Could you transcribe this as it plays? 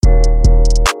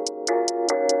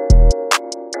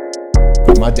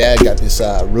My dad got this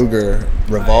Ruger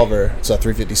revolver. It's a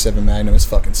 357 Magnum. It's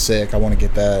fucking sick. I want to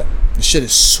get that. This shit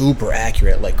is super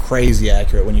accurate, like crazy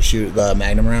accurate when you shoot the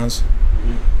Magnum rounds.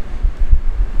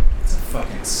 It's a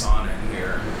fucking sauna in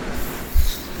here.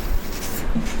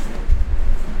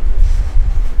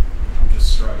 I'm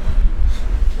just struggling.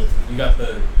 You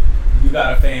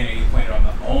got a fan and you pointed on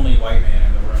the only white man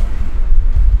in the room.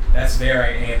 That's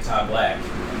very anti-black.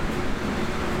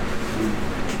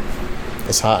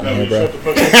 It's hot in here, bro.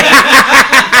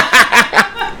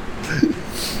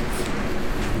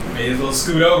 May as well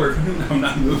scoot over. I'm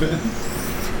not moving.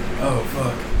 Oh,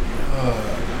 fuck.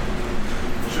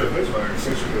 Shit, that's why I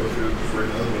essentially go through just right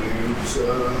now when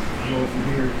you go from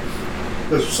here.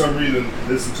 Because for some reason,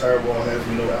 this entire wall has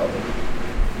no outlet.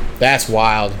 That's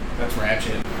wild. That's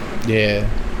ratchet. Yeah.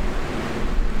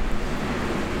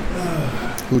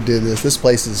 Who did this? This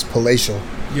place is palatial.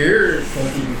 You're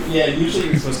fucking... Yeah, usually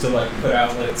you're supposed to, like, put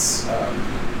outlets,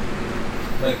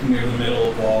 like, near the middle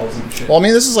of walls and shit. Well, I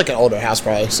mean, this is like an older house,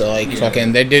 probably. So, like, Yeah.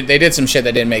 fucking, they did some shit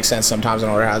that didn't make sense sometimes in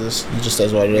older houses. It just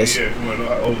is what it is. Yeah, come on,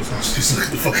 our oldest house just look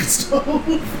at the fucking stove.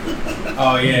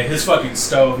 Oh, yeah, his fucking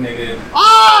stove, nigga.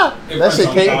 Ah! It That runs shit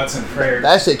on came. thoughts and prayers.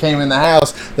 That shit came in the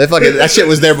house. That shit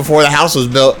was there before the house was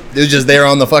built. It was just there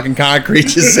on the fucking concrete,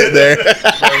 just sitting there. Bro,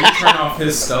 you turn off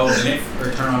his stove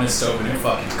or turn on his stove and it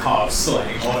fucking coughs.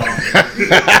 Like, hold on.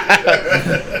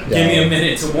 Give me a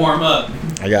minute to warm up.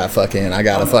 I got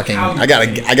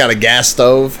a gas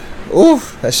stove. Ooh,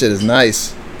 that shit is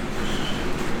nice.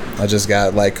 I just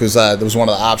got like, cause there was one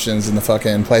of the options in the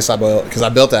fucking place I built, cause I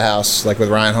built a house like with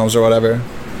Ryan Holmes or whatever,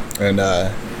 and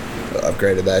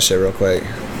upgraded that shit real quick.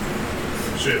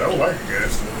 Shit, I don't like a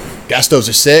gas stove. Gas stoves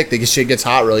are sick. Shit gets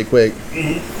hot really quick.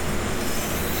 Mm-hmm.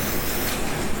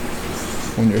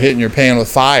 When you're hitting your pan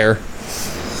with fire,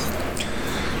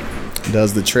 it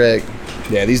does the trick.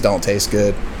 Yeah, these don't taste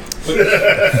good. But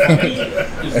the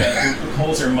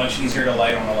coals are much easier to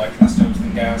light on electric stoves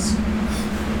than gas.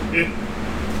 Yeah.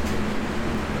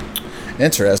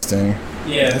 Interesting.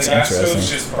 Yeah, That's the gas interesting. stoves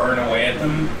just burn away at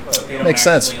them, but they don't Makes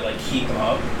actually sense. like heat them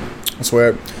up. I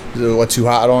swear, what, too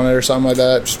hot on it or something like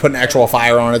that? Just putting actual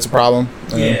fire on it's a problem.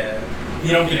 Yeah,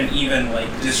 you don't get an even like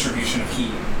distribution of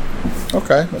heat.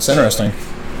 Okay, that's interesting.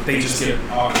 They just get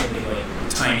awkwardly like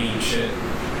tiny and shit.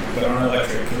 But on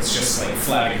electric, it's just like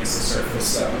flat against the surface,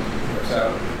 so it works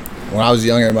out. When I was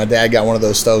younger, my dad got one of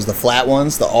those stoves, the flat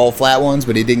ones, the all flat ones,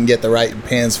 but he didn't get the right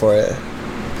pans for it.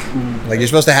 Like, you're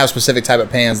supposed to have specific type of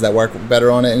pans that work better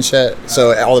on it and shit.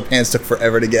 So all the pans took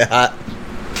forever to get hot.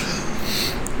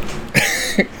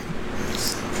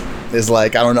 It's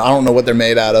like, I don't know what they're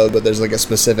made out of, but there's like a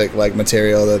specific like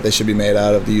material that they should be made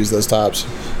out of to use those tops,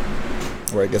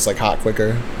 where it gets like hot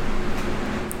quicker.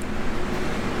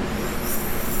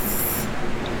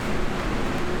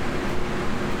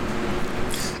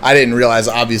 I didn't realize,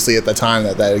 obviously, at the time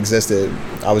that existed.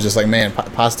 I was just like, man,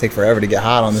 pots take forever to get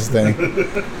hot on this thing.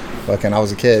 Fucking, I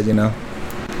was a kid, you know.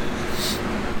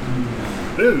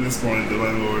 Then at this point, the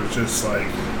landlord is just like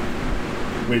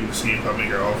waiting to see if I make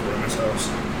her offer in this house.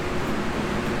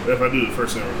 But if I do, the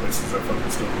first thing I replace is that fucking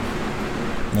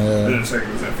stove. Then the second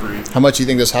is that free. How much do you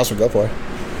think this house would go for?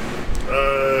 I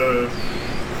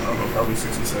don't know, probably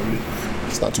 60, 70.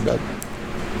 It's not too bad.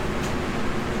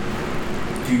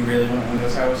 Do you really want to own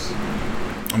this house?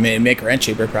 I mean, it'd make rent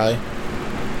cheaper, probably.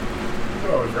 I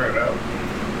always rent it out.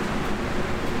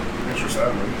 Extra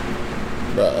salary.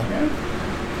 But Yeah.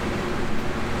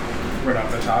 Right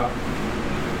off the top.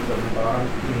 The bottom.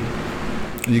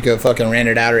 you could fucking rent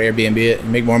it out or Airbnb it. You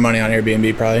make more money on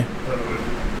Airbnb, probably.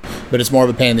 But it's more of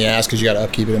a pain in the ass because you got to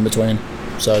upkeep it in between.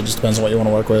 So it just depends on what you want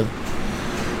to work with.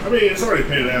 I mean, it's already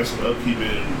paying to have some upkeep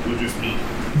in with just me.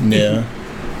 Yeah.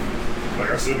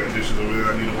 Like, I still got dishes over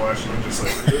there I need to wash, and I'm just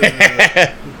like,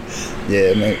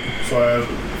 Yeah, mate. So I have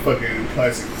fucking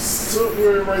plastic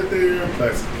silverware right there,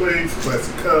 plastic plates,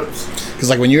 plastic cups. Because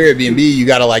like when you're Airbnb, you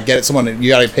gotta like you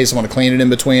gotta pay someone to clean it in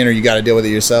between, or you gotta deal with it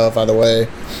yourself either way.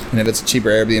 And if it's a cheaper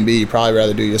Airbnb, you probably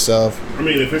rather do it yourself. I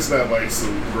mean, if it's not like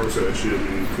some gross ass shit, I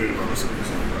mean, clean it by myself is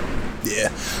no problem. Yeah.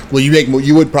 Well,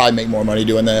 you would probably make more money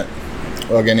doing that.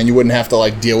 Again, and you wouldn't have to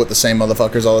like deal with the same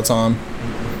motherfuckers all the time.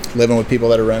 Living with people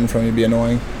that are renting from you would be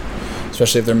annoying,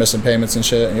 especially if they're missing payments and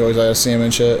shit. And you always gotta see them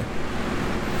and shit. It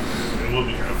will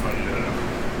be kind of funny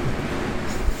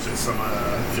to just some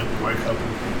young white couple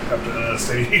have to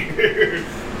stay here.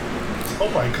 Oh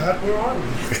my god, where are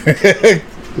we?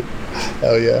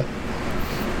 Hell yeah.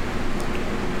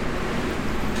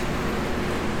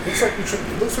 Looks like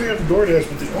you have DoorDash,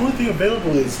 but the only thing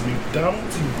available is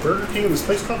McDonald's and Burger King and this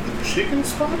place called the Chicken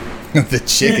Spot. The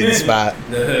chicken spot.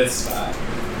 The hood spot.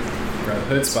 Bro,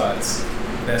 hood spots.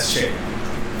 Best chicken.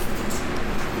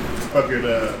 Fucking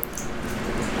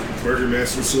Burger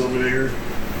Master still over there.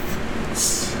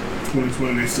 It's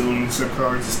 2020, they still don't accept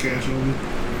cards as cash only.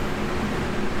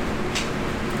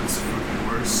 That's fucking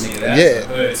worse.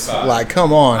 Yeah, like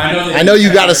come on. I know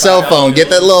you got a cell phone. Get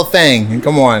that little thing.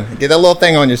 Come on, get that little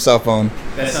thing on your cell phone.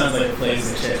 That sounds like a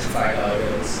place that checks $5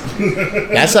 bills.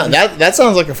 That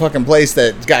sounds like a fucking place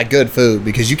that's got good food,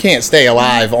 because you can't stay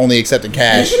alive only accepting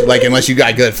cash, like unless you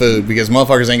got good food, because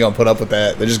motherfuckers ain't gonna put up with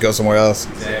that. They just go somewhere else.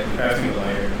 Exactly. Pass me the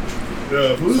lighter.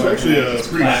 The food is actually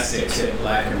pretty. Plastic tip,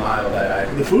 black and mild.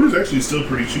 The food is actually still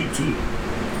pretty cheap too. You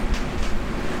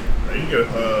can get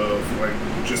like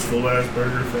just full ass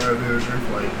burger, fried hamburger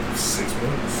for like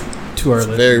 $6. To our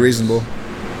listeners, very reasonable.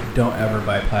 Don't ever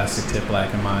buy plastic tip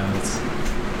black and milds.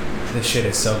 This shit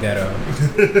is so ghetto,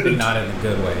 and not in a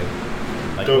good way.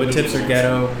 Like wood tips are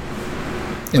ghetto.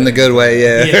 In the good way,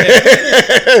 yeah.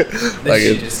 Like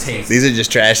shit just tastes. These are just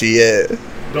trashy, yeah.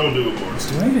 Don't do it, Morris.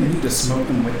 Do I even need to smoke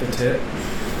them with the tip?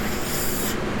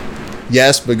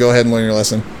 Yes, but go ahead and learn your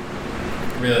lesson.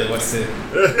 Really? What's it?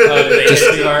 Do they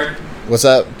get too hard? What's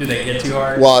up? Do they get too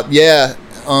hard? Well, yeah.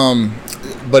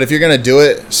 But if you're gonna do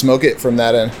it, smoke it from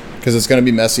that end, because it's gonna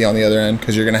be messy on the other end,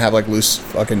 because you're gonna have like loose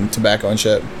fucking tobacco and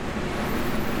shit.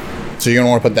 So you're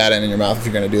gonna want to put that in your mouth if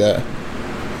you're gonna do that.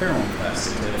 Thermal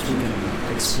plastic tips. We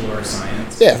can explore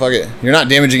science. Yeah, fuck it. You're not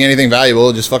damaging anything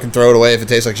valuable. Just fucking throw it away if it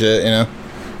tastes like shit. You know,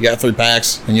 you got 3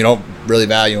 packs and you don't really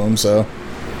value them. So,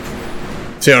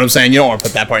 see what I'm saying? You don't want to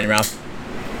put that part in your mouth.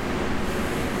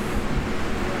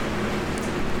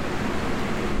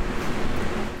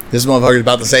 This motherfucker's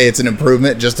about to say it's an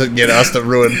improvement just to get us to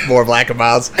ruin more black and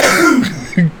milds.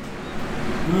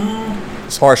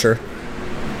 It's harsher.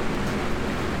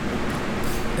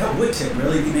 That wood tip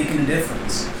really be making a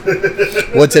difference.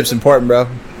 Wood tip's important, bro.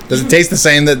 Does it taste the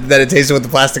same that it tasted with the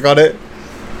plastic on it?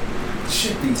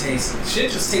 Shit be tasting.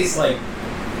 Shit just tastes like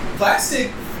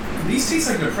plastic. These taste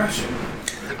like depression.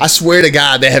 I swear to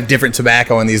God, they have different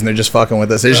tobacco in these, and they're just fucking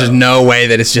with us. There's just no way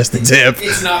that it's just the tip.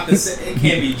 It's not the. It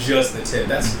can't be just the tip.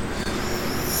 That's.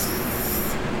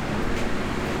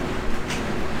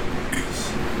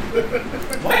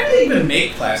 Why do they even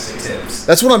make plastic tips?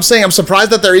 That's what I'm saying. I'm surprised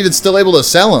that they're even still able to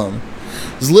sell them.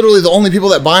 It's literally the only people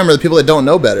that buy them are the people that don't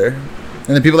know better,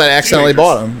 and the people that accidentally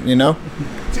bought them. You know.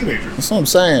 Teenagers. That's what I'm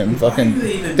saying. Fucking.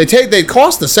 They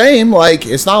cost the same. Like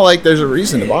it's not like there's a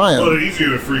reason to buy them. Well, they're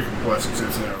easier to free from plastic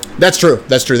tips now. That's true.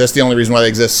 That's the only reason why they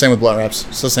exist. Same with blunt wraps.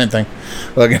 It's the same thing.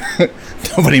 Like,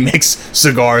 nobody makes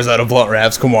cigars out of blunt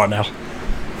wraps. Come on now.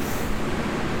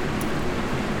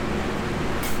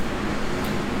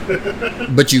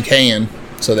 But you can,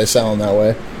 so they sell them that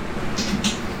way.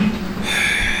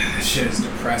 This shit is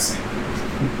depressing.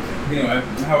 Anyway,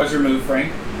 how was your move,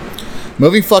 Frank?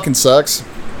 Moving fucking sucks.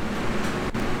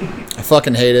 I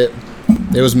fucking hate it.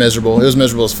 It was miserable. It was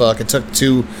miserable as fuck. It took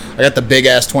I got the big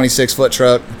ass 26-foot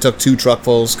truck. It took 2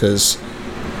 truckfuls because,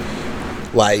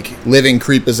 like, living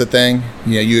creep is a thing.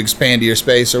 You know, you expand to your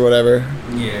space or whatever.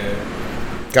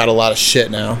 Yeah. Got a lot of shit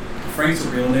now. Frank's a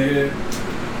real nigga.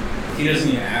 He doesn't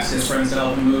even ask his friends to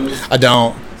help him move. I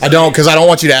don't, because I don't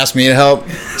want you to ask me to help.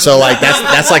 So like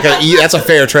that's a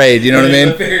fair trade. You know what I mean?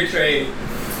 It's a fair trade.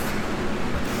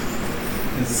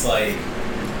 It's like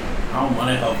I don't want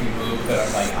to help you move, but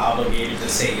I'm like obligated to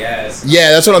say yes.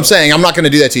 Yeah, that's what I'm saying. I'm not gonna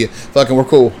do that to you. Fucking, we're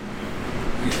cool.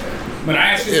 Yeah. When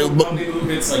I ask you to help me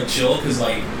move, it's like chill because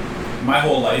like my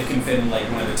whole life can fit in like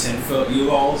one of the 10-foot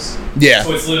U-Hauls. Yeah.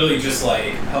 So it's literally just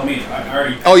like help me. I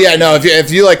already. Oh yeah, no.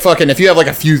 If you like fucking, if you have like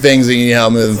a few things that you need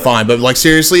help with, then fine. But like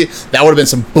seriously, that would have been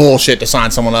some bullshit to sign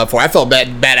someone up for. I felt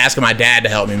bad asking my dad to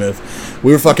help me move.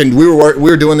 We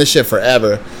were doing this shit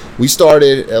forever. We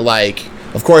started at like,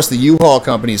 of course, the U-Haul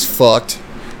company's fucked.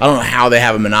 I don't know how they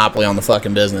have a monopoly on the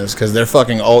fucking business because they're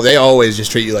fucking old. They always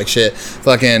just treat you like shit.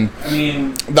 Fucking. I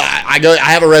mean. I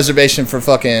have a reservation for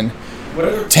fucking.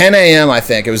 10 a.m. I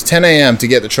think. It was 10 a.m. to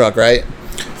get the truck, right?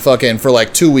 Fucking for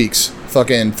like 2 weeks.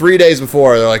 Fucking 3 days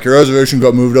before, they're like, your reservation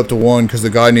got moved up to 1 because the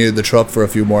guy needed the truck for a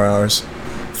few more hours.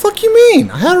 Fuck you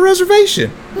mean? I had a reservation.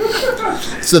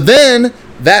 So then,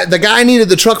 the guy needed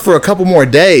the truck for a couple more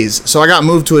days, so I got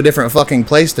moved to a different fucking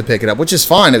place to pick it up, which is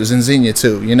fine. It was in Xenia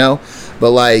too, you know?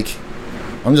 But like,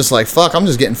 I'm just like, fuck, I'm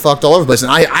just getting fucked all over the place.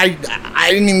 And I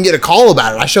didn't even get a call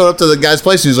about it. I showed up to the guy's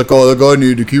place and he's like, oh, the guy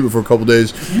needed to keep it for a couple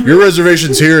days. Your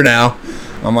reservation's here now.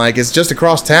 I'm like, it's just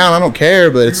across town. I don't care,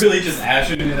 but it's really just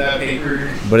ashing into that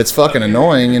paper. But it's fucking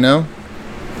annoying, you know?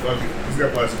 Fuck it. He's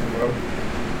got plastic in the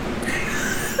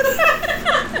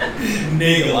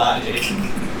Nigga logic.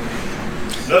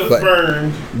 Nothing's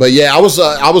burned. But yeah, I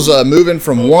was moving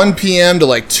from 1 p.m. to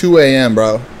like 2 a.m.,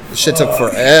 bro. Shit took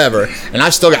forever. And I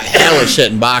still got hella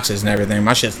shit in boxes and everything.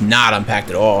 My shit's not unpacked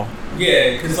at all.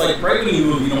 Yeah, because like right when you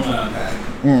move, you don't want to unpack.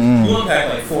 You unpack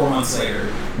like 4 months later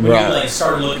when you like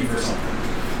start looking for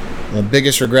something. The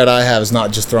biggest regret I have is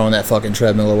not just throwing that fucking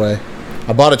treadmill away.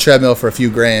 I bought a treadmill for a few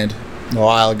grand a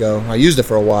while ago. I used it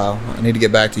for a while. I need to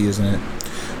get back to using it.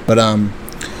 But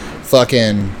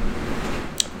fucking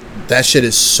that shit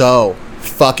is so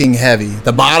fucking heavy.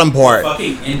 The bottom part.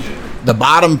 Fucking engine. The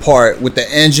bottom part with the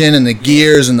engine and the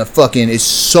gears and the fucking is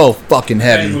so fucking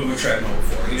heavy. I had to move a treadmill before.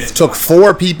 It took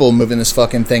 4 people moving this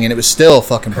fucking thing, and it was still a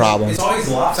fucking problem. It's always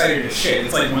lopsided as shit.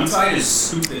 It's like one side is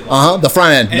stupid. The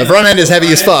front end. The front end is heavy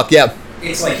as fuck. Yep.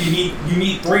 It's like you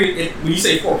need 3. When you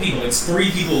say 4 people, it's 3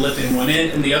 people lifting one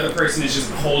end, and the other person is just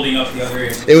holding up the other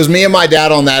end. It was me and my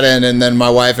dad on that end, and then my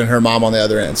wife and her mom on the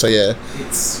other end. So yeah.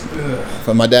 It's.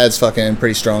 But my dad's fucking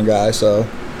pretty strong guy, so.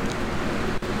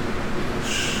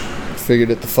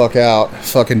 Figured it the fuck out.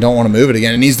 Fucking don't want to move it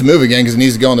again. It needs to move again because it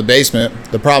needs to go in the basement.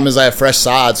 The problem is I have fresh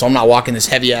sod, so I'm not walking this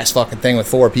heavy ass fucking thing with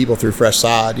 4 people through fresh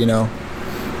sod, you know.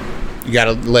 You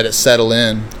gotta let it settle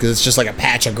in because it's just like a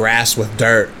patch of grass with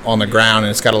dirt on the ground,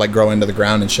 and it's gotta like grow into the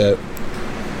ground and shit.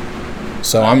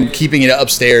 So I'm keeping it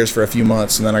upstairs for a few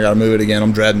months, and then I gotta move it again.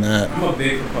 I'm dreading that. I'm a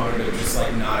big proponent of just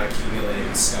like not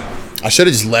accumulating stuff. I should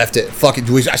have just left it. Fuck it.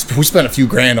 We spent a few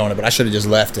grand on it, but I should have just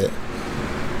left it.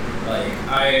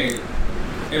 Like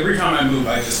every time I move,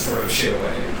 I just throw shit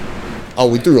away. Oh,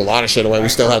 we threw a lot of shit away. We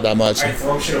still have that much. I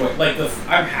throw shit away. Like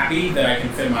I'm happy that I can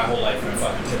fit my whole life in a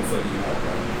fucking 10-foot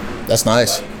U-Haul. That's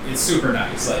nice. Like, it's super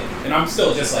nice. Like, and I'm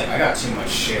still just like I got too much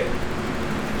shit.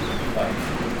 Like,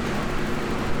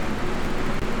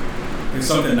 there's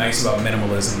something nice about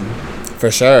minimalism.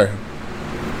 For sure.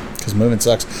 Because moving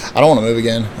sucks. I don't want to move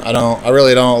again. I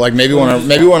really don't. Like maybe when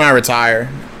I retire,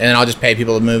 and then I'll just pay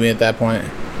people to move me at that point.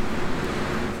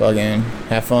 Fucking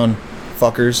have fun,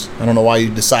 fuckers. I don't know why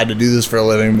you decide to do this for a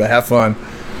living, but have fun.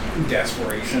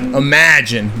 Desperation.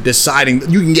 Imagine deciding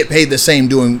you can get paid the same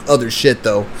doing other shit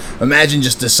though. Imagine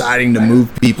just deciding to move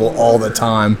people all the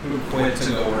time. Who quit to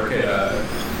go work at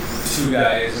 2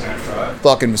 guys in a truck?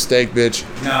 Fucking mistake, bitch.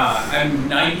 Nah, I'm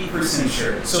 90%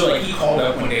 sure. So like he called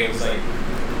up one day and was like,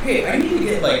 "Hey, I need to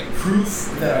get like proof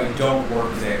that I don't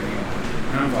work there anymore."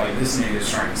 And I'm like, this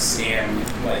nigga's trying to scam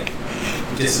like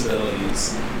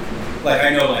disabilities. Like I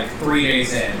know like 3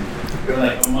 days in, or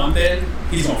like a month in,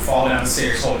 he's gonna fall down the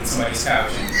stairs holding somebody's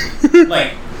couch. And,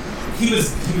 like he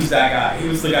was that guy. He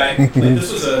was the guy. Like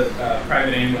this was a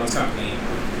private ambulance company.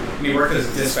 And he worked as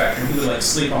a dispatcher. And he would like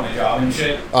sleep on the job and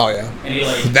shit. Oh yeah. And he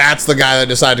like. That's the guy that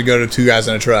decided to go to 2 guys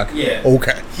in a truck. Yeah.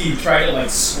 Okay. He tried to like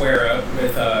square up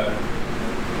with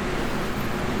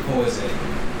what was it?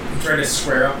 He tried to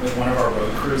square up with one of our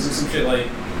road crews and some shit. Like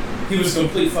he was a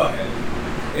complete fuckhead.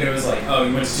 And it was like, oh,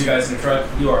 you went to 2 guys in a truck?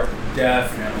 You are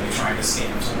definitely trying to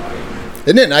scam somebody.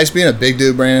 Isn't it nice being a big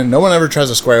dude, Brandon? No one ever tries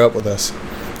to square up with us.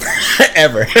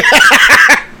 Ever.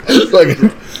 Like,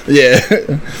 yeah.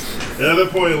 At that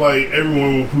point, like,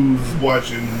 everyone who's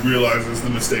watching realizes the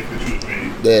mistake that you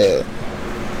made. Yeah.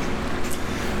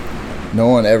 No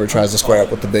one ever tries to square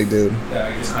up with the big dude. Yeah,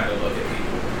 I just kind of look at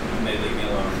people and they leave me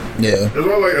alone. Yeah. That's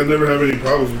why, like, I never have any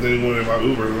problems with anyone in my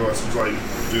Uber unless it's, like,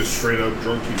 just straight up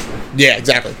drunk people. Yeah,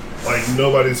 exactly. Like,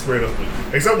 nobody's squared up with me.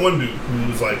 Except one dude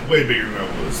who was, like, way bigger than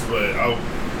I was. But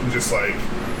I'm just like,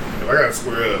 if I gotta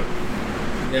square up,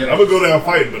 Yeah, I'm gonna go down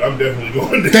fighting, but I'm definitely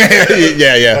going down.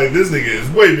 Yeah. Like, this nigga is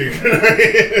way bigger than I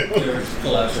am. you just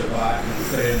pull out your bot and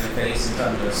put it in their face and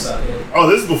tell them to suck it. Oh,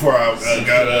 this is before I got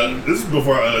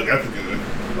the gun.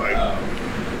 Like,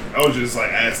 I was just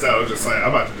like assed out. I was just like, I'm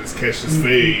about to just catch this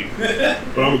fade,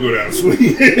 but I'm gonna go down and swing.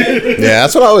 Yeah,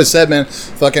 that's what I always said, man.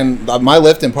 Fucking my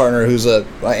lifting partner, who's a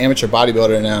amateur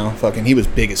bodybuilder now, fucking he was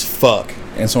big as fuck.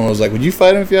 And someone was like, "Would you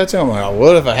fight him if you had to?" I'm like, "I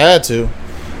would if I had to.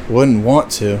 Wouldn't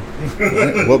want to.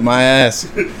 Whoop my ass."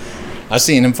 I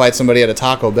seen him fight somebody at a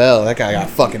Taco Bell. That guy got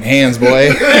fucking hands, boy.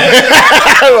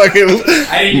 I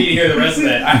didn't need to hear the rest of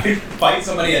that. I could fight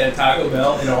somebody at a Taco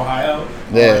Bell in Ohio.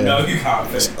 Yeah. Oh, no, you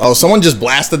confident. Oh, someone just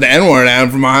blasted the N-word out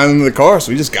from behind the car,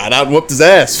 so we just got out and whooped his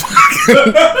ass.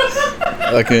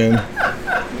 Fucking.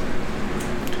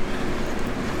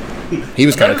 He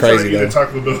was kind of crazy though.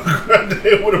 Taco Bell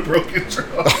with a broken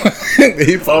jaw.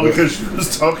 All because she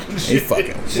was talking shit. He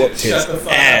fucking whooped his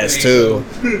ass too.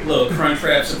 Little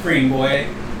Crunchwrap Supreme boy.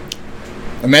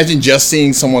 Imagine just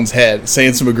seeing someone's head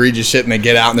saying some egregious shit and they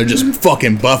get out and they're just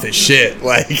fucking buff as shit.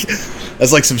 Like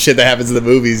that's like some shit that happens in the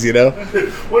movies, you know?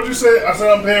 What'd you say? I said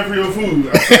I'm paying for your food.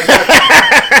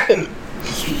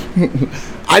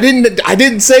 I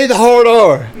didn't say the hard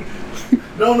R.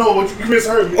 No, what you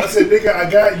misheard me. I said, nigga, I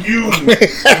got you. I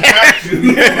got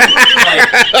you.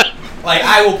 Like,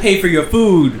 I will pay for your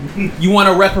food. You want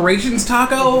a reparations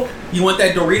taco? You want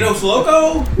that Doritos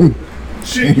Loco?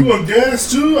 Shit, you on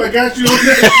gas too? I got you on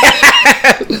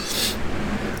gas.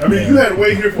 I mean, you had to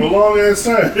wait here for a long ass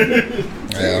time.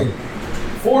 Yeah.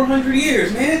 400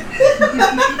 years, man.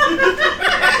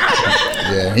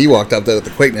 Yeah, he walked up there with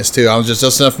the quickness too. I was just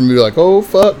enough for me to be like, oh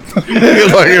fuck. Like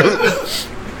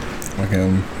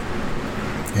him.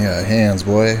 Yeah, hands,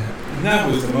 boy. And that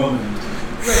was the moment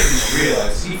Reagan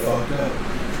realized he fucked up.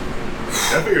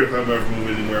 I figured if I'm ever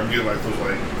moving anywhere, I'm getting like those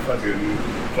like fucking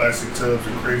plastic tubs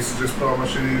and crates to just put all my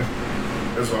shit in.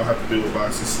 That's what I'll have to do with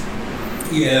boxes.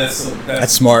 Yeah,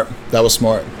 that's smart. That was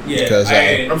smart. Yeah, because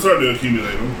I'm starting to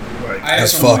accumulate them. Like, I have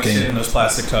some more shit in those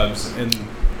plastic tubs, and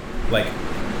like,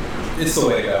 it's the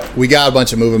way to go. We got a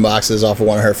bunch of moving boxes off of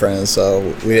one of her friends, so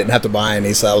we didn't have to buy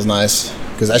any, so that was nice.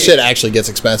 Because that shit actually gets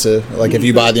expensive. Like, if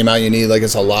you buy the amount you need, like,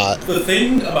 it's a lot. The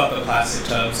thing about the plastic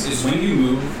tubs is when you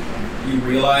move, you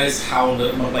realize how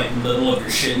little of your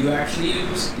shit you actually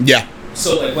use. Yeah.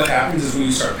 So, like, what happens is when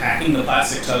you start packing, the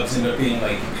plastic tubs end up being,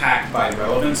 like, packed by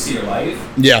relevance to your life.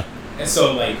 Yeah. And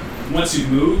so, like, once you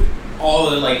move, all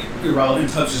the, like,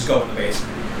 irrelevant tubs just go in the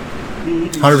basement.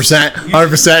 100%.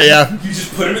 100%, yeah. You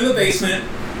just put them in the basement,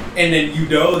 and then you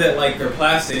know that, like, they're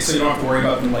plastic, so you don't have to worry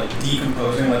about them, like,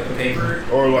 decomposing, like, the paper.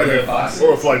 Or, like, the boxes.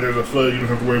 or if, like, there's a flood, you don't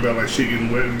have to worry about, like, shit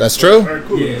getting wet. That's true. All right,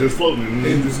 cool. Yeah. Just floating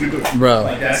and just get it. Bro.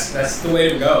 Like, that's the way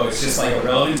to go. It's just, like,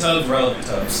 relevant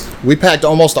tubs. We packed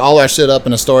almost all our shit up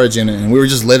in a storage unit, and we were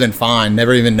just living fine,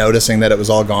 never even noticing that it was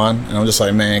all gone. And I'm just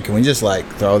like, man, can we just, like,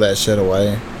 throw that shit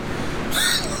away?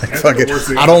 Like, fuck it.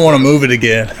 I don't want to move it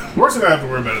again. Worst thing I have to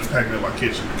worry about is packing up my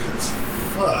kitchen because,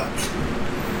 fuck.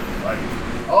 Like,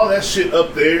 all that shit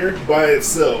up there by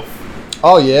itself.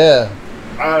 Oh, yeah.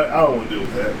 I don't want to deal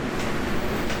with that.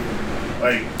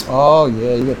 Like, oh,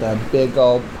 yeah, you got that big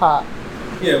old pot.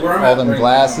 Yeah, where I'm all at them right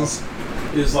glasses. now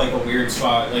is like a weird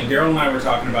spot. Like, Daryl and I were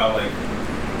talking about, like,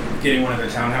 getting one of the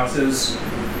townhouses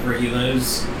where he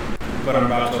lives, but I'm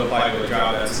about to apply to a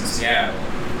job that's in Seattle.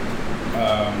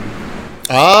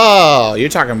 Oh, you're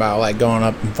talking about like going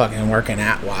up and fucking working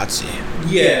at Watsy.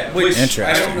 Yeah, which Interesting.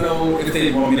 I don't know if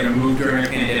they want me to move during a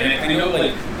pandemic. I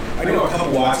know a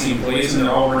couple Watsy employees and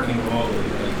they're all working remotely.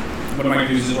 Like, one of my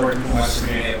dudes is working from West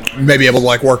Virginia. Maybe able to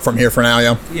like work from here for now,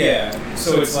 yeah. Yeah,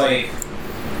 so it's like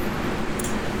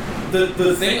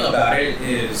the thing about it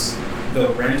is the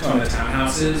rent on the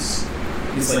townhouses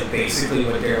is like basically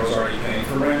what Daryl's already paying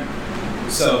for rent.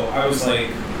 So I was like,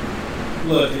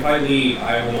 look, if I leave,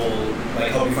 I will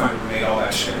like help you find a roommate, all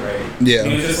that shit, right? Yeah.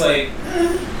 And he was just like,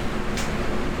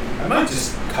 I might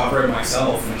just cover it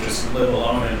myself and just live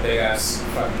alone in a big ass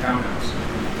fucking townhouse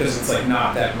because it's like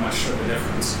not that much of a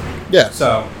difference. Yeah.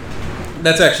 So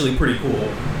that's actually pretty cool.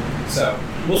 So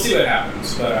we'll see what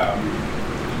happens, but I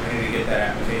need to get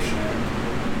that application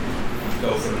in,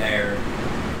 go from there.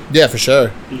 Yeah, for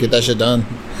sure. Get that shit done.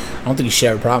 I don't think you should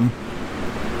have a problem.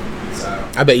 So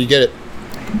I bet you get it.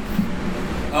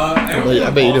 I don't think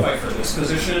I'm bet you do. qualified for this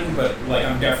position, but like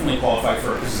I'm definitely qualified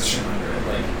for a position under it.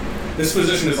 Like this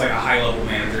position is like a high level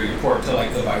manager. You report to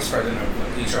like the vice president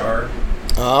of like, HR.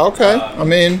 Okay. I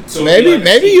mean, so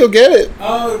maybe you'll get it.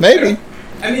 Maybe.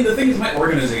 I mean, the thing is, my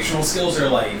organizational skills are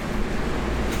like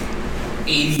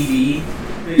ADD.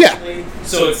 Basically. Yeah.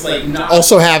 So it's like not.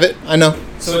 Also have it. I know.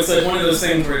 So it's like one of those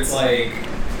things where it's like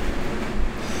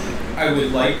I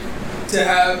would like to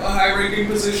have a high-ranking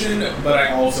position, but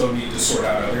I also need to sort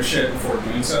out other shit before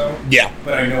doing so. Yeah.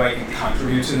 But I know I can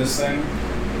contribute to this thing.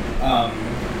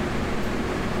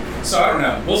 So I don't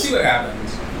know. We'll see what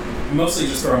happens. I'm mostly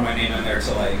just throwing my name in there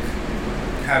to like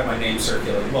have my name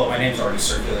circulate. Well, my name's already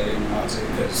circulated in Nazi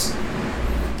because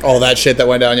all that shit that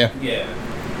went down, yeah.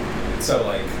 Yeah. So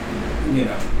like, you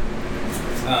know.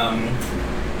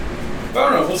 But I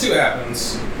don't know. We'll see what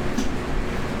happens.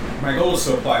 My goal is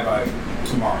to apply by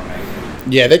tomorrow night.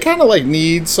 Yeah, they kind of like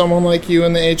need someone like you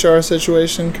in the HR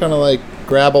situation. Kind of like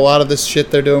grab a lot of this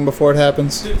shit they're doing before it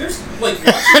happens. Dude, there's like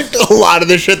a lot of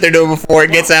the shit they're doing before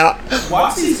it gets out.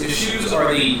 What's these issues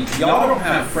are y'all don't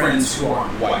have friends who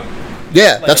aren't white.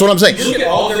 Yeah, Like, that's what I'm saying. You look at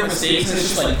all their mistakes and it's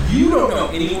just like you don't know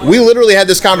anyone. We literally had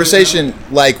this conversation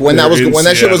like when that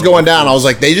shit was going down. I was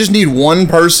like, they just need one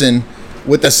person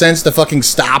with the sense to fucking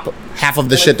stop half of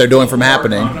the shit they're doing from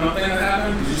happening. Thing that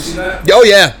happened? Did you see that? Oh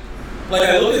yeah. Like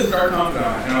I looked at the Dark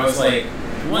Confidant and I was like,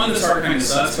 one, this art kind of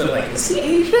sucks, but like, is he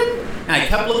Asian? And I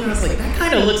kept looking and I was like, that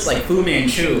kind of looks like Fu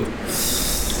Manchu.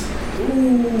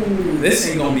 Ooh, this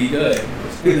ain't gonna be good.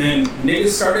 And then niggas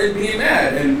started being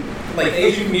mad, and like the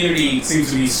Asian community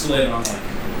seems to be split on like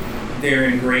they're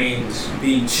ingrained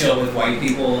being chill with white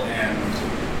people and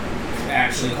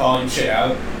actually calling shit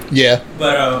out. Yeah.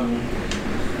 But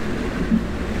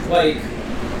like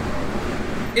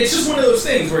it's just one of those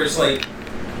things where it's like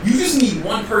You just need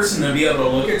one person to be able to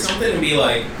look at something and be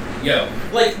like, yo.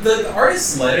 Like, the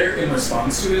artist's letter in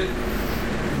response to it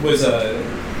was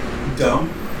dumb.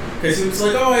 Because he was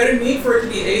like, oh, I didn't mean for it to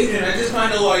be Asian. I just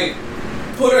kind of, like,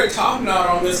 put a top knot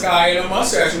on this guy and a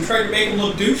mustache and tried to make him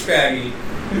look douchebaggy.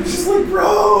 And it's just like,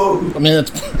 bro. I mean,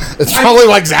 it's probably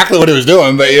like exactly what he was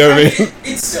doing, but you know what I mean?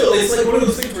 It's like one of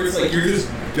those things where it's like, you're just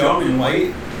dumb and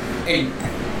white. And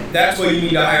that's why you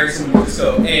need to hire someone to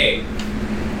go, hey,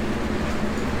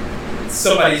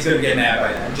 somebody's going to get mad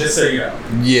by that, just so you know.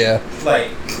 Yeah. Like,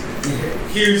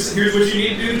 here's what you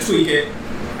need to do to tweak it.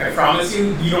 I promise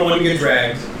you, you don't want to get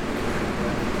dragged.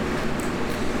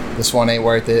 This one ain't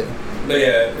worth it. But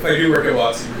yeah, if I do work at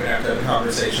Watson, we're going to have a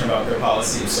conversation about their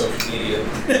policy of social media.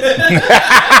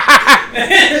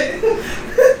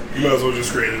 You might as well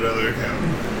just create another account.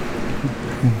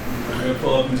 I'm going to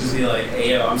pull up and just be like,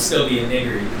 hey, yo, I'm still being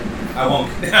niggery. I won't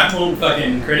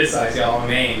fucking criticize y'all in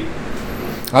Maine.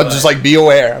 I'll just like, be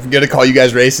aware. I'm going to call you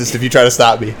guys racist if you try to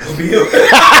stop me. Be aware.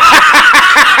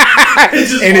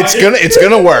 And it's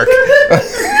gonna work.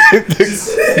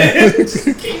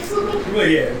 Well,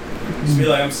 yeah. Just be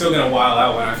like, I'm still gonna wild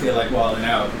out when I feel like wilding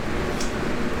out.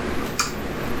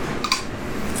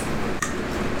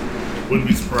 Wouldn't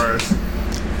be surprised.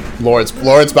 Lawrence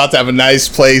about to have a nice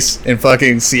place in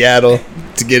fucking Seattle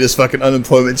to get his fucking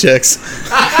unemployment checks.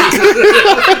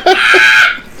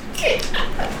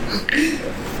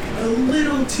 A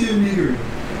little too niggery.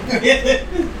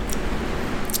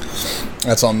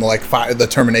 That's on like the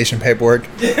termination paperwork.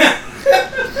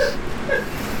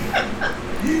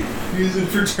 Use it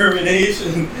for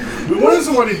termination. We wanted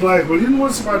somebody black, but we didn't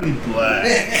want somebody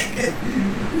black.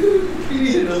 You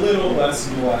needed a little less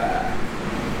black.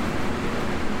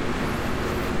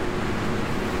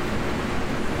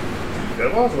 Yeah,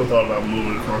 I've also thought about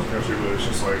moving across country, but it's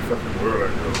just like, fucking where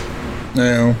would I go?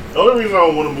 No. The only reason I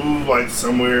don't want to move like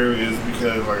somewhere is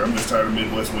because like I'm just tired of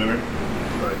Midwest winter.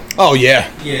 Like, Oh yeah.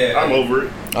 Yeah. I'm over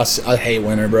it. I hate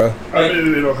winter, bro. I've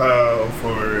been in Ohio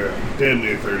for damn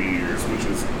near 30 years, which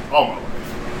is all my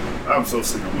life. I'm so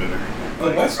sick of winter.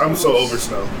 Like, I'm so over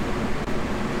snow.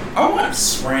 I want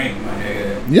spring, my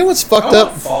nigga. You know what's fucked I up?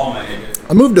 want fall, my nigga.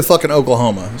 I moved to fucking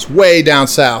Oklahoma. It's way down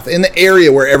south in the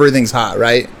area where everything's hot,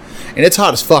 right? And it's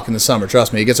hot as fuck in the summer.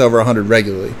 Trust me, it gets over 100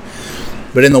 regularly.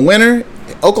 But in the winter,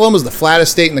 Oklahoma's the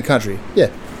flattest state in the country. Yeah,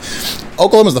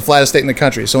 Oklahoma's the flattest state in the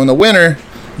country. So in the winter,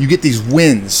 you get these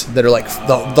winds that are like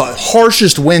the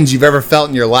harshest winds you've ever felt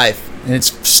in your life. And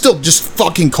it's still just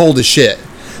fucking cold as shit.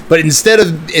 But instead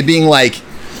of it being like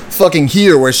fucking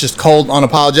here where it's just cold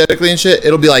unapologetically and shit,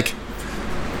 it'll be like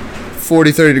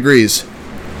 40, 30 degrees.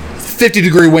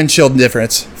 50-degree wind chill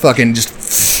difference. Fucking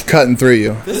just cutting through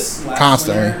you. This last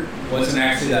Constantly. winter wasn't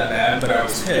actually that bad, but I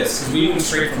was pissed. Because we went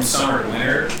straight from summer to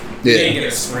winter. We Yeah. didn't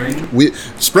get a spring.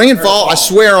 Spring and fall, I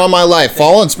swear on my life,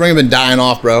 fall and spring have been dying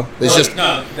off, bro. It's just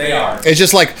No, they are. it's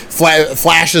just like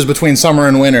flashes between summer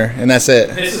and winter, and that's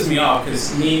it. It pisses me off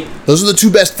because me... Those are the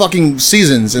two best fucking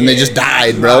seasons, and they just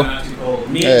died, bro. Not too cold.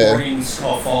 Me and Mornings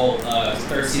call fall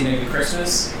Thursday Nigga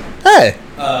Christmas. Hey,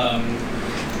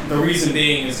 The reason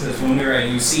being is because when we were at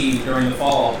UC during the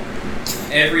fall,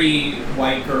 every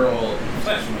white girl,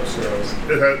 especially most girls,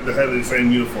 They had the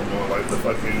same uniform on, like the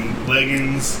fucking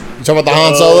leggings. you talking about the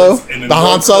Han Solo? And The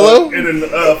Han Solo? And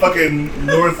then fucking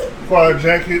North Quad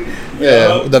jacket.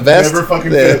 Yeah, the vest. Never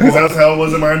fucking fit, because that's how it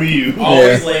was in Miami U.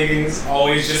 always leggings,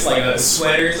 always just like a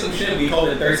sweater or some shit. We called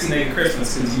it Thursday Nigga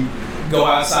Christmas because you go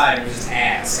outside and there's just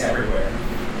ass everywhere.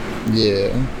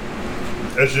 Yeah.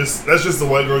 That's just the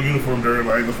white girl uniform during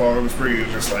like the fall and the spring.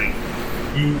 It's just like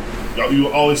you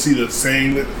always see the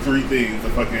same three things: the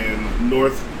fucking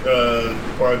North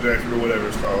Quad jacket or whatever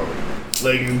it's called,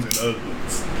 leggings and Ugg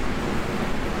boots.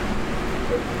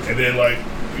 And then like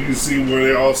you can see where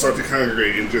they all start to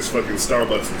congregate in just fucking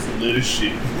Starbucks. It's lit as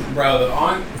shit. Bro,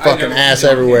 Fucking ass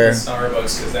everywhere.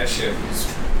 Starbucks because that shit was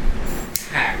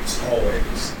packed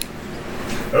always.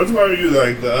 That was why you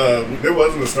like there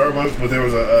wasn't a Starbucks, but there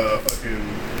was a fucking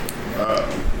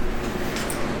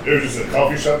there was just a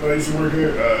coffee shop that I used to work at.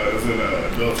 It was in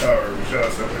Bell Tower. Shout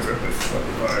out to that place. That place is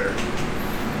fucking fire.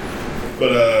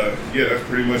 But yeah, that's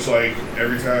pretty much like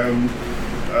every time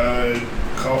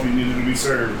coffee needed to be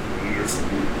served, and there's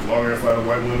a long ass line of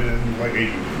white women and like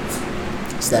Asian dudes.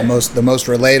 It's the most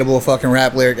relatable fucking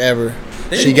rap lyric ever.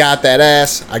 She got that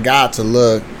ass, I got to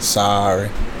look sorry.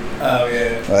 Oh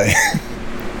yeah. Like,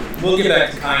 We'll get back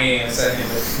to Kanye in a second,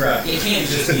 but bro, it can't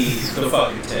just be the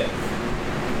fucking tip.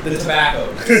 The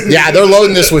tobacco. yeah, they're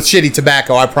loading this with shitty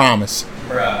tobacco, I promise.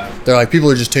 Bruh. They're like,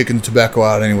 people are just taking the tobacco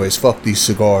out anyways. Fuck these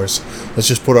cigars. Let's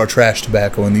just put our trash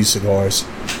tobacco in these cigars.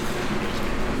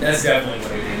 That's definitely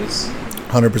what it is.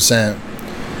 100%.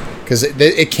 Because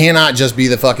it cannot just be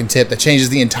the fucking tip that changes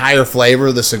the entire flavor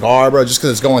of the cigar, bro, just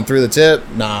because it's going through the tip.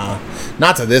 Nah,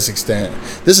 not to this extent.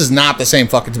 This is not the same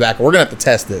fucking tobacco. We're going to have to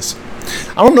test this.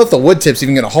 I don't know if the wood tip's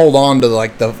even going to hold on to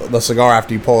like the cigar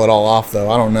after you pull it all off,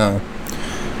 though. I don't know.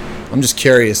 I'm just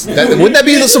curious. Wouldn't that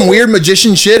be some weird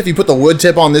magician shit if you put the wood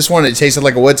tip on this one and it tasted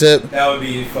like a wood tip? That would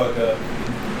be fucked up.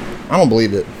 I don't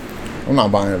believe it. I'm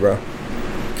not buying it, bro.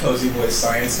 Cozy boy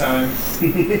science time.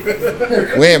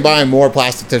 We ain't buying more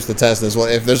plastic tips to test this. Well,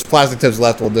 if there's plastic tips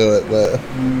left, we'll do it. But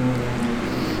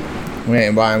we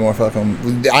ain't buying more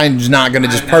fucking. I'm just not gonna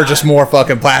just purchase more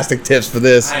fucking plastic tips for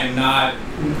this. I am not.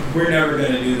 We're never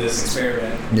gonna do this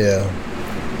experiment. Yeah.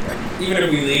 Even if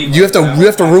we leave. You have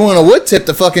to ruin a wood tip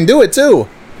to fucking do it too.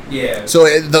 Yeah. So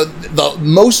the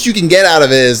most you can get out of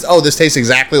it is, oh, this tastes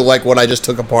exactly like what I just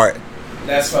took apart.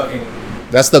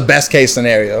 That's the best case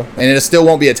scenario, and it still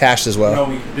won't be attached as well. You know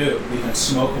what we can do? We can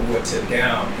smoke a wood tip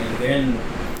down and then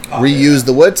reuse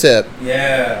the wood tip.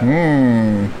 Yeah.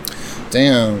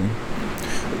 Damn.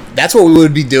 That's what we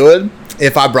would be doing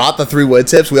if I brought the 3 wood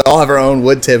tips. We all have our own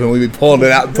wood tip, and we'd be pulling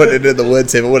it out and putting it in the wood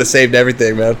tip. It would have saved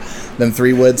everything, man. Them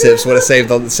 3 wood tips would have saved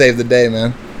the day,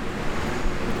 man.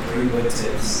 3 wood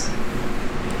tips.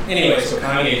 Anyway, so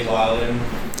Kanye's wildin'.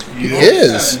 He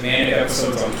is. Manic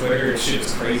episodes on Twitter. Shit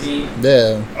is crazy.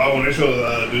 Yeah. Oh, when they showed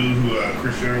the dude who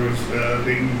Chris Jenner was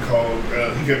dating he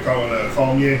kept calling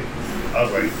Kanye. I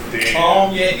was like, damn.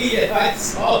 Kanye, yeah, I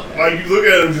saw that. Like, you look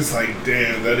at him just like,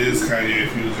 damn, that is Kanye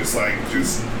if he was just like,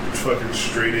 just fucking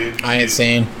straight in. I ain't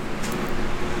seen.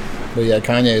 But yeah,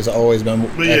 Kanye has always been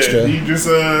extra. Yeah, he just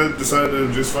decided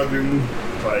to just fucking,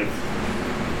 like,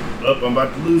 I'm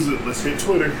about to lose it. Let's hit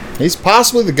Twitter. He's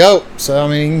possibly the GOAT, so, I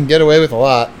mean, he can get away with a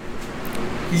lot.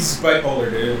 He's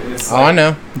bipolar, dude. It's I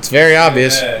know. It's very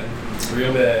obvious. Bad. It's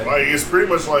real bad. Like, it's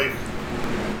pretty much like...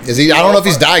 Is he? I don't know if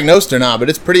he's diagnosed or not, but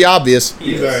it's pretty obvious.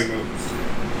 He's diagnosed.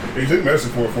 He took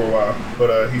medicine for a while,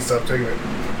 but he stopped taking it.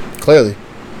 Clearly.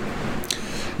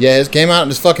 Yeah, it came out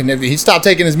and just fucking... He stopped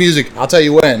taking his music, I'll tell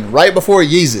you when. Right before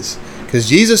Yeezus. Because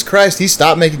Jesus Christ, he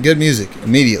stopped making good music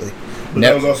immediately. But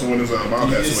that was also when his mom Did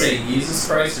you passed just away. say Jesus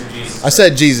Christ or Jesus Christ? I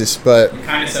said Jesus, but... You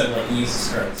kind of said like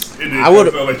Jesus Christ. It did. I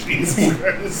would've- felt like Jesus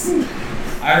Christ.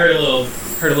 I heard a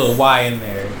little Y in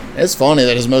there. It's funny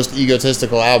that his most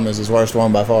egotistical album is his worst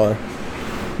one by far. The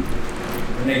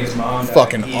nigga's mom died.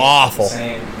 Fucking He awful.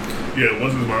 insane. Yeah,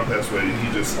 once his mom passed away,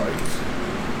 he just like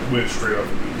went straight off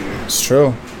the beginning. It's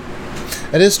true.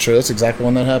 It is true. That's exactly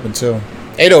when that happened, too.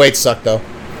 808 sucked, though.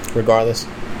 Regardless.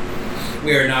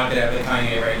 We are not gonna have the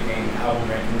Kanye ranking album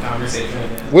ranking conversation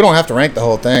again. We don't have to rank the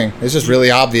whole thing. It's just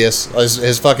really obvious.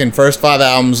 His fucking first 5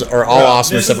 albums are all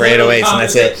awesome this except for is literally 808s, and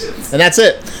that's it. conversations. And that's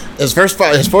it. His first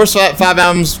 5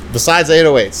 albums besides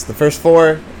 808s. The first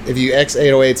 4, if you X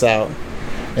 808s out,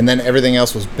 and then everything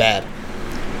else was bad.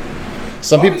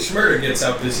 Some Bobby people... Shmurda gets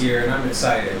out this year, and I'm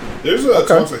excited. There's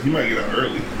talks like he might get out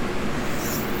early.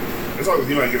 There's talks like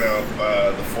he might get out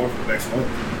the 4th of next month.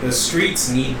 The streets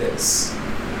need this.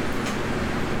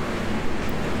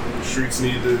 Streets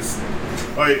need this.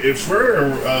 Like, if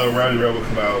Shmurda and Rowdy Rebel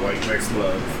come out like next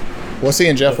month. What's he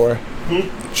in jail for?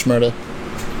 Shmurda.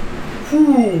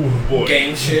 Ooh, boy.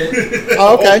 Gang shit.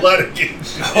 Oh, okay. A whole lot of gang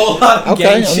shit. A whole lot of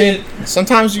gang shit.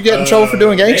 Sometimes you get in trouble for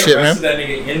doing gang They shit, man. arrested that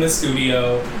nigga in the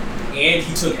studio, and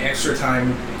he took extra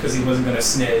time because he wasn't gonna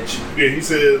snitch. Yeah, he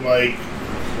said like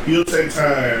he'll take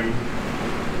time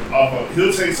off of,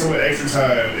 he'll take some extra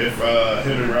time if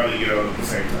him and Rowdy get out at the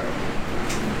same time.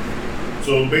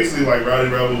 So basically, like Rowdy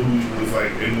Rebel, who was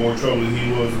like in more trouble than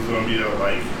he was gonna be out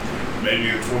like maybe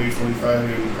in 2025,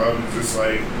 and probably just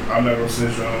like, I'm not gonna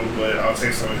snitch on him, but I'll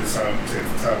take some of his time, take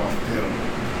the time off of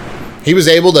him. He was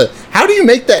able to... How do you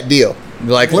make that deal?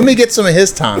 Like, let me get some of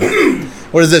his time.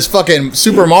 What is this, fucking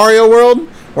Super Mario World?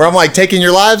 Where I'm like taking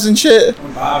your lives and shit?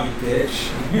 Bobby,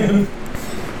 bitch.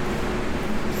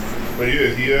 But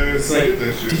yeah, he said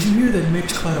that shit. Did you hear that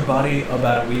Mitch caught a body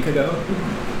about a week ago?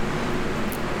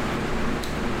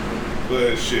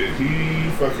 But shit, he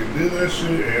fucking did that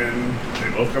shit, and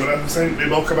they both come out the same. They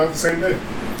both come out the same day.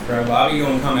 Bro, Bobby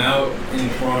gonna come out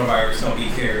and coronavirus don't be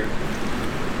cared.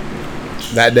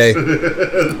 That day.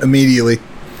 Immediately.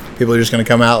 People are just going to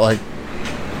come out like...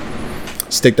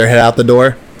 Stick their head out the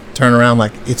door. Turn around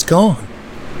like, it's gone.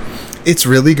 It's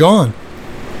really gone.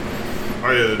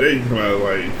 Oh yeah, the day you come out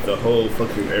like the whole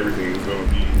fucking everything is gonna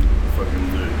be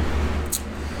fucking lit.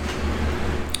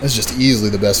 It's just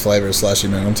easily the best flavor of slushy,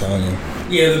 man. I'm telling you.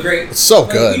 Yeah, the grape. It's so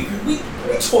good. We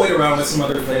toyed around with some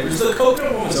other flavors. The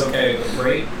coconut one was okay, but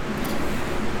grape.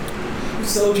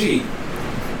 It's OG.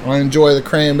 I enjoy the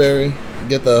cranberry.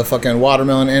 Get the fucking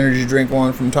watermelon energy drink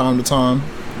one from time to time.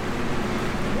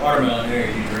 Watermelon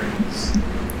energy drinks.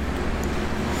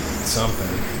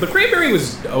 something. The cranberry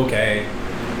was okay.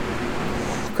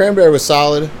 Cranberry was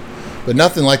solid, but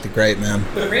nothing like the grape, man.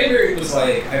 The cranberry was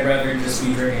like, I'd rather just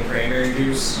be drinking cranberry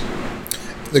juice.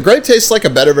 The grape tastes like a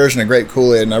better version of grape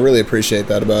Kool-Aid, and I really appreciate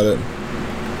that about it.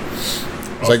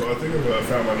 Also, I think I've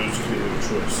found my new tequila of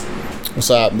choice. What's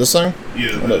that? This thing?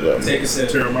 Yeah, Take a sip.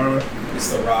 Terramana.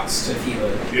 It's the Rock's tequila.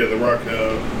 Yeah, the Rock,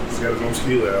 he's got his own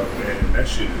tequila out, and that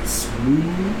shit is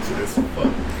smooth as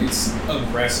fuck. It's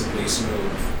aggressively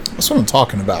smooth. That's what I'm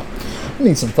talking about. I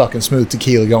need some fucking smooth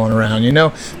tequila going around, you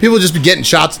know? People just be getting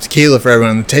shots of tequila for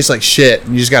everyone, and it tastes like shit,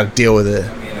 and you just gotta deal with it.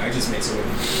 I mean, I just mix it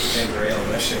with ginger ale,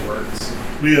 and that shit works.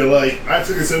 Yeah, like, I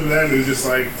took a sip of that, and it was just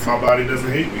like, my body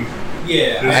doesn't hate me.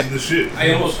 Yeah. This is the shit.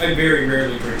 I very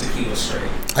rarely drink tequila straight.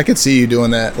 I could see you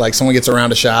doing that. Like, someone gets around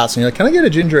to shots, and you're like, can I get a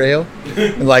ginger ale?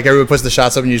 And, like, everyone puts the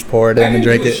shots up, and you just pour it in and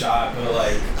drink it. Shot, but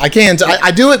like, I can't.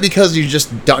 I do it because you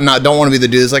just don't want to be the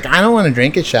dude that's like, I don't want to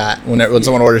drink a shot when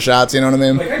someone orders shots, you know what I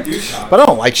mean? like I do shots. But I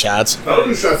don't like shots. I don't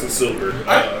do shots of silver.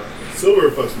 Silver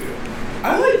fucks me up.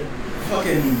 I like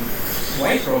fucking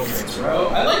white girl drinks, bro.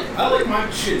 I like my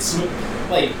shit smooth.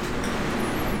 Like,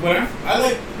 when I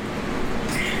like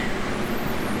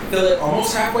fill it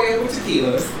almost halfway up with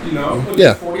tequila, you know?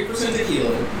 Yeah. 40%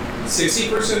 tequila,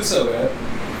 60% soda.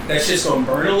 That shit's gonna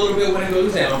burn a little bit when it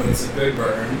goes down, but it's a good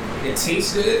burn. It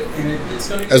tastes good, and it's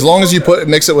gonna. As long as you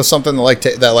mix it with something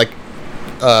that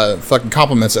fucking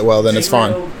complements it well, then it's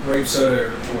fine. Grape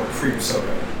soda or cream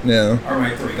soda. Yeah. Are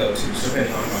my three go-tos,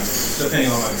 depending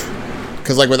on my mood.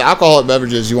 Because like with alcoholic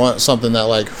beverages, you want something that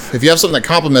like if you have something that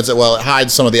complements it well, it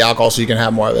hides some of the alcohol so you can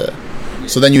have more of it. Yeah.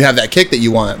 So then you have that kick that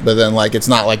you want, but then like it's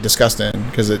not like disgusting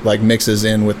because it like mixes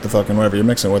in with the fucking whatever you're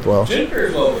mixing with well. Ginger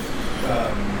is well.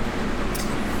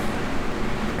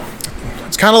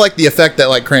 It's kind of like the effect that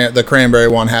like the cranberry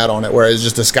one had on it, where it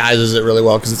just disguises it really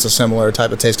well because it's a similar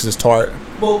type of taste because it's tart.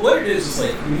 Well, what it is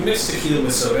like you mix tequila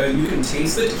with soda, you can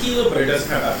taste the tequila, but it doesn't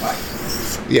have that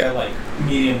bite. Yeah. That like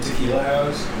medium tequila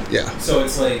has. Yeah. So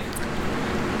it's like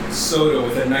soda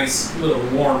with a nice little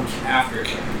warm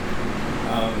afterkick.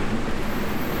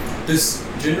 This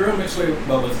ginger ale mixed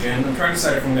well with gin. I'm trying to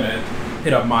decide if I'm gonna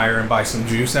hit up Meyer and buy some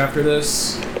juice after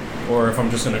this, or if I'm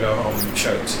just gonna go home and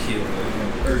chug tequila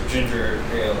or ginger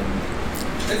ale.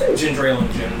 I think ginger ale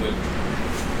and gin would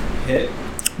hit.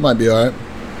 Might be alright.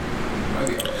 Might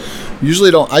be alright.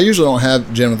 I usually don't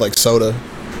have gin with like soda.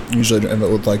 Usually drink it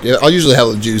with like I'll usually have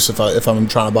it with juice if I'm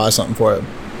trying to buy something for it.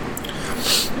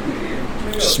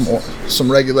 Some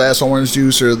regular ass orange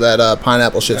juice or that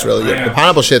pineapple shit's really good. The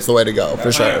pineapple shit's the way to go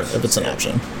for sure if it's an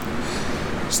option.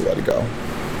 It's the way to go.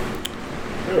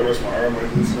 Yeah, that's my arm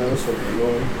like this now. It's fucking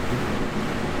annoying.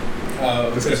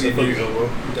 Because you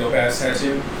dope ass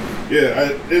tattoo.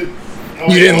 Yeah,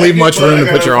 you didn't leave much room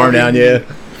to put your arm down. Yeah.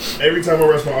 Every time I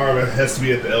rest my arm, it has to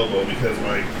be at the elbow because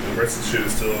like the rest of the shit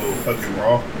is still fucking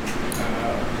raw.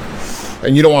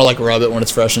 And you don't want to like rub it when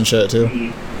it's fresh and shit too.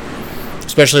 Mm-hmm.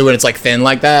 Especially when it's like thin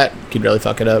like that, you could really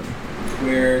fuck it up.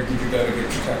 Where did you go to get your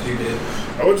tattoo did?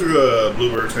 I went to the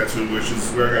Bluebird Tattoo, which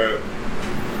is where I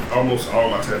got almost all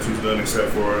my tattoos done except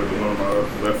for the one on my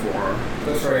left forearm.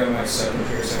 That's right on my second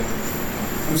piercing.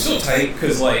 I'm still tight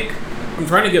because like I'm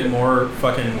trying to get more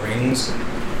fucking rings,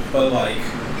 but like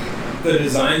the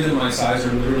designs in my size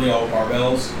are literally all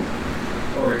barbells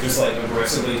or just like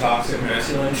aggressively toxic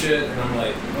masculine shit, and I'm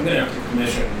like I'm gonna have to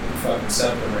commission fucking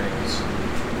 7 rings.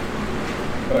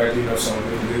 But I do know someone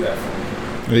who can do that for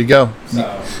me. There you go.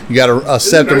 So, you got a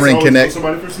septum ring connect. Know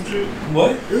somebody for some shit?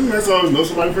 What? Isn't that to always know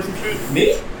somebody for some shit?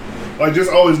 Me? Like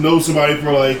just always know somebody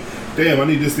for like, damn, I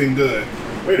need this thing done.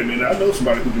 Wait a minute, I know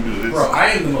somebody who can do this. Bro,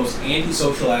 I am the most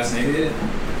antisocial ass nigga,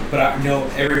 but I know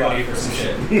everybody for some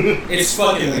shit. It's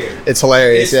fucking weird. It's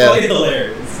hilarious. It's fucking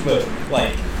hilarious, but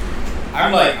like.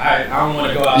 I'm like, I don't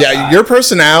want to go outside. Yeah, your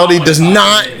personality does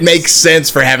not make sense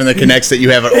for having the connects that you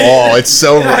have at all. It's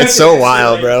so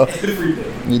wild, like bro.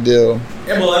 Everything. You do.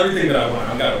 Yeah, well, everything that I want,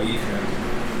 I've got a weed connect.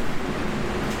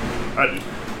 I do.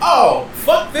 Oh,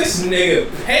 fuck this nigga,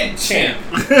 Peg Champ.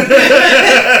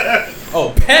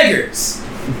 Oh, Peggers.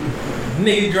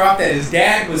 Nigga dropped that his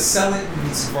dad was selling,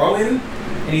 he's growing,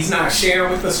 and he's not sharing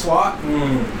with the squad.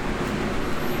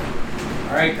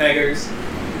 Alright, Peggers.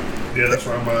 Yeah, that's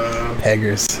why I'm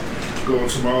Peggers. Going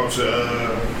tomorrow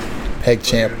to Peg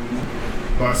Champ.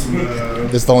 Buy some.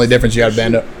 That's the only difference. You got to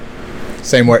band up.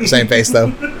 Same face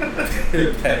though.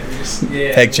 Peggers.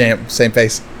 Yeah. Peg Champ. Same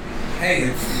face. Hey,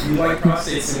 if you like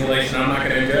prostate stimulation, I'm not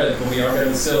going to judge, but we are going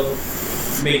to still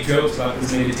make jokes about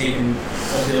this nigga taking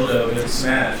a dildo to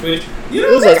smash. Which, you know,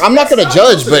 It was like, I'm not gonna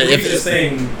judge, but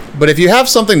thing. But if you have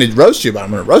something to roast you about,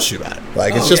 I'm gonna roast you about it.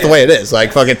 Like, it's just the way it is.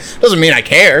 Like, fucking, doesn't mean I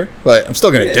care, but I'm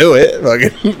still gonna do it.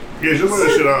 Fucking. Yeah, just like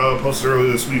that shit I posted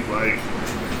earlier this week. Like,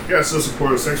 yeah, I still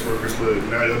support sex workers, but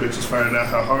now your bitch is finding out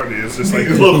how hard it is, just like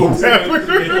his local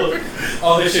rapper.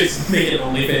 All this shit's making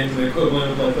OnlyFans the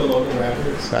equivalent of like the local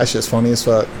rappers. That shit's funny as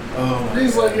fuck. Oh,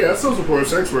 He's like, yeah, I still support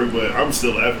sex work, but I'm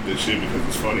still laughing at this shit because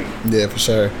it's funny. Yeah, for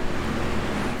sure.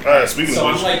 Alright, speaking so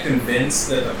of which, I'm like convinced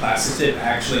that the plastic tip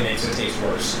actually makes it taste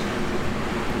worse.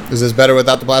 Is this better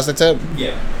without the plastic tip?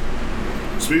 Yeah.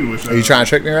 speaking of which, Are you trying to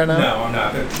trick me right now? No, I'm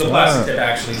not. The plastic tip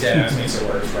actually dead ass makes it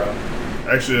worse, bro.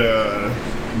 actually,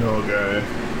 know a guy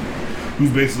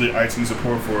who's basically IT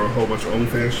support for a whole bunch of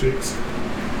OnlyFans chicks.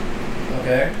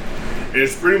 Okay.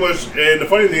 It's pretty much, and the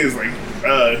funny thing is, like,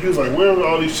 he was like, where were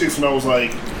all these chicks when I was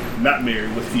like not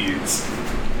married with kids?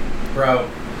 Bro.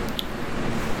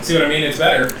 See what I mean? It's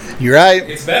better. You're right.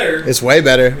 It's better. It's way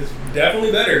better. It's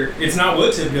definitely better. It's not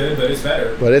wood tip good, but it's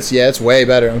better. But it's way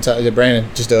better. I'm telling you, Brandon,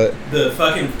 just do it. The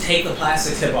fucking take the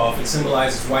plastic tip off. It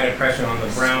symbolizes white oppression on the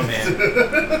brown man.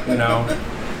 You know?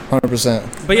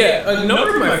 100%. But yeah, a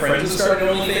number of my friends have started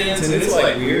OnlyFans, and it's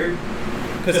like weird.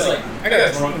 Because like, I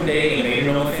got drunk one day and made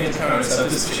an OnlyFans account and stuff.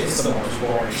 This shit's the most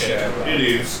boring shit ever. It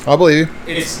is. I'll believe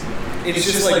you. It's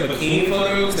just like bikini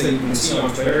photos that you can see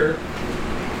on Twitter.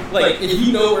 Like, if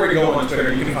you know where to go on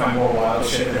Twitter, you can find more wild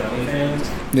shit than OnlyFans.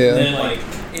 Yeah. And then, like,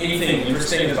 anything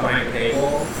interesting is behind a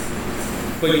paywall.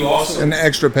 But you also... An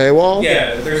extra paywall?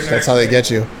 Yeah, there's an That's how they get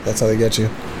you. That's how they get you.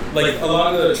 Like, a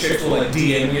lot of the chicks will, like,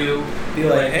 DM you, be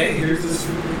like, hey, here's this...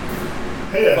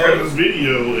 Hey, I heard this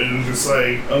video and it's just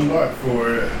like unlocked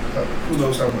for who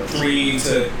knows how much. $3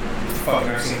 to fucking,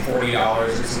 I've seen $40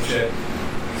 or some shit.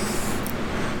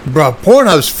 Bro,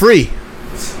 Pornhub's free.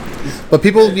 But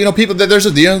people, people that are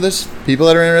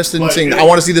interested in Like, seeing. yeah. I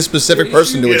want to see this specific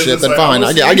person do Yeah, shit. it's Then like, fine,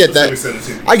 I get that.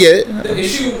 I get it. The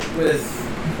issue with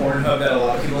Pornhub that a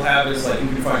lot of people have is, like, you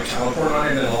can find child porn on it,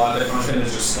 and then a lot of the content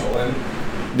is just stolen.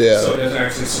 Yeah. So it doesn't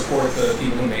actually support the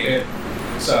people who made it.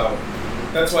 So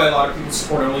that's why a lot of people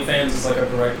support OnlyFans as like a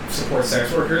direct support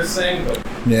sex workers thing. But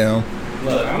Yeah.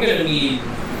 look, I'm gonna need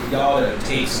y'all to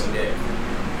take some dick.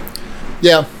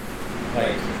 Yeah.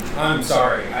 Like, I'm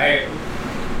sorry,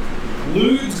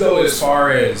 lewds go as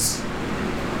far as,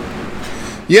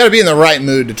 You got to be in the right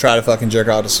mood to try to fucking jerk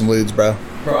out to some lewds, bro.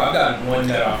 bro. I've gotten one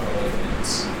dead off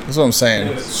OnlyFans. That's what I'm It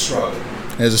saying. was a struggle.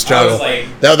 It was a struggle. I was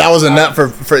like, That was a nut for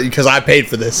because I paid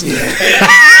for this. yeah.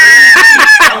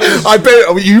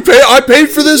 I paid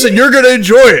for this, and you're gonna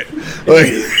enjoy it.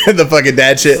 Like the fucking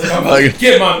dad shit. I'm about to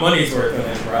get my money's worth in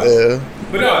it, bro. Yeah.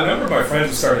 But no, a number of my friends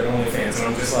have started OnlyFans, and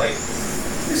I'm just like,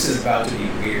 this is about to be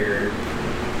weird.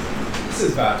 This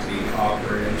is about to be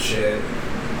awkward and shit.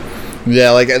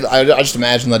 Yeah, like I just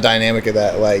imagine the dynamic of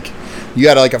that. Like, you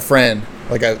got like a friend,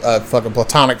 like a fucking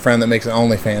platonic friend that makes an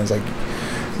OnlyFans. Like,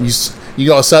 you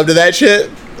go sub to that shit.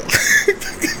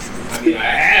 I mean, I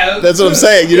have. That's what I'm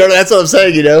saying. That's what I'm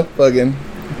saying. Fucking.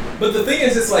 But the thing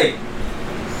is, it's like,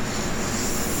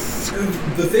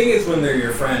 the thing is when they're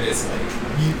your friend, it's like,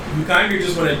 you kind of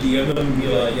just want to DM them and be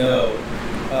like, yo,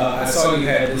 I saw you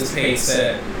had this paid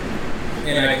set,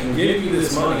 and I can give you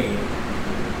this money,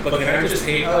 but can I just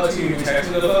PayPal it to you and text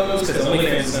me the photos? Because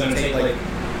OnlyFans is going to take like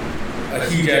a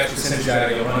huge ass percentage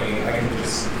out of your money. I can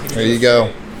just... There you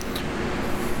go.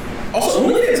 Also,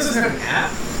 OnlyFans doesn't have an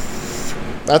app.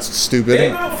 That's stupid. They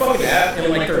have a fucking app, and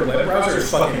like their web browser is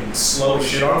fucking slow as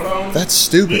shit on phones. That's The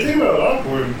stupid. thing about a lot of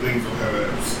porn things don't have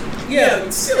apps. Yeah,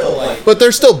 but still, like... But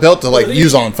they're still built to like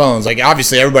use on phones. Like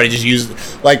obviously everybody just uses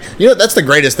that's the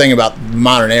greatest thing about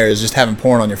modern era is just having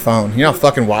porn on your phone. You know how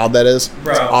fucking wild that is?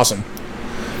 Bro. It's awesome.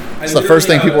 It's the first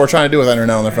thing people are trying to do with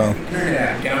internet on their phone. Internet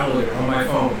app downloaded on my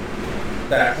phone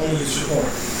that I only use for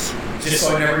porn. Just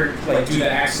so I never like do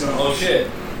the accident. Oh shit!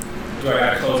 Do I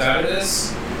gotta close out of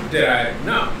this? Did I?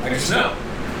 No. I just know.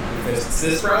 If it's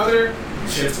this browser,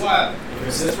 shit's wild. If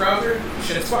it's this browser,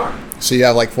 shit's fine. So you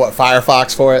have like what,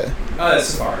 Firefox for it? That's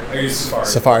Safari. I use Safari.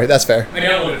 Safari, that's fair. I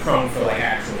downloaded Chrome for like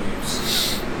actual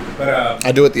use. But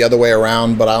I do it the other way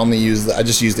around, but I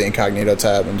just use the incognito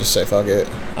tab and just say fuck it.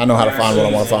 I know how to find what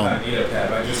I want to find. Incognito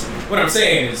tab. What I'm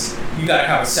saying is you gotta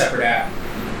have a separate app.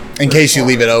 In case you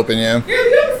leave it open, yeah. Yeah,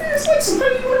 the other thing is like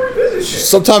sometimes you want to revisit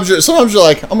shit. Sometimes you're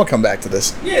like, I'm gonna come back to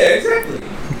this. Yeah, exactly.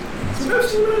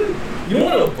 Sometimes you don't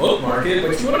want to bookmark it,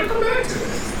 but you want to come back to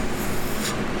it.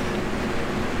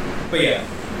 But yeah,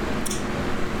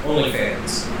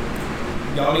 OnlyFans.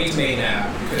 Y'all need to make an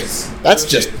app because That's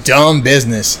just dumb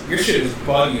business. your shit is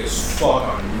buggy as fuck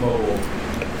on mobile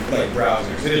like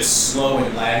browsers. It is slow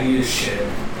and laggy as shit.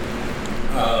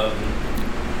 But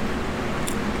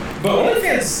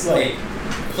OnlyFans like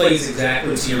plays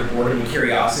exactly to your boredom and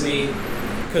curiosity,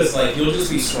 because like you'll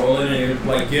just be scrolling and you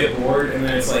like get bored, and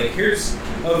then it's like, here's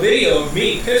a video of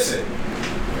me pissing,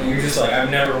 and you're just like, I've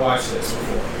never watched this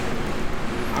before.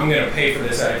 I'm gonna pay for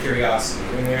this out of curiosity,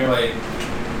 and you're like,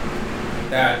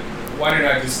 why did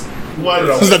I just?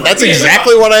 That's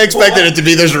exactly what I expected it to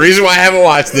be. There's a reason why I haven't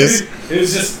watched this. It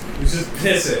was just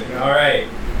pissing. All right,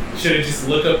 should have just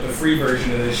looked up the free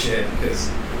version of this shit because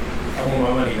I want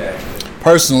my money back.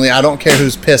 Personally, I don't care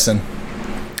who's pissing.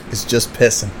 It's just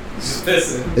pissing. It's just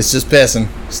pissing. It's just pissing.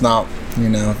 It's not,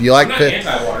 if you like piss,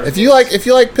 if you like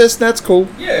pissing, that's cool.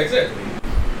 Yeah, exactly.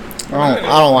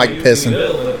 I don't like pissing.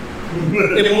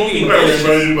 It won't be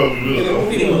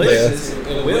malicious.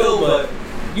 It will, but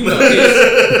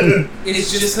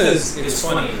it's just because it's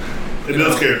funny. It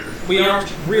does character. We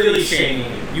aren't really shaming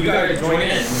you. You gotta join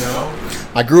in,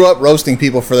 I grew up roasting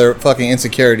people for their fucking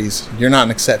insecurities. You're not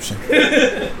an exception.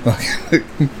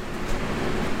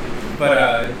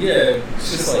 But yeah,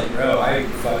 it's just like, bro, I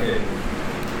fucking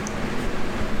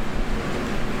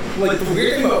like the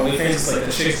weird thing about OnlyFans is like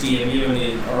the chicks DM you and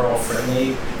they are all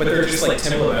friendly, but they're just like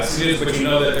template messages. But you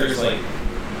know that there's like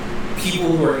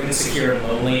people who are insecure and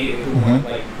lonely who want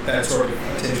like that sort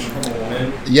of attention from a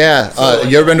woman. Yeah, so, like,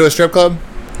 you ever been to a strip club?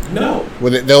 No.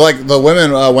 They're like the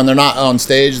women when they're not on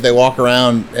stage, they walk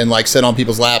around and like sit on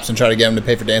people's laps and try to get them to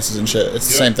pay for dances and shit. It's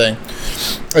the same thing.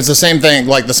 It's the same thing,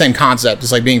 like the same concept.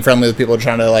 It's like being friendly with people,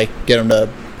 trying to like get them to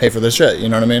pay for this shit. You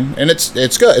know what I mean? And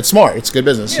it's good. It's smart. It's good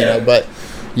business. Yeah. But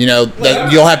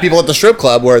you'll have people at the strip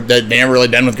club where they never really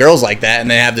been with girls like that,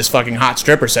 and they have this fucking hot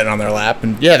stripper sitting on their lap,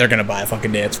 and yeah, they're gonna buy a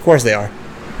fucking dance. Of course they are.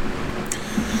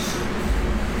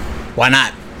 Why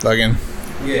not? Fucking.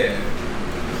 Yeah.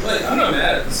 Like, I'm not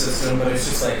mad at the system, but it's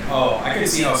just like, I can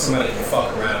see how somebody can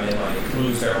fuck around and like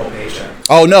lose their whole paycheck.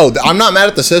 Oh no, I'm not mad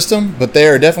at the system, but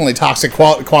there are definitely toxic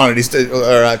qualities to it.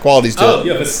 Oh,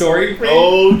 you have a story? I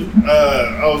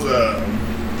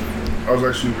was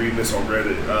actually reading this on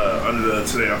Reddit under the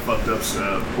Today I Fucked Up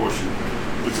portion,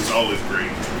 which is always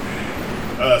great.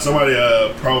 Somebody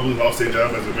probably lost their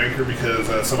job as a banker because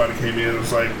somebody came in and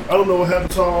was like, I don't know what happened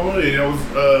to all my money.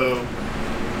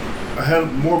 I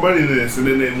had more money than this, and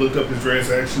then they looked up his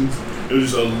transactions. It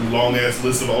was just a long ass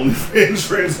list of OnlyFans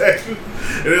transactions,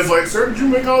 and it's like, sir, did you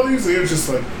make all these? And it was just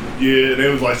like, yeah. And they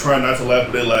was like trying not to laugh,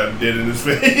 but they laughed dead in his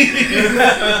face.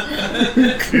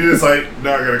 He's just like,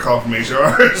 now I gotta call from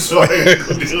HR, so I gotta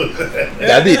go deal with that.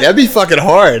 That'd be fucking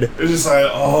hard. It's just like,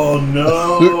 oh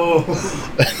no.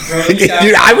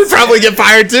 Dude, I would probably get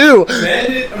fired too.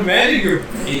 Imagine your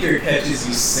banker catches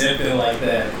you sipping like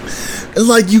that.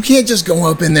 Like, you can't just go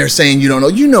up in there saying you don't know.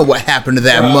 You know what happened to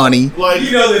that money. Like,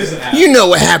 there's an app. You know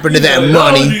what happened to that money.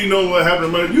 Not only do you know what happened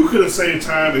to money, you could have saved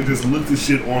time and just looked this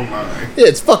shit online. Yeah,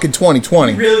 it's fucking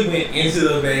 2020. You really went into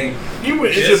the bank. You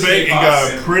went into the bank and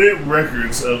got printed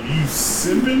records of you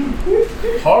simping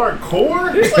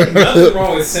hardcore? There's like nothing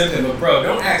wrong with simping, but bro,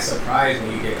 don't act surprised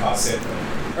when you get caught simping.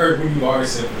 Or when you are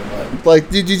simping. Like,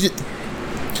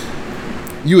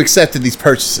 you accepted these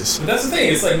purchases. But that's the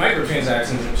thing, it's like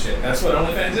microtransactions and shit. That's what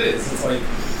OnlyFans is. It's like,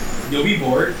 you'll be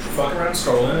bored, fuck around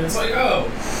scrolling, and it's like,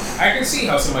 I can see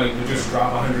how somebody would just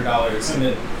drop $100. And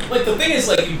then, like, the thing is,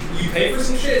 like, you pay for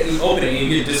some shit, and you open it, and you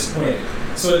get disappointed.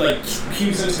 So it, like,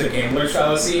 cues into the gambler's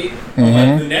fallacy,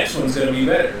 like, the next one's gonna be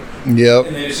better. Yep.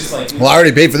 And then it's just like, well, I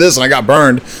already paid for this and I got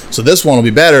burned, so this one will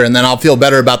be better, and then I'll feel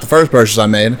better about the first purchase I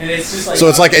made. And it's just like, so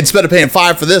it's like, instead of paying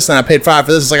 $5 for this and I paid $5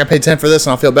 for this, it's like I paid $10 for this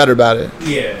and I'll feel better about it.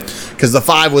 Yeah. Because the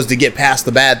 $5 was to get past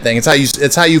the bad thing. It's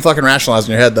how you fucking rationalize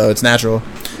in your head, though. It's natural.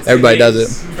 Everybody does it.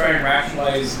 You try and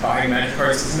rationalize buying magic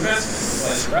cards as an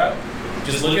investment. It's like, bro,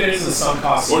 just look at it as a sunk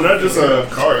cost. Or not just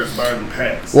cards, buying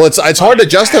packs. Well, it's hard to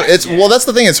justify. Well, that's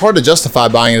the thing. It's hard to justify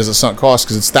buying it as a sunk cost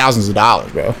because it's thousands of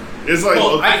dollars, bro. It's like,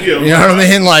 you know what I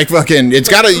mean? Like, fucking, you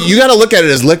gotta look at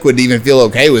it as liquid to even feel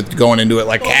okay with going into it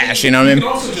like cash. You know what I mean? You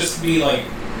can also just be like,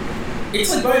 it's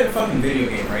like buying a fucking video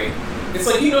game, right? It's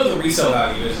like, the resale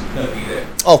value is gonna be there.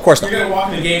 Oh, of course not. You're gonna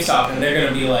walk into GameStop and they're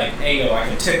gonna be like, hey, yo, I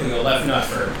can tickle your left nut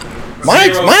for my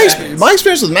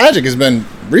experience with Magic has been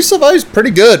resale value is pretty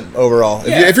good overall.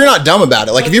 Yeah. If you're not dumb about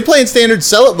it, like if you're playing standard,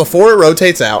 sell it before it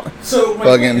rotates out. So my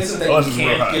point isn't that you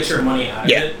can't get your money out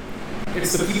of it.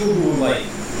 It's the people who like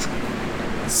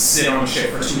sit on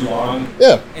shit for too long.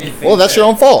 Yeah. Well, that's your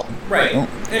own fault. Right. Oh.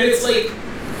 And it's like,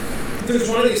 there's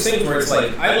one of these things where it's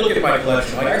like, I look at my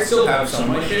collection, like I still have some of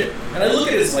my shit, and I look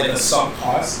at it as like a sunk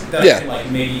cost that I can like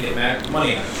maybe get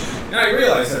money out of. And I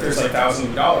realize that there's like thousands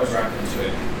of dollars wrapped into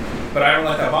it. But I don't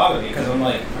let that bother me because I'm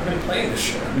like, I've been playing this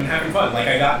shit. I've been having fun. Like,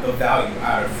 I got the value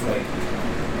out of like,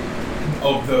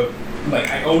 Like,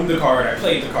 I owned the card, I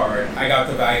played the card, I got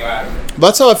the value out of it.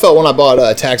 That's how I felt when I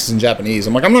bought taxes in Japanese.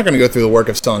 I'm like, I'm not going to go through the work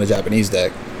of selling a Japanese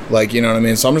deck. Like, you know what I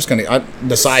mean? So I'm just going to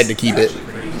decide to keep it.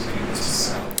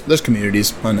 There's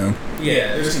communities, I know.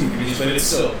 Yeah, there's communities, but it's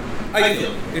still, I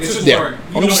feel it's just Yeah.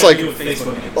 more. I'm just like,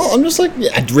 well, I'm just like,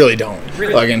 yeah, I really don't.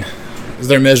 Really? Fucking, because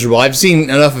they're miserable. I've seen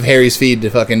enough of Harry's feed to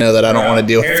fucking know that I don't want to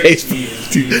deal with Harry's Facebook. feed is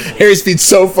Dude, beautiful. Harry's feed's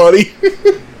so funny.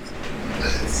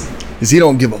 Because he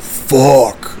don't give a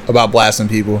fuck about blasting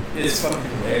people. It's fucking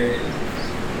hilarious.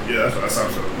 Yeah, that's how I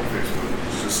felt on Facebook.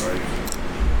 It's just like,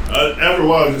 after a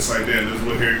while, it's just like, damn, this is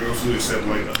what Harry goes through, except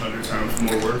like 100 times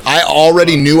more work. I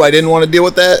already knew I didn't want to deal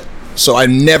with that, so I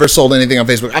never sold anything on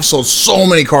Facebook. I've sold so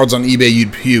many cards on eBay,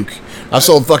 you'd puke. I've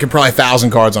sold fucking probably 1,000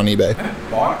 cards on eBay.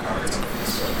 I bought cards on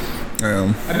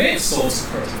Facebook. I may have sold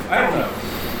some cards. I don't know.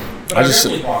 But I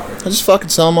definitely bought cards. I just fucking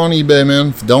sell them on eBay, man.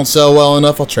 If it don't sell well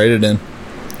enough, I'll trade it in.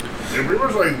 Yeah, pretty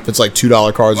much like, If it's like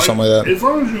 $2 cards or something like that. as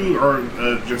long as you are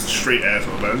just a straight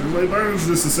asshole about it, it's like, why is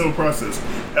this a simple process?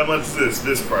 How much is this?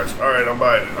 This price. All right, I'm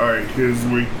buying it. All right, here's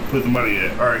where you put the money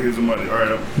at. All right, here's the money. All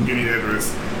right, give me the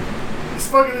address. It's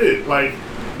fucking it. Like,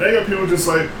 they got people just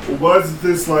like, why is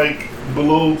this like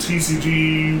below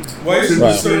TCG? Why is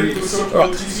Right. this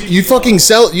 30%? You fucking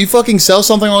sell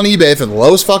something on eBay for the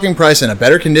lowest fucking price in a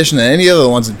better condition than any other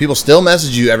ones, and people still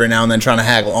message you every now and then trying to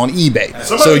haggle on eBay.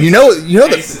 So you know I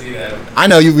used to do that. I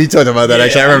know we talked about that.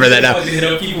 Actually, I remember that now. I hit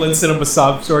up people and send them a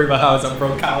sob story about how I was on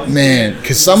broke college. Man,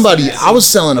 because I was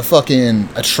selling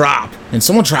a trop, and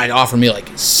someone tried to offer me like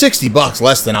 $60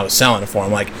 less than I was selling it for.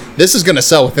 I'm like, this is gonna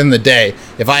sell within the day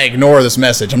if I ignore this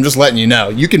message. I'm just letting you know.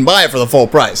 You can buy it for the full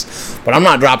price, but I'm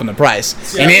not dropping the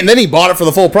price. Yeah. And then he bought it for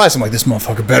the full price. I'm like, this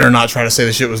motherfucker better not try to say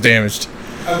the shit was damaged.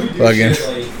 We do Again. shit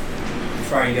like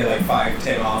try and get like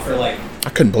 5-10 off or like. I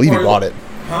couldn't believe he bought it.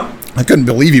 Huh? I couldn't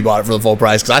believe he bought it for the full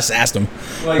price because I sassed him.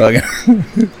 Like,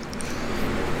 Fucking-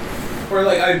 or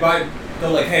like I buy. They're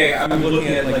like, hey, I'm looking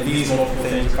at like these multiple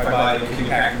things. If I buy like 2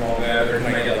 pack them all together,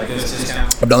 can I get like this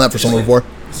discount? I've done that for someone before.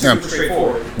 Super Yeah.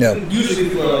 straightforward. Yeah. And usually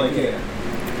people are like, yeah.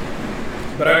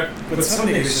 But some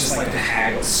niggas just like to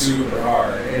haggle super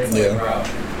hard. And it's like, Yeah. bro.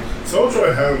 Someone tried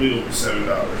to have me over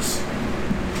 $7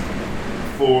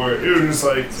 for it was just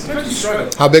like Sometimes you struggle.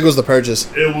 How big was the purchase?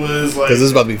 it was like Because this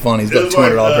is about to be funny. It's it about was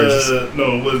 $200 purchase.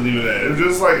 no, it wasn't even that. It was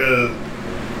just like a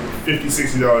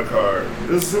 $50-$60 card. It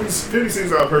was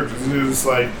 $50-$60 purchase, and it was just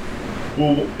like,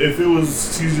 well, if it was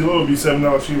TG low, it'd be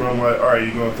 $7 cheaper. I'm like, all right,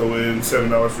 you're gonna throw in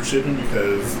 $7 for shipping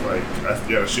because like I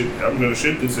gotta ship. I'm gonna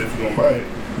ship this if you're gonna buy it.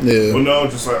 Yeah. Well, no,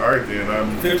 just like all right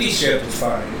then. 50 shipped is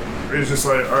fine. It's just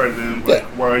like all right then. Like, Yeah.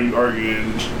 why are you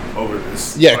arguing over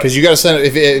this? Yeah, because you got to send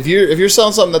it. If you're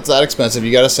selling something that's that expensive,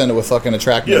 you got to send it with fucking a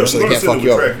track number so they can't fuck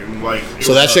you over.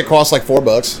 So that shit costs like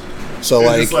 $4. So It's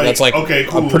like just like, that's like okay,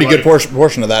 cool, a pretty like- good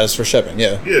portion of that is for shipping.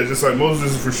 Yeah. Yeah, just like most of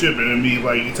this is for shipping, and me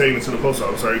like you taking it to the post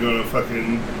office. Are you gonna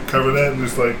fucking cover that? And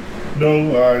just like,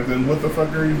 no. Then what the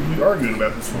fuck are you arguing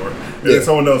about this for? And Yeah. then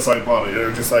someone else like bought it.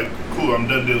 They're just like, cool, I'm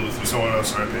done dealing with you. Someone else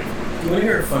started paying. You want to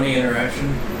hear a funny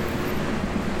interaction?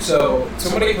 So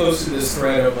somebody posted this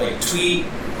thread of like tweet,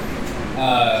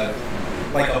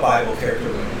 like a Bible character.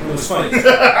 It was funny,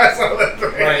 I saw that.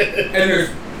 right? And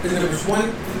there was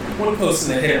one post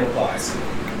in the hidden replies,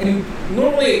 and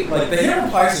normally like the hidden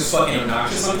replies is fucking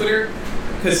obnoxious on Twitter.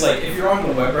 Because like if you're on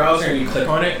the web browser and you click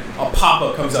on it, a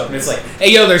pop-up comes up and it's like,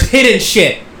 hey yo, there's hidden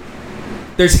shit.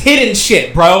 There's hidden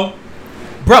shit, bro.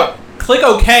 Bro, click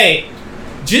OK.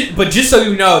 But just so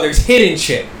you know, there's hidden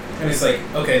shit. And it's like,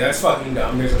 okay, that's fucking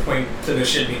dumb. There's a point to this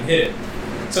shit being hidden.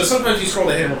 So sometimes you scroll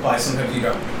the hidden reply, sometimes you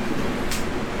don't.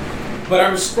 But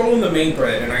I was scrolling the main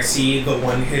thread and I see the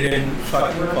one hidden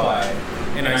fucking reply.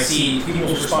 And I see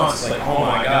people's responses like, oh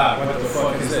my god, what the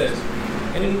fuck is this?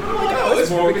 And I'm like, oh, it's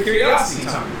more of a curiosity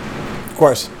time. Of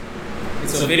course.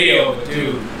 It's a video of a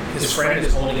dude, his friend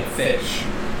is holding a fish,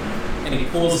 and he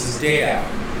pulls his dick out.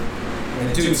 And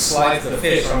the dude slides the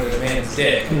fish onto the man's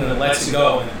dick, and then lets it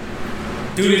go, and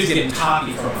the dude is getting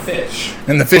toppy from a fish.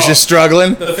 And the fish is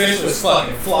struggling. The fish was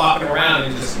fucking flopping around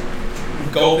and just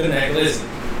gulping that glizzy.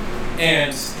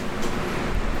 And,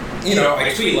 you know,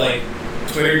 I tweet like,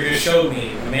 Twitter just showed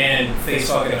me a man face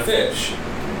fucking a fish.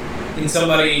 And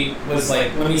somebody was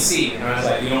like, let me see. And I was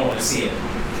like, you don't want to see it.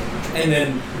 And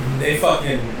then they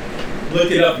fucking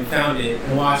looked it up and found it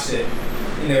and watched it.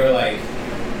 And they were like,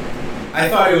 I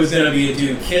thought it was going to be a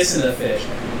dude kissing a fish.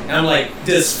 And I'm like,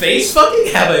 does face fucking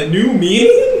have a new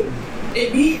meaning?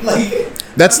 It be like...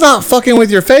 That's not fucking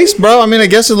with your face, bro. I mean, I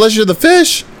guess unless you're the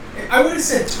fish. I would have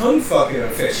said tongue fucking a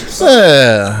fish or something.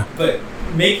 Yeah. But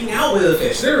making out with a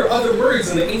fish. There are other words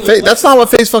in the English. That's not what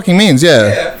face fucking means. Yeah.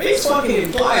 Yeah, face fucking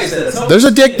implies that There's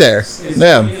a dick there. is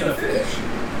Yeah. in a fish.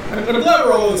 I'm glad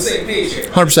we're all on the same page here.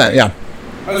 100%, yeah.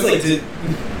 I was like, did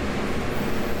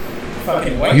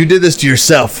fucking white? You did this to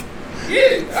yourself.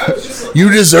 Yeah, I was just like, You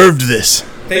deserved this.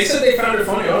 They said they found it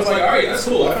funny. I was like, all right, that's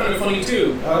cool. I found it funny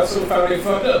too. I also found it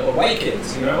fucked up. But white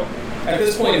kids, you know? At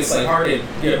this point, it's like hard to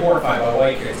get horrified by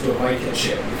white kids doing white kid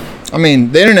shit. I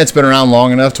mean, the internet's been around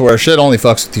long enough to where shit only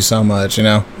fucks with you so much, you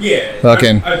know? Yeah.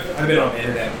 Fucking. I've been on the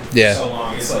internet for so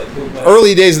long. It's like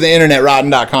early days of the internet,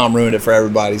 Rotten.com ruined it for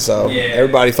everybody, so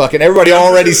everybody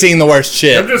already seen the worst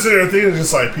shit. I'm just sitting there thinking,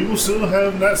 just like, people still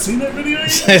have not seen that video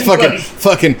yet?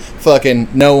 fucking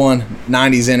no one,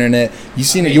 90s internet. You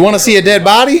seen it? You want to see a dead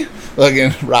body?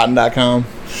 Fucking Rotten.com.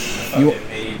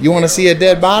 You want to see a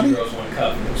dead body? 2 Girls, 1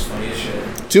 Cup. It was funny as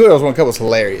shit. 2 Girls, 1 Cup was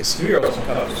hilarious. 2 Girls, 1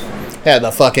 Cup was funny. Had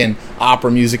the fucking opera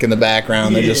music in the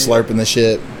background. They're just slurping the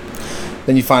shit.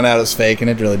 Then you find out it's fake, and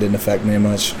it really didn't affect me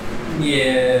much.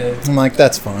 Yeah. I'm like,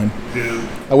 that's fine.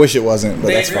 Yeah. I wish it wasn't, but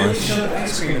that's fine. They really showed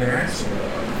ice cream in their asshole,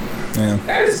 though. Yeah.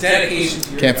 That is dedication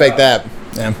to your Can't job. fake that.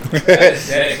 Yeah. That is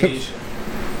dedication.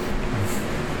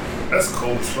 That's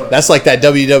cold as fuck. That's like that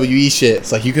WWE shit.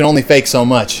 It's like you can only fake so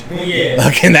much. Yeah.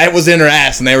 Fucking that was in her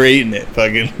ass, and they were eating it.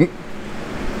 Fucking.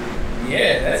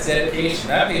 Yeah, that's dedication.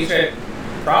 That paycheck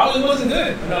probably wasn't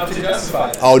good enough to justify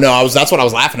that. Oh no, that's what I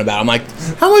was laughing about. I'm like,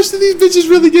 how much do these bitches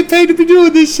really get paid to be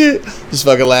doing this shit? Just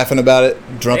fucking laughing about it,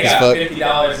 drunk They as got fuck.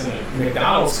 $50 in a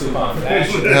McDonald's coupon for that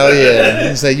shit. Hell yeah!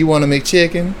 You say you want to make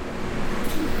chicken?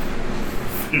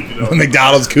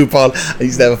 McDonald's coupon. I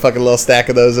used to have a fucking little stack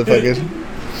of those. At fucking.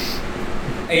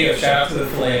 Hey, yo, shout out to the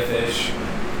filet of fish.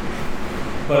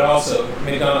 But also,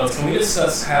 McDonald's, can we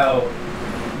discuss how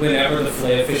whenever the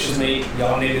filet of fish is made,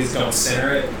 y'all niggas don't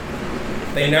center it?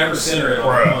 They never center it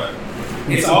on one.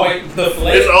 It's always, the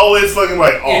filet... It's always fucking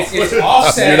like off. It's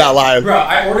offset. You're not lying. Bro,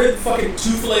 I ordered fucking 2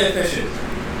 filet of fishes.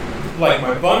 Like,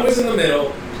 my bun was in the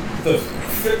middle. The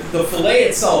filet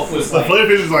itself was like... The filet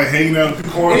fish is like hanging out in the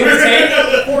corner. It was hanging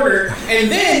out in the corner. And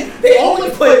then they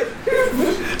only put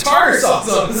tartar sauce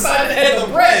on the side of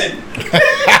the bread.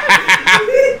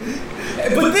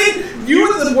 But then, you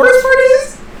know what the worst part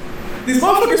is? These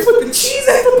motherfuckers put the cheese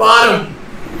at the bottom.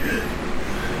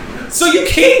 So you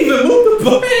can't even move the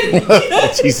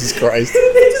bun. Jesus Christ.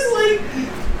 They just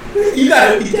like, you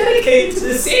gotta be dedicated to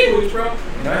this sandwich, bro.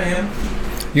 And I am.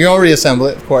 You're gonna reassemble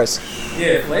it, of course.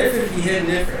 Yeah, flavor 50 hit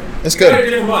different. It's You good. got a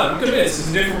different bun. I'm convinced it's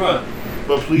a different bun.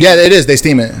 But please. Yeah, it is. They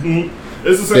steam it. Mm-hmm.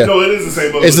 It's the same. Yeah. No, it is the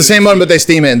same bun. It's the same one, but they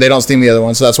steam it, and they don't steam the other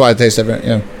one, so that's why it tastes different.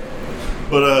 Yeah.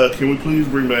 But can we please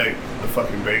bring back the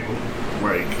fucking bagel?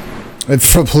 Like,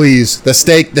 Please, the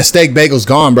steak bagel's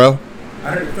gone, bro.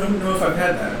 I don't know if I've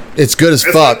had that. It's good as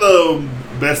it's fuck. like the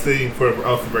best thing for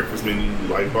off the breakfast menu,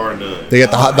 like bar none. They get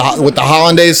with the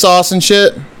hollandaise sauce and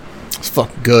shit. It's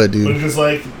fucking good, But dude. it's just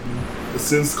like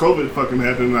since COVID fucking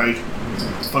happened, like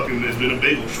fucking there's been a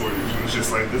bagel shortage. And it's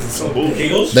just like this is some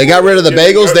bullshit. They got rid of the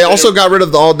bagels. They also got rid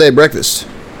of the all-day breakfast.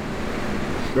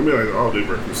 I mean, like all day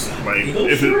breakfast. Like Bagel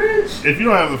if shortage? you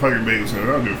don't have the fucking bagel shortage,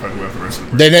 I don't give a fuck about the rest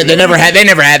of the They breakfast.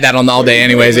 never had that on the all-day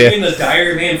anyways. You Yeah. mean the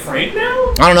Dire Man Frank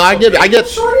now? I don't know. I get.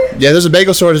 Shortage? Yeah, there's a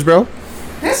bagel shortage, bro.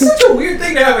 That's such a weird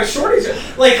thing to have a shortage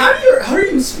of. Like, how do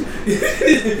you so,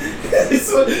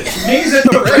 niggas at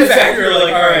the bread factory are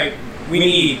like, alright, we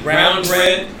need round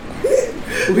bread,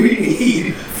 we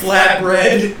need flat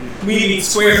bread, we need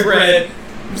square bread.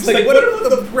 It's like, what about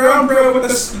the brown bread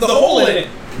with the hole in it?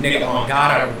 Nigga, oh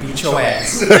God, I will beat your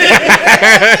ass.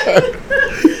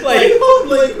 like,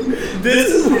 this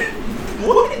is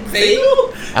what?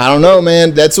 Bagel? I don't know,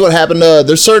 man. That's what happened.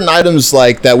 There's certain items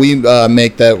like that we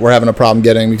make that we're having a problem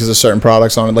getting because of certain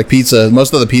products on it, like pizza.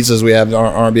 Most of the pizzas we have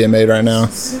aren't being made right now.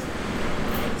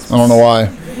 I don't know why.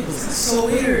 That's so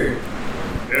weird.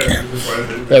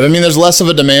 Yeah, I mean, there's less of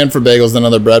a demand for bagels than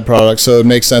other bread products, so it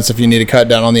makes sense if you need to cut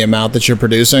down on the amount that you're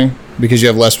producing because you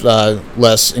have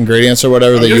less ingredients or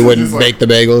whatever that you wouldn't bake the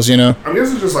bagels, you know? I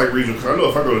guess it's just like regional. I know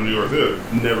if I go to New York, there'll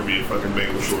never be a fucking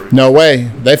bagel shortage. No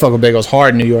way. They fuck with bagels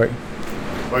hard in New York.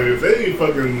 Like if they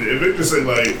just say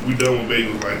like we done with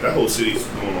bagels, like that whole city's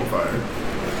going on fire.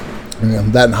 Yeah,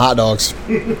 that and hot dogs.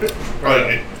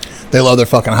 Like, They love their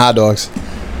fucking hot dogs.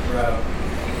 Bro.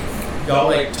 Y'all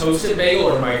like toasted bagel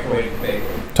or microwave bagel?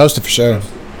 Toasted for sure.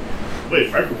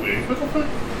 wait, microwave? What the fuck?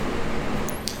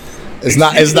 It's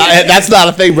not. That's not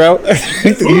a thing, bro.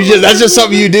 That's just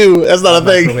something you do. That's not a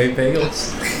thing. Microwave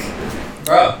bagels?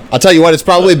 Bro. I'll tell you what. It's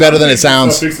probably better than it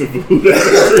sounds.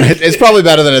 It's probably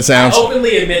better than it I sounds.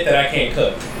 openly admit that I can't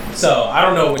cook. So I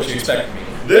don't know what you expect from me.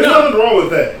 There's nothing wrong with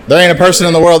that. There ain't a person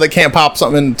in the world that can't pop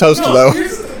something in a toaster, though.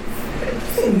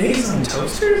 Niggas on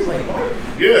toasters? Like what?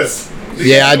 Yes.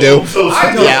 Yeah, I do.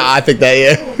 I don't. Yeah, I think that,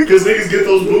 yeah. Because niggas get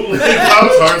those bootleg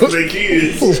Pop-Tarts for their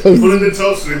kids, put it in the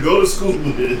toaster and go to school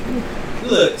with it.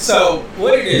 Look, so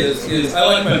what it is I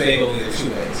like my bagel either two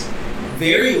ways.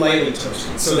 Very lightly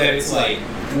toasted, so that it's like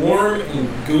warm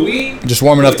and gooey. Just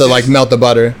warm enough to like melt the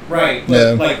butter. Right.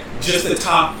 Yeah. Like just the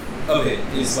top of it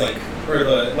is like, or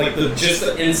just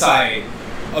the inside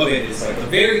of it is like the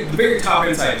very top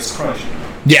inside is crunchy.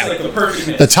 Yeah. It's like the perfect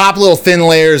mix. The top little thin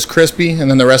layer is crispy, and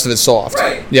then the rest of it's soft.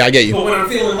 Right. Yeah, I get you. But when I'm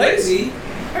feeling lazy,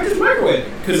 I just microwave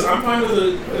it because I'm fine with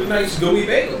a nice gooey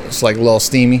bagel. It's like a little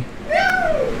steamy.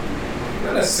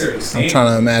 Not necessarily steamy. I'm trying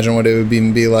to imagine what it would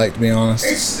be like, to be honest.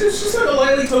 It's just like a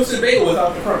lightly toasted bagel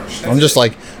without the crunch. I'm just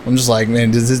like,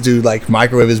 man, does this dude like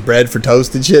microwave his bread for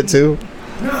toasted shit too?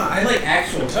 No, I like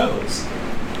actual toast.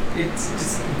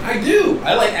 I do.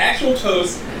 I like actual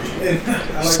toast. And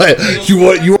I It's like like,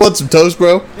 you want some toast,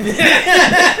 bro?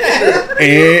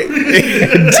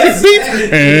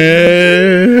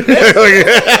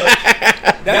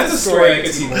 That's a story I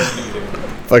could see Morgan do.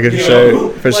 Fucking You sure, know,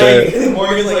 for like, sure.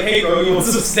 Morgan's like, hey bro, you want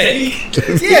some steak?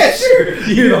 Yeah, sure.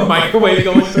 You know, microwave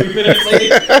going 3 minutes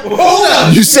later. Hold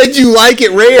up. You said you like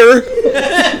it rare.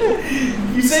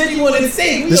 You said you wanted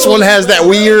steak. This one has that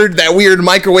weird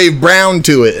microwave brown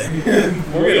to it.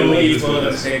 We're gonna leave one of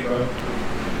the steak, bro.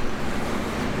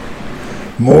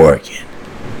 Morgan.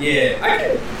 Yeah, I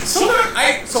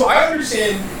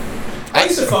understand. I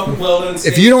used to fuck with well done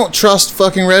steak. If you don't trust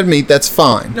fucking red meat, that's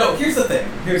fine. No, here's the thing.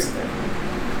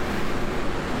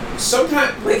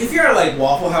 Sometimes, like, if you're at, like,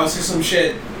 Waffle House or some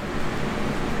shit,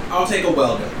 I'll take a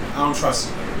well done. I don't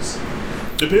trust those.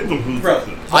 Depends on who's Bro,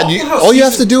 cooking. All you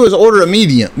have to do is order a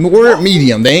medium. Order it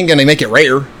medium. They ain't gonna make it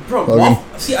rare. Bro,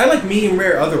 see, I like medium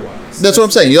rare otherwise. That's what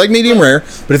I'm saying. You like medium rare,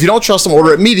 but if you don't trust them,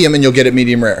 order it medium and you'll get it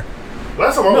medium rare.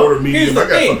 Last time I ordered medium, I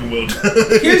got fucking well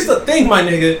done. Here's the thing, my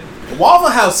nigga. Waffle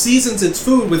House seasons its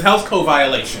food with health code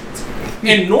violations.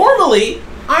 And normally,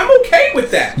 I'm okay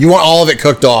with that. You want all of it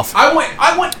cooked off. I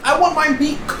want my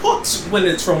meat cooked when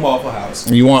it's from Waffle House.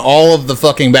 You want all of the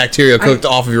fucking bacteria cooked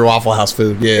off of your Waffle House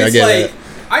food. Yeah, I It's get like, it.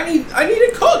 I need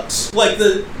it cooked. Like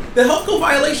the health code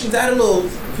violations add a little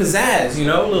pizzazz, you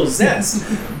know, a little zest.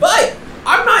 But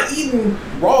I'm not eating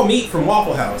raw meat from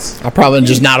Waffle House. I'll probably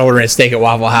just not order a steak at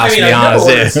Waffle House, I mean, to be I've honest.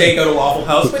 never ordered Yeah. a steak at a Waffle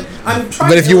House, but I'm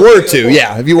trying. But if to you were illustrate to, a point.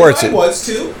 yeah, if you were to. I was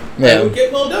to, Yeah. it would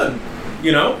get well done.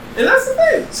 You know, and that's the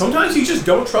thing. Sometimes you just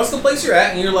don't trust the place you're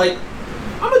at, and you're like,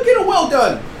 I'm gonna get a well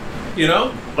done. You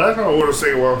know. Last time I ordered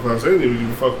steak at Waffle House, they didn't even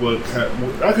give a fuck what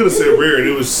I could have said rare and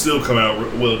it would still come out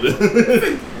well done.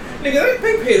 Nigga,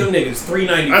 they pay them niggas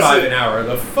 $3.95 an hour.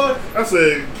 The fuck? I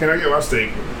said, can I get my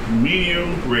steak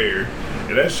medium rare?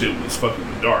 And that shit was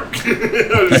fucking dark.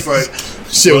 I was just like,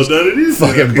 Shit was done it is.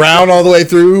 fucking brown all the way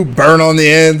through, burn on the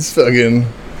ends, fucking.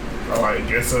 I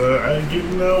guess I ain't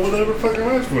getting whatever fucking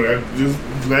asked for. I'm just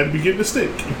glad to be getting a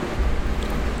steak.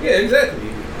 Yeah, exactly.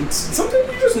 Sometimes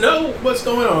you just know what's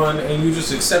going on, and you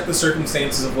just accept the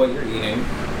circumstances of what you're eating.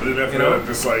 But then after You know? that, I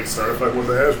just like started fucking with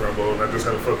the hash brown bowl, and I just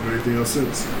haven't fucked with anything else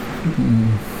since.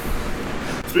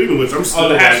 Speaking of which, I'm still Oh,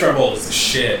 the hash brown bowl is the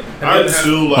shit. I'm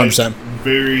still like 100%.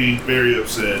 very, very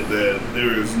upset that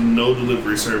there is no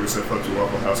delivery service at fucking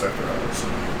Waffle House after hours.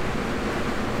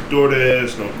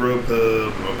 DoorDash, no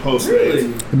Grubhub, no Postmates. Really?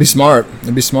 It'd be smart.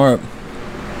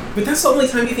 But that's the only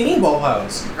time you can eat Waffle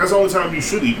House. That's the only time you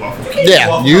should eat Waffle House.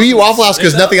 Yeah, you eat Waffle House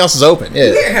because nothing else is open. You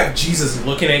Yeah. can't have Jesus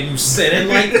looking at you sitting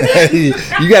like that.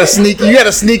 You gotta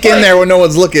sneak in there when no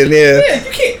one's looking. Yeah. Yeah,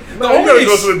 you can't. No, you gotta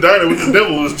go to the diner with the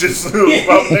devil is just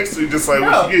right next to you, just like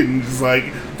No. what you getting, just like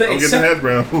I'm getting the hash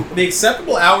brown. The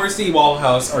acceptable hours to eat Waffle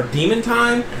House are demon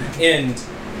time and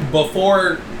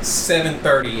before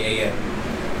 7:30 a.m.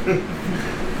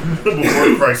 Before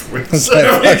the price It's breaks.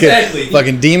 like Exactly.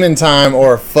 fucking demon time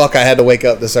or fuck, I had to wake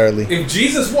up this early. If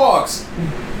Jesus walks,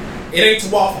 it ain't to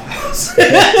Waffle House.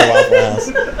 Waffle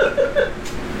House.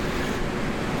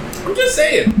 I'm just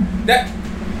saying that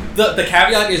the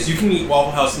caveat is you can eat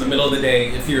Waffle House in the middle of the day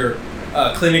if you're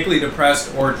clinically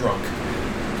depressed or drunk,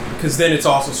 because then it's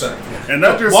also set. And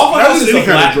not just Waffle House is any the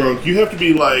kind black- of drunk. You have to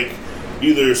be like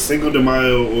either Cinco de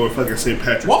Mayo or fucking St.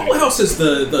 Patrick's Waffle Day. House is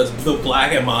the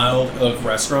black and mild of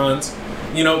restaurants.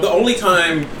 You know, the only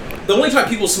time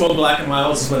people smoke black and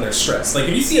milds is when they're stressed. Like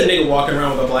if you see a nigga walking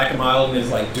around with a black and mild and his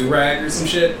like do-rag or some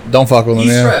shit, Don't fuck with him,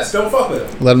 he's yeah. stressed. Don't fuck with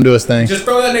him. Let him do his thing. Just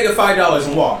throw that nigga $5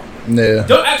 and walk. Yeah.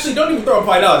 Don't even throw him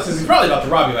 $5 because he's probably about to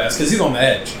rob your ass because he's on the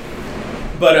edge.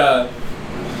 But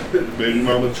Baby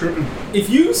mama tripping.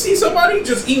 if you see somebody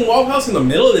just eating Waffle House in the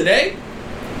middle of the day,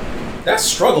 that's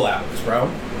struggle hours, bro.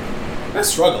 That's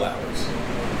struggle hours.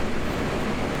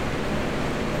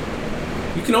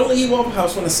 You can only eat Waffle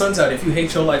House when the sun's out if you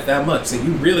hate your life that much that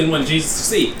you really want Jesus to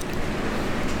see.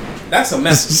 That's a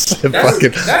message.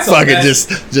 That's fucking just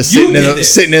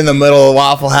sitting in the middle of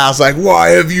Waffle House like,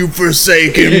 why have you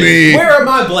forsaken me? Where are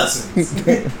my blessings?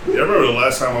 Yeah, I remember the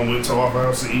last time I went to Waffle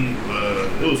House to eat.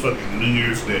 It was fucking New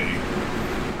Year's Day.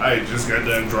 I had just got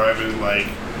done driving like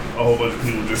a whole bunch of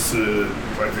people just to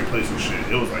like their place and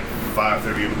shit. It was like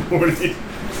 5:30 in the morning,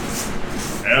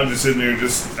 and I'm just sitting there,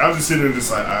 just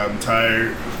like, I'm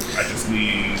tired. I just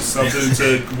need something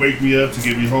to wake me up to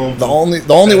get me home. The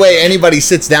only way anybody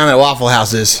sits down at Waffle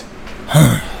House is,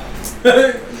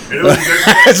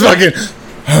 it's fucking.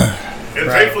 And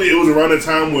thankfully, it was around the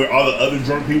time where all the other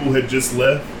drunk people had just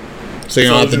left. So you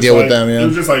don't have to deal with them, yeah. It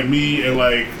was just like me and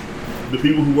like the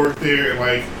people who worked there and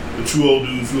like the two old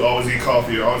dudes who always eat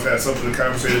coffee or always had something to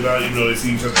conversate about, even though they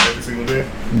see each other every single day.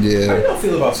 Yeah. How do y'all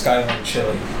feel about Skyline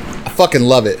Chili? I fucking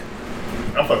love it.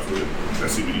 I fuck with it.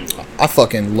 That's CBD. I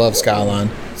fucking love Skyline.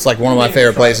 It's like one of my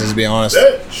favorite places, to be honest.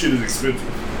 That shit is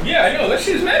expensive. Yeah, I know. That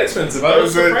shit is mad expensive. I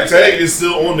was the tag is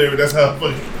still on there, but that's how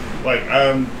fucking like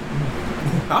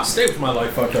I'll stay with my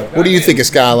life fucked up. What do you think of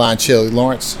Skyline Chili,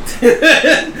 Lawrence?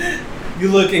 You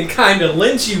looking kind of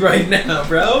lynchy right now,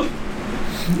 bro.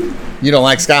 You don't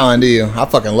like Skyline, do you? I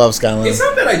fucking love Skyline. It's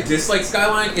not that I dislike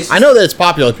Skyline. It's just, I know that it's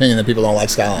popular opinion that people don't like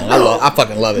Skyline. No. I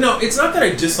fucking love it. No, it's not that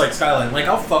I dislike Skyline. Like,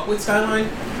 I'll fuck with Skyline.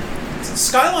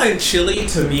 Skyline Chili,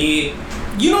 to me,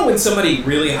 you know when somebody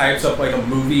really hypes up like a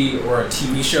movie or a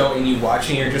TV show and you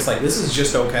watching it, you're just like, this is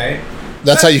just okay?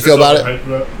 That's how you feel about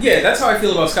it? Yeah, that's how I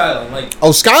feel about Skyline. Like,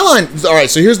 oh, Skyline. All right,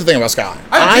 so here's the thing about Skyline.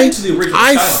 I've been to the original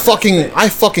Skyline. I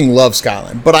fucking love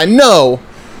Skyline, but I know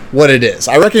what it is.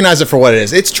 I recognize it for what it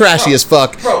is. It's trashy as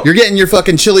fuck. Bro. You're getting your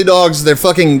fucking chili dogs. They're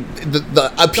fucking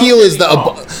the appeal is the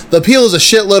appeal is a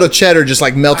shitload of cheddar just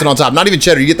like melted on top. Not even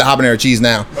cheddar. You get the habanero cheese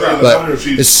now, but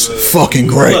it's fucking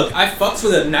great. Look, I fucks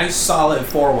with a nice solid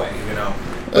 4-way, you know.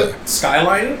 But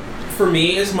Skyline for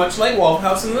me is much like Waffle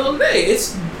House in the middle of the day.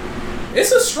 It's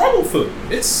a struggle food.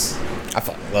 I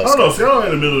fucking love. I don't know. Skyline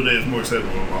in the middle of the day is more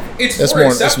acceptable than Waffle. It's more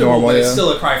acceptable, normal, but it's yeah.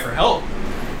 still a cry for help.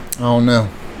 I don't know.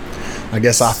 I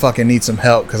guess I fucking need some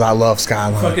help because I love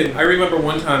Skyline. I remember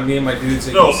one time me and my dudes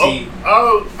at UC.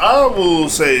 I will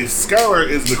say Skylar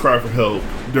is the cry for help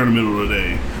during the middle of the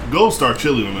day. Gold Star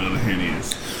Chili on the other hand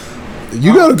is.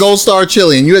 You go to Gold Star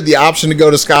Chili and you had the option to go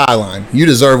to Skyline. You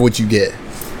deserve what you get.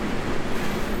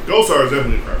 Gold Star is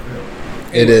definitely a cry for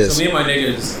help. It is. So me and my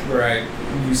niggas were at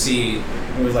UC.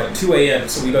 It was like 2 a.m.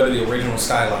 So we go to the original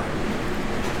Skyline.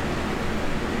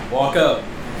 Walk up.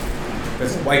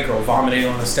 There's a white girl vomiting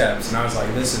on the steps, and I was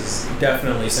like, "This is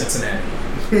definitely Cincinnati."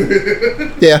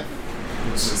 Yeah.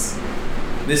 It's just,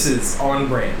 this is on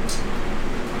brand.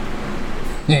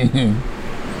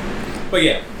 But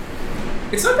yeah,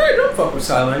 it's not that I don't fuck with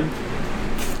Skyline.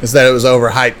 It's that it was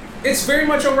overhyped. It's very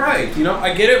much overhyped. You know,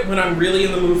 I get it when I'm really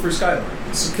in the mood for Skyline.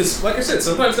 Because, like I said,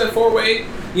 sometimes that 4-way,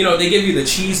 you know, they give you the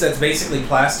cheese that's basically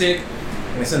plastic,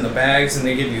 and it's in the bags, and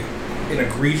they give you an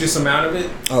egregious amount of it.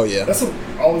 Oh yeah. That's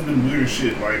always been weird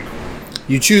shit. Like,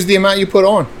 you choose the amount you put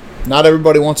on. Not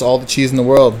everybody wants all the cheese in the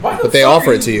world, but they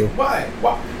offer it to you. Why?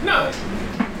 No,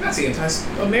 that's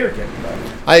anti-American.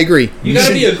 I agree. You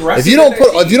gotta be aggressive.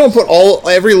 If you don't put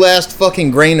every last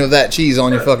fucking grain of that cheese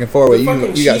on your fucking 4-way,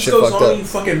 you got shit fucked up. You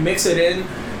fucking mix it in,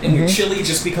 and your chili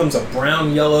just becomes a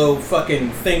brown yellow fucking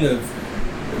thing of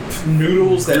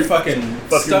noodles that fucking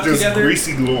stuck just together.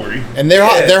 Greasy glory. And their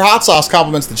hot sauce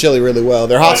complements the chili really well.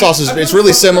 Their hot sauce is it's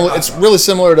really similar. It's really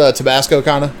similar to Tabasco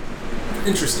kind of.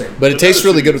 Interesting. But it tastes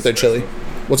really good with their chili.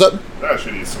 What's up? That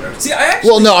shit is Tabasco. See, I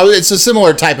actually it's a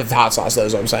similar type of hot sauce. That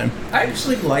is what I'm saying. I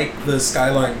actually like the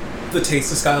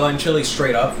taste of Skyline chili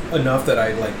straight up enough that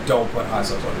I like don't put hot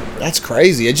sauce on it. That's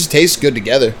crazy. It just tastes good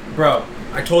together. Bro,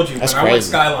 I told you That's when I want crazy.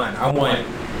 Skyline, I want,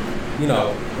 you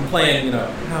know, I'm playing, you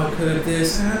know, how could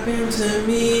this happen to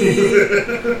me?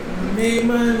 I made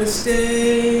my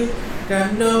mistake,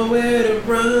 got nowhere to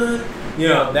run. You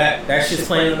know, that shit's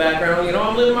playing in the background. You know,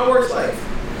 I'm living my worst life.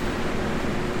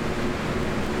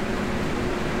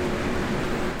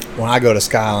 When I go to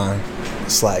Skyline,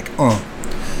 it's like,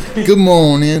 good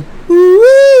morning. Ooh.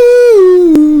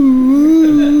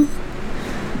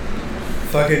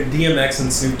 Fucking DMX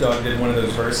and Snoop Dogg did one of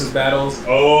those versus battles.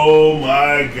 Oh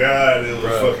my god, it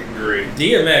was fucking great.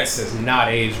 DMX has not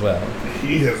aged well.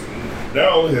 He has,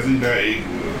 not only has he not aged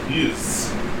well, he is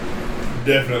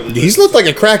definitely. He's looked like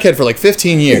a crackhead for like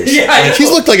 15 years. Yeah, like, he's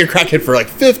looked like a crackhead for like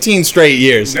 15 straight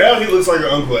years. Now he looks like an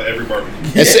uncle at every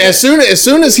barbecue. As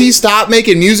soon as he stopped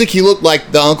making music, he looked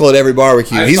like the uncle at every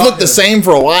barbecue. He's looked the same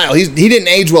for a while. He didn't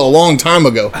age well a long time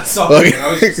ago. I saw him and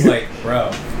I was just like,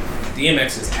 bro,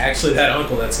 DMX is actually that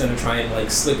uncle that's gonna try and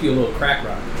like slip you a little crack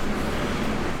rock.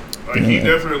 Like he's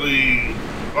definitely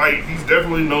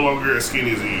no longer as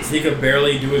skinny as he used to. He could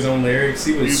barely do his own lyrics.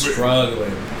 He was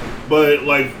struggling. But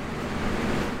like,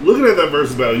 looking at that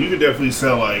versus battle, you could definitely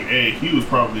tell like, hey, he was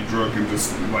probably drunk and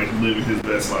just like living his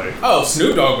best life. Oh,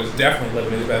 Snoop Dogg was definitely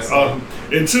living his best life.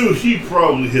 And two, he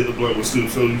probably hit the blunt with Snoop,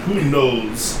 so who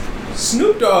knows?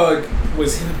 Snoop Dogg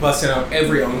was busting out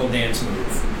every Uncle Dance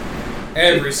move.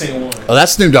 Every single one. Oh,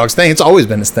 that's Snoop Dogg's thing. It's always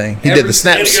been his thing. He did the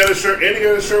snaps. And he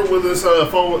got a shirt with his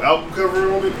phone album cover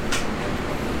on it.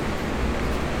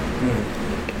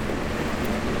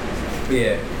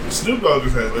 Yeah. Snoop Dogg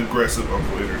just has aggressive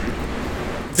uncle energy.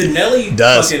 The Nelly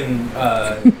fucking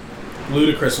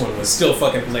Ludacris one was still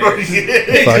fucking hilarious.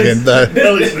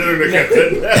 Nelly's internet got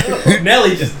cut down.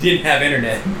 Nelly just didn't have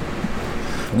internet.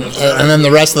 And then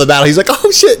the rest of the battle, he's like,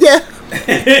 "Oh shit, yeah."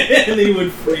 And then he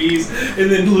would freeze,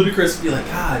 and then Ludacris would be like,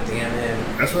 "God damn it!"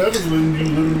 That's what happens when you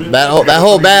live in That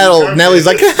whole battle, Nelly's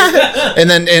like, and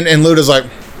then and Luda's like,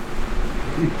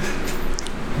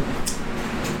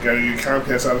 "Gotta get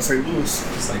Comcast out of St. Louis."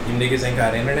 It's like, you niggas ain't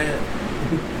got internet.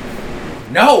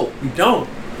 No, you don't.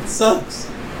 It sucks.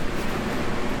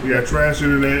 We got trash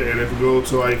internet, and if we go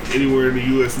to like anywhere in the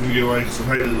U.S., we get like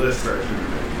slightly less trash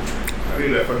internet. I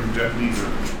need that fucking Japanese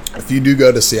internet. if you do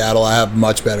go to Seattle, I have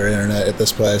much better internet at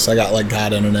this place. I got like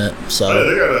God internet, so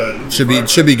they got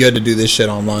should be good to do this shit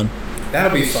online.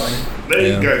 That'll be fun.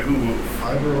 They got Google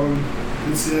Fiber on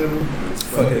in Seattle.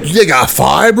 They got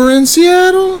fiber in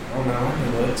Seattle? Oh no,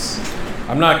 it looks.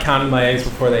 I'm not counting my eggs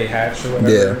before they hatch or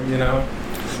whatever. Yeah. You know.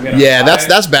 Yeah,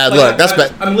 that's bad luck. That's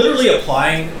bad. I'm literally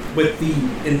applying with the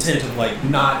intent of like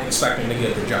not expecting to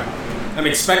get the job. I'm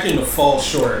expecting to fall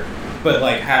short, but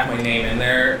like have my name in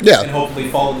there, yeah, and hopefully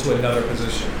fall into another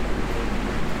position.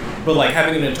 But like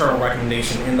having an internal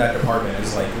recommendation in that department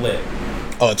is like lit.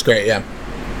 Oh, it's great, yeah.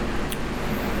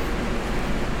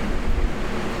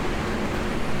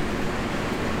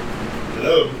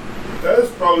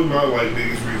 That's probably my like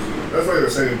biggest reason. That's like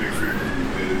the same biggest reason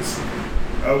is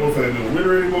I don't want to play the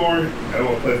winter anymore. I don't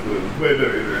want to play the way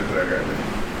better internet that I got now.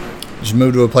 Just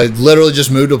move to a place. Literally,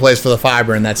 just move to a place for the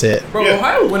fiber, and that's it. Bro, yeah.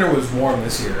 Ohio winter was warm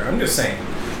this year. I'm just saying.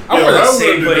 I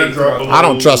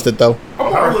don't trust it though.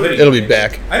 It'll be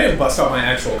back. I didn't bust out my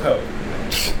actual coat.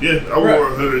 Yeah, I wore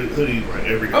a hoodie like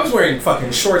every day. I was wearing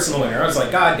fucking shorts in the winter. I was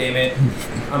like, God damn it,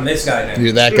 I'm this guy now.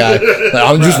 You're that guy.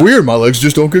 I'm just weird. My legs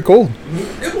just don't get cold.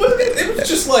 It was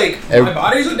just like my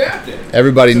body's adapted.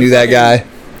 Everybody knew that guy.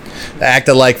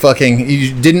 Acted like fucking.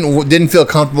 He didn't feel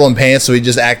comfortable in pants, so he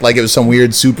just acted like it was some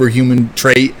weird superhuman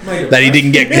trait that he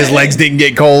didn't get. His legs didn't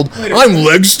get cold. I'm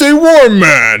legs stay warm,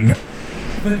 man.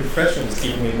 My depression was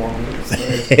keeping me warm.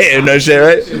 No shit,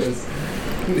 right?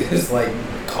 It was like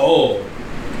cold.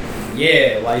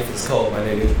 Yeah, life is cold, my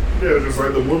nigga. Yeah, just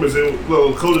like the warmest.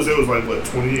 Coldest it was like what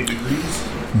 28 degrees.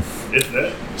 If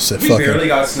that. So we barely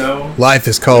got snow. Life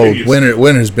is cold.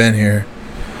 Winter's been here.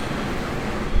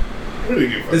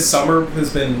 This summer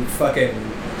has been fucking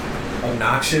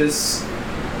obnoxious.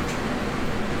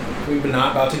 We've been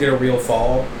not about to get a real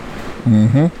fall.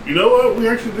 Mm-hmm. You know what? We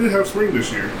actually did have spring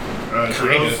this year.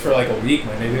 Kind of for like a week,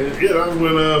 my nigga. Yeah, that was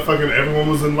when fucking everyone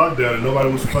was in lockdown and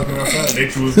nobody was fucking outside.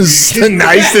 Nature was the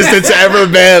nicest it's ever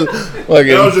been.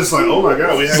 And I was just like, oh my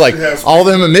god, we actually have spring. All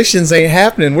them emissions ain't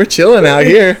happening. We're chilling out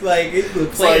here.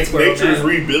 It's like nature is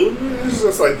rebuilding. It's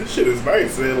just like this shit is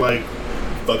nice and like.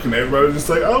 Fucking everybody just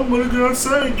like, I want to go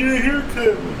outside and get a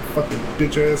haircut. Fucking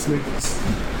bitch ass niggas.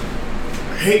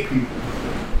 I hate people.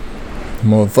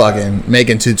 Motherfucking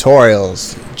making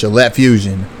tutorials. Gillette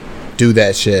Fusion. Do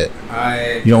that shit.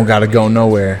 You don't gotta go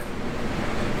nowhere.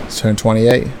 It's turned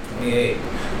 28. 28.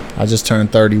 I just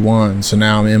turned 31, so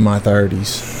now I'm in my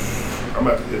 30s. I'm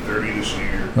about to hit 30 this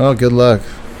year. Well, good luck.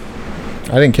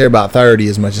 I didn't care about 30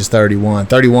 as much as 31.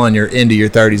 31, you're into your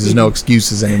 30s. There's no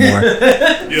excuses anymore.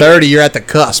 30, you're at the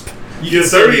cusp. You get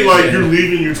 30 like you're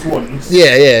leaving your 20s.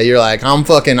 Yeah. You're like, I'm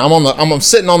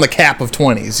sitting on the cap of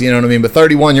 20s. You know what I mean? But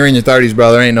 31, you're in your 30s,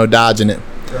 bro. There ain't no dodging it.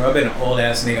 Bro, I've been an old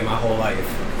ass nigga my whole life.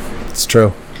 It's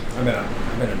true. I've been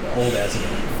an old ass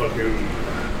nigga. Fucking.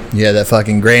 Yeah, that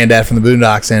fucking granddad from the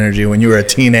Boondocks energy when you were a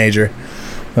teenager.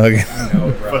 Okay. I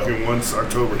know, bro. Fucking once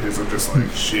October hits, I'm just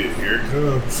like, shit, here it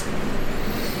comes.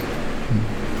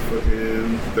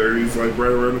 Fucking 30s like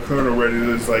right around the corner, ready to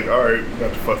just like, alright, we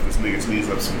got to fuck this nigga's knees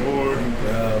up some more.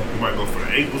 Bro. We might go for the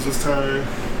ankles this time.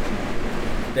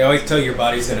 They always tell you your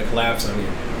body's gonna collapse on you.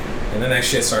 And then that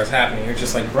shit starts happening. You're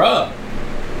just like, bruh, I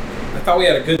thought we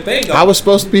had a good thing going. I was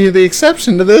supposed to be the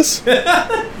exception to this. Fuck.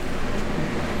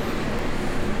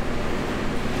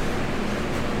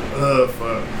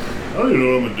 I don't even know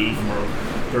what I'm gonna do tomorrow.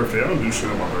 Birthday. I don't do shit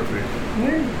on my birthday.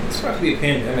 Yeah, it's about to be a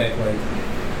pandemic. Like,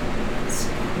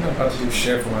 I'm not about to do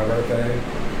shit for my birthday.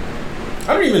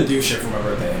 I don't even do shit for my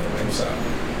birthday anyway, so.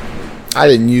 I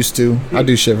didn't used to. I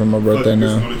do shit for my birthday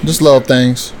now. Just little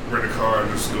things. Rent a car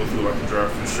and just go through like a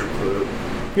drive-through strip club.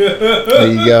 There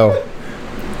you go.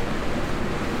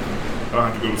 I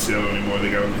don't have to go to Seattle anymore. They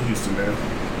got them in Houston now.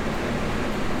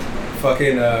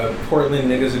 Fucking Portland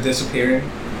niggas are disappearing.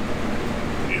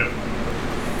 Yeah.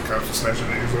 Cops are snatching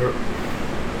niggas up.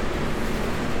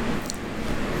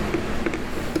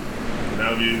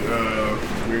 Now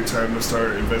we're time to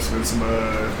start investing in some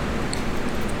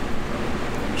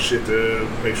shit to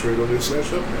make sure it don't get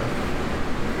snatched up now.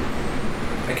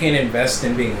 I can't invest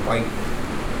in being white.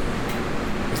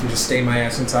 I can just stay my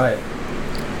ass inside.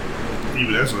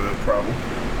 Even that's a problem.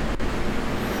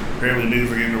 Apparently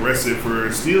niggas are getting arrested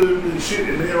for stealing shit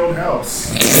in their own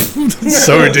house.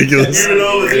 So ridiculous. Even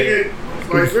though the nigga,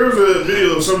 like, there was a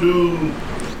video of some dude.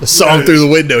 The song through the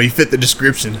window. He fit the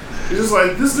description. It's just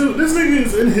like, this nigga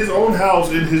is in his own house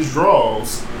in his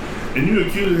drawers, and you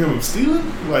accusing him of stealing?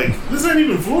 Like, this ain't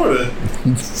even Florida.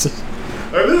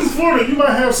 Like, this is Florida. You might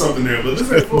have something there, but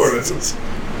this ain't Florida.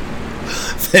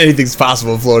 Anything's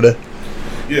possible in Florida.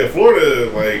 Yeah, Florida,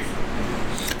 like,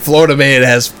 Florida man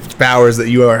has powers that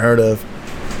you haven't heard of.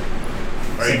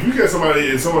 like, if you got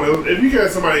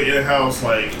somebody in a house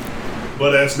like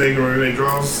butt ass naked or in their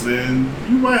drawers, then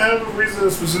you might have a reason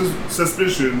of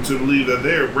suspicion to believe that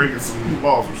they're breaking some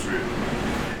laws or shit.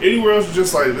 Anywhere else,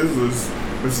 just like this is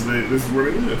where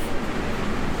they live.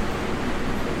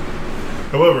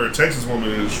 However, a Texas woman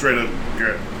is straight up.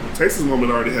 Texas woman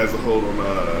already has a hold on.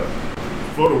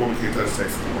 Florida woman can't touch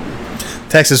Texas woman.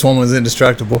 Texas woman's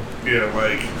indestructible. Yeah,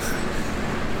 like,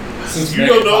 Since you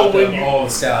don't know when all the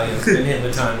stallions been in the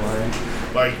timeline.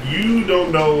 Like, you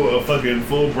don't know a fucking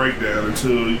full breakdown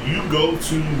until you go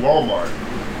to Walmart,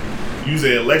 use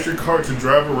an electric cart to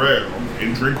drive around,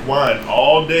 and drink wine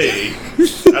all day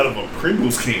out of a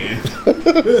Pringles can.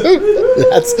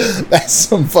 That's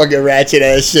some fucking ratchet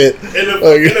ass shit.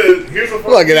 Here's a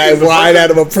fucking wine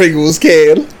out of a Pringles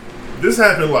can. This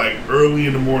happened like early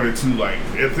in the morning too. Like,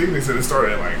 I think they said it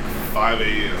started at like 5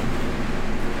 a.m.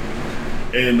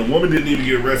 And the woman didn't even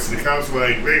get arrested. The cops were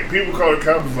like, people called the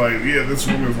cops like, yeah, this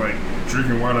woman's like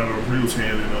drinking wine out of a Pringles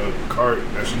can in a cart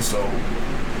that she stole.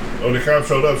 When the cops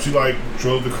showed up, she like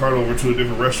drove the cart over to a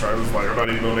different restaurant. It was like, I'm not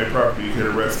even on their property. You get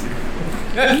arrested.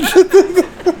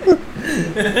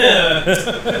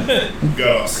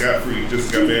 Got off scot-free.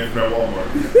 Just got banned from that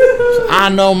Walmart. I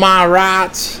know my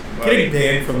rights. Getting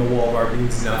banned from the Walmart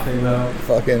means nothing though.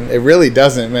 Fucking, it really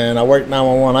doesn't, man. I work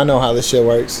 911. I know how this shit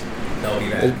works. They'll be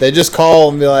back. They just call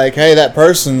and be like, hey, that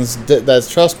person's that's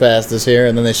trespassed is here,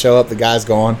 and then they show up, the guy's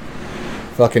gone.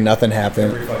 Fucking nothing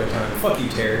happened. Every fucking time. Fuck you,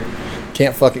 Terry.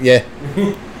 Can't fucking, yeah.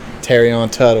 Terry on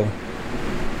Tuttle.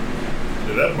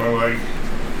 At that point, like,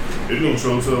 if you don't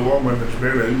show up to a Walmart that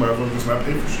you're paying at, you might as well just not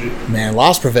pay for shit. Man,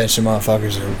 loss prevention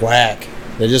motherfuckers are whack.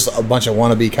 They're just a bunch of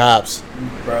wannabe cops.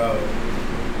 Bro.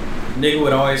 Nigga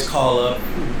would always call up.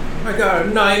 I got a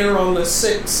 9er on the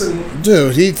 6 and...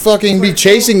 Dude, he'd fucking be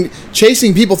chasing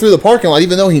people through the parking lot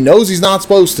even though he knows he's not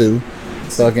supposed to.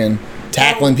 Fucking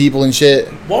tackling people and shit.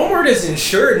 Walmart is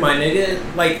insured, my nigga.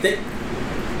 Like,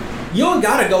 you don't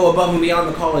gotta go above and beyond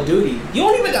the Call of Duty. You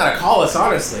don't even gotta call us,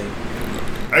 honestly.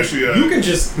 Actually, you can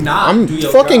just not I'm do your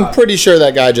fucking job. pretty sure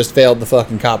that guy just failed the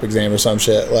fucking cop exam or some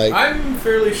shit. Like, I'm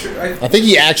fairly sure. I think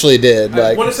he actually did. I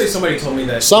Like, want to say somebody told me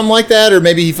that. something like that, or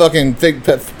maybe he fucking failed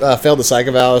the psych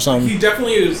eval or something. He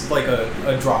definitely is like a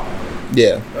dropout.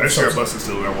 Yeah. I actually got busted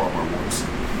still at Walmart once.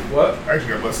 What? I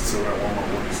actually got busted still at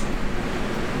Walmart once.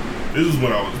 This is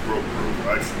when I was broke.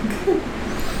 Like,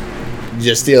 You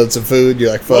just stealing some food.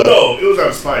 You're like, fuck. well, no, it was out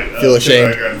of spite. Feel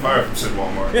ashamed. I got fired from said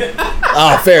Walmart.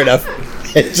 Oh, fair enough.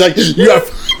 It's like, you got.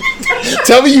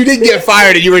 Tell me you didn't get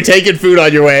fired and you were taking food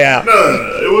on your way out. No,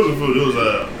 it wasn't food. It was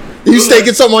You was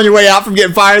taking something on your way out from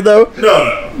getting fired though?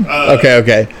 No.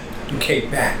 Okay. You came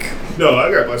back. No,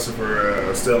 I got busted for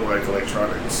stealing like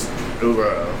electronics. It was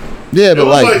Yeah, it but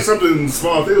was like, like something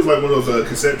small. I think it was like one of those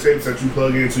cassette tapes that you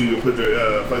plug into, you put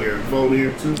your fucking phone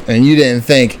into. and you didn't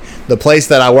think the place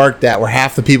that I worked at, where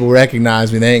half the people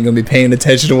recognize me, they ain't gonna be paying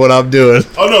attention to what I'm doing.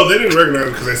 Oh no, they didn't recognize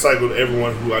it because they cycled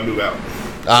everyone who I knew out.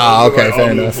 Ah, So it was, okay, like, fair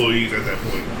all new enough. employees at that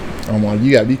point. I'm like,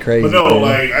 you gotta be crazy. But no,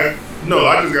 man.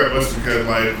 I just got busted because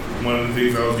like one of the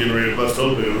things I was getting ready to bust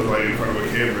open was like in front of a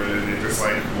camera, and it just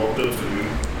like walked up to me.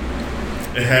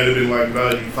 It had it been like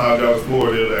 $5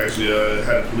 more, they would actually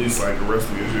had the police like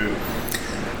arrest me and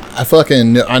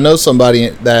shit. I know somebody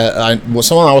that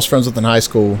someone I was friends with in high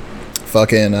school.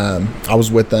 I was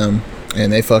with them,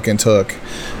 and they fucking took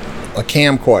a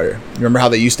camcorder. Remember how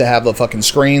they used to have the fucking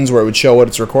screens where it would show what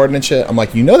it's recording and shit? I'm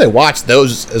like, you know they watch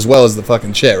those as well as the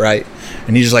fucking shit, right?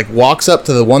 And he just like walks up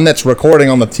to the one that's recording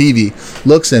on the TV,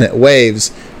 looks in it,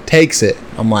 waves, takes it.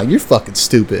 I'm like, you're fucking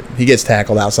stupid. He gets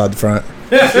tackled outside the front.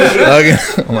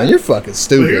 I'm like, you're fucking But here's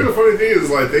the stupid. funny thing is,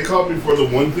 like, they caught me for the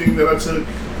one thing that I took,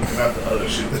 not the other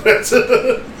shit that I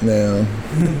took. Yeah.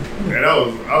 And I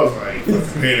was like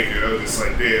panicking. I was just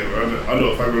like, damn, I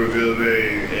know if I go to jail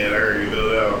today and I gotta get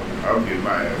bailed out, I'm getting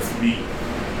my ass beat.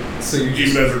 So you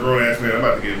Even as a grown ass man, I'm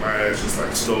about to get my ass just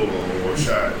like stolen or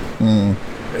shot. Mm.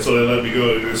 And so they let me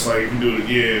go. And it's like, if you do it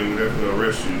again, we definitely gonna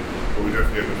arrest you, or we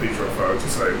definitely have to picture on file.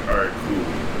 Just like, all right, cool.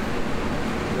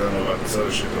 I don't know about this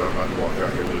other shit that I'm about to walk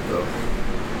out here with though.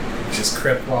 just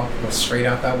crip walk straight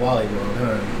out that wally room,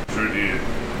 huh? Sure did.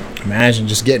 Imagine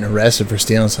just getting arrested for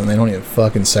stealing something. They don't even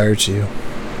fucking search you.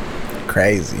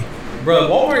 Crazy. Bro,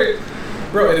 Walmart.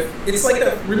 Bro, it's like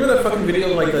that. Remember that fucking video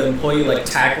of like the employee like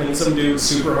tackling some dude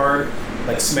super hard,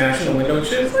 like smashing the window and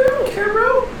shit? It's like, I don't care,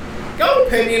 bro. Y'all don't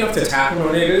pay me enough to tackle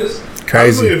on niggas.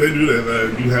 Crazy. Honestly, if they do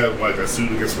that, you have like a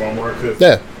suit against Walmart because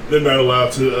Yeah. they're not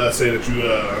allowed to say that you.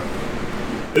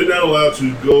 They're not allowed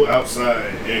to go outside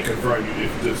and confront you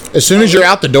if you just. As soon as you're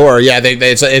out the door, yeah,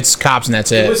 it's cops and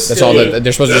that's it. was That's still- all.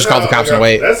 They're supposed to just call the cops and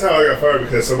wait. That's how I got fired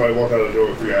because somebody walked out the door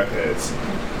with 3 iPads.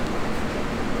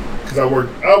 Because I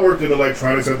worked in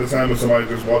electronics at the time, and somebody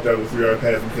just walked out with 3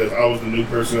 iPads because I was the new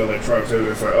person in electronics. And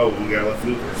it's like, oh, we got left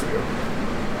new person.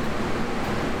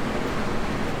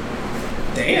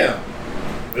 Damn.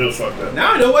 It was fucked up.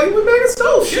 Now I know why you went back and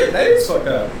stole. Shit, that is fucked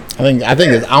up.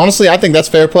 Honestly, I think that's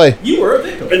fair play. You were a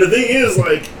victim. And the thing is,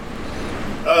 like,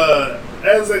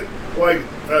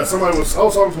 somebody was, I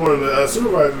was talking to one of the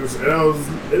supervisors, and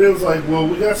it was like, well,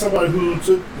 we got somebody who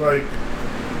took like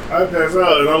iPads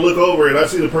out, and I look over and I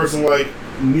see the person like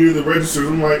near the registers.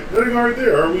 I'm like, that ain't right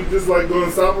there. Are we just like going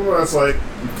to stop them? And I was like,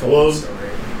 well,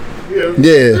 yeah,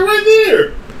 they're right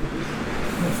there.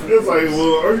 It's like,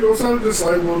 well, are you gonna stop? Just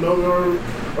like, well, no, they're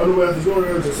on the way out the door.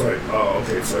 And I was just like, oh,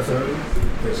 okay, so that's how it is.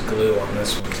 There's glue on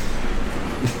this one.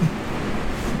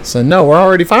 So no, we're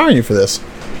already firing you for this.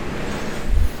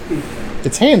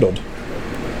 It's handled.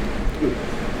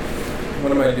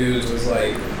 One of my dudes was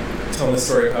like telling the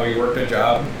story of how he worked a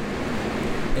job,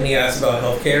 and he asked about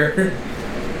healthcare.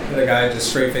 And the guy just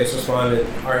straight face responded,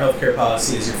 "Our healthcare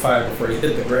policy is you're fired before you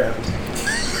hit the ground."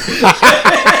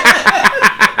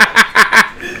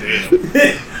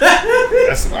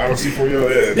 That's some honesty for your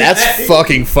head. That's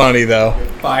fucking funny though.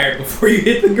 Fired before you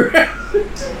hit the ground.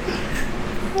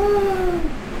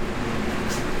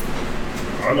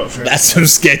 I know Shane. That's some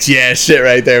sketchy ass shit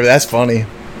right there. But that's funny.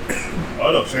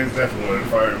 I know Shane's definitely wanted to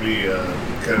fire me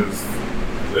because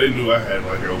they knew I had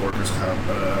like a workers'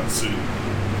 comp suit.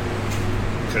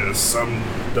 Because some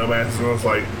dumbass was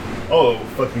like, "Oh,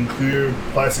 fucking clear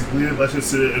plastic lid. Let's just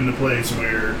sit it in the place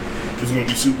where it's gonna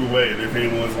be super wet, and if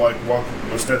anyone's like walking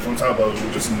or steps on top of it,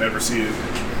 we'll just never see it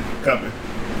coming."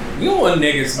 You don't want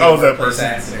niggas I was to that place person.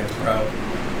 accidents, bro.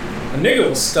 A nigga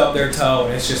will stub their toe,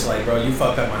 and it's just like, bro, you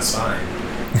fucked up my spine.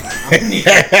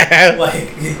 Like,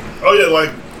 Oh yeah,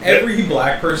 like every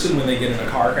black person when they get in a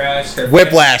car crash, their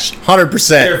Whiplash, 100%.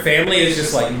 their family is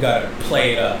just like, you gotta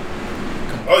play it up.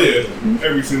 oh yeah,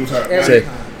 every single time. Every Like,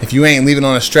 time. If you ain't leaving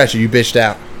on a stretcher, you bitched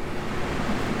out.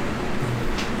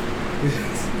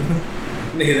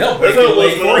 Nigga, they'll That's break how your it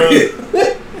leg was for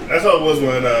you. that's how it was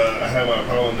when I had my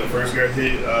problem that first got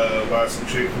hit by some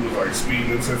chick who was like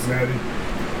speeding in Cincinnati.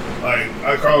 Like,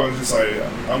 I called and just like,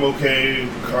 I'm okay,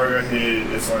 car got hit,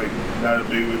 it's like not a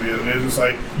big of a deal. And it's just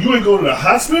like, you ain't going to the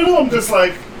hospital? I'm just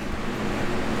like,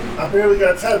 I barely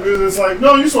got tapped. It's just like,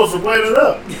 no, you're supposed to blade it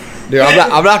up. Dude,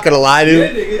 I'm not gonna lie,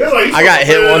 dude. It's like, I got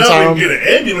hit one time. Get an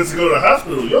ambulance to go to the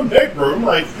hospital. Your neck broke. I'm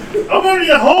like, I'm already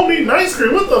at home eating ice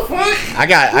cream. What the fuck? I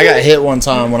got hit one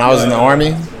time when I was in the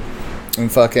army, and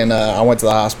fucking I went to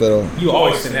the hospital. You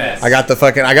always finesse. I got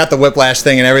the whiplash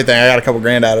thing and everything. I got a couple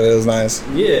grand out of it. It was nice.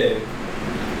 Yeah.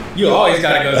 You always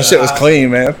gotta go to That the shit was hospital.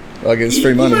 clean, man. Like it's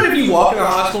free money. Even if you walk in the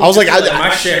hospital, I was like, my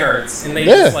shit hurts, and they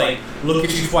Yeah. just like look at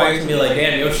you twice and be like,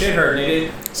 "Damn, your shit hurt, nigga."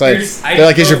 It's like they're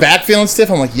like, is your back feeling stiff?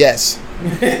 I'm like, yes.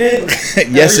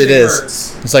 Yes, it is.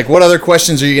 Hurts. It's like, what other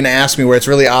questions are you gonna ask me where it's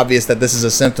really obvious that this is a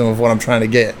symptom of what I'm trying to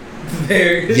get?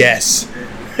 There. Yes.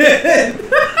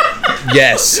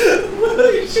 Yes.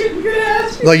 What shit you gonna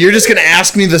ask me? Like you're just gonna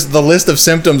ask me the list of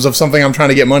symptoms of something I'm trying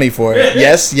to get money for.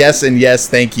 Yes, yes, and yes.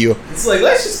 Thank you. It's like,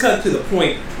 let's just cut to the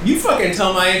point. You fucking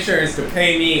tell my insurance to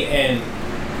pay me and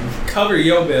cover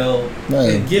your bill. Man,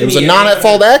 and give it was me a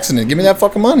non-at-fault accident. Give me that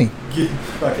fucking money.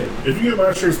 Fucking. If you get my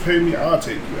insurance paid me, I'll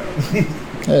take you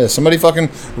out. Yeah, somebody fucking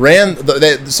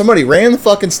somebody ran the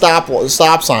fucking stop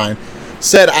sign,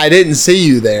 said I didn't see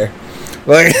you there.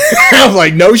 Like, I'm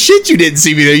like, no shit, you didn't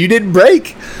see me there. You didn't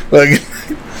brake. Like,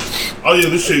 oh yeah,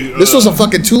 this shit. this was a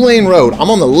fucking 2-lane road. I'm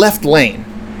on the left lane.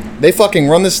 They fucking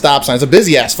run this stop sign. It's a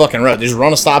busy ass fucking road. They just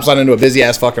run a stop sign into a busy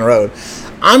ass fucking road.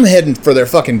 I'm heading for their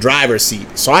fucking driver's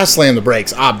seat, so I slam the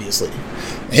brakes, obviously.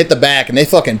 Hit the back, and they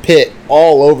fucking pit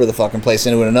all over the fucking place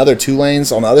into another 2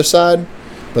 lanes on the other side.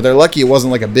 But they're lucky it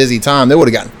wasn't like a busy time. They would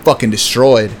have gotten fucking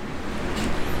destroyed.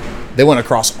 They went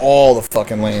across all the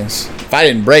fucking lanes. If I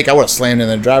didn't brake, I would have slammed in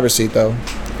the driver's seat, though.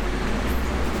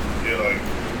 Yeah, like,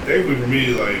 thankfully for me,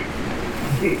 like,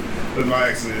 with my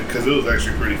accident, because it was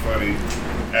actually pretty funny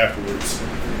afterwards.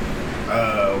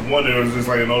 One, there was just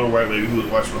like an older white lady who was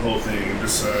watching the whole thing, and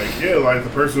just yeah, like the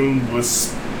person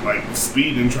was like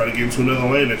speeding, trying to get into another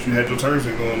lane that you had your turn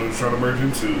signal on and was trying to merge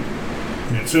into.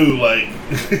 And 2, like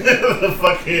the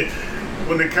fucking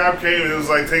when the cop came, it was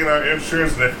like taking our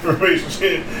insurance and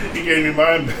information. He gave me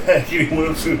mine back, and he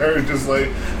went up to her and just like,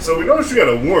 so we noticed you got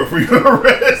a warrant for your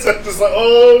arrest. I'm just like,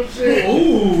 oh shit.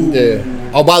 Ooh.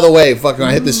 Yeah. Oh, by the way, fucking,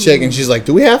 I hit this chick, and she's like,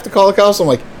 "Do we have to call the cops?" I'm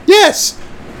like, "Yes."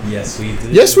 Yes, we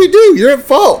do. Yes, we do. You're at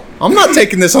fault. I'm not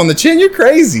taking this on the chin. You're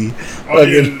crazy. Oh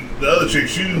yeah, the other chick,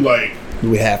 she like,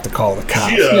 We have to call the cops.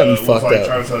 she You got me was fucked like up.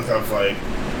 trying to tell the cops like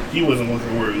he wasn't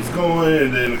looking where he was going,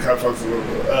 and then the cop talks to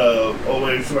the old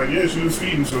lady. She's like, yeah, she was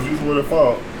speeding, so she was with her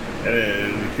fault. And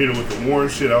then hit her with the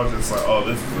warrant shit. I was just like, oh,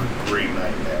 this is a great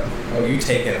night now. Oh, you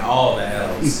taking all the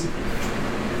L's.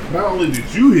 Not only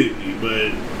did you hit me,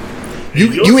 but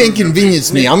You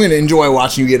inconvenienced me. I'm going to enjoy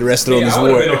watching you get arrested on this I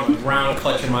would have been warrant. on the ground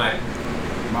clutching my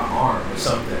arm or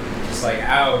something. Just like,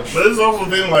 ouch. But it's also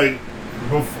been like,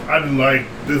 I didn't like,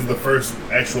 this is the first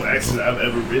actual accident I've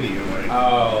ever been in. Like,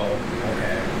 Oh,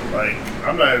 okay. like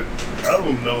I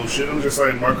don't know shit. I'm just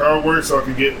like, my car works so I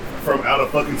can get from out of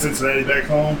fucking Cincinnati back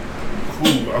home.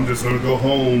 Cool. I'm just gonna go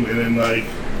home and then like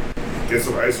get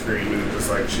some ice cream and just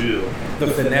like chill. The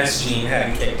finesse gene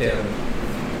hadn't kicked in.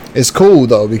 It's cool,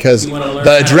 though, because You wanna learn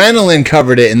the how- adrenaline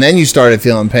covered it, and then you started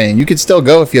feeling pain. You could still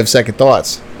go if you have second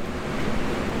thoughts.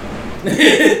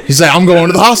 He's like, I'm going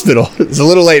to the hospital. It's a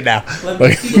little late now. Let me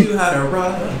Like, teach you how to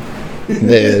run.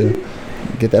 yeah,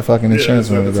 get that fucking insurance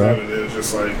yeah, money, that's at the bro. time, and it was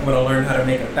just like, I'm gonna learn how to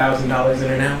make $1,000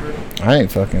 in an hour. I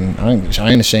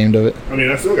ain't ashamed of it. I mean,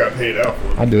 I still got paid out for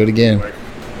it. I'd do it again. Like,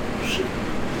 shit.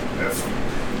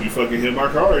 You fucking hit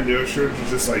my car and their insurance was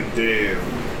just like, damn.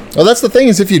 Well, that's the thing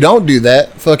is, if you don't do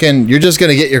that, fucking, you're just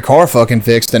gonna get your car fucking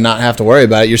fixed and not have to worry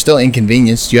about it. You're still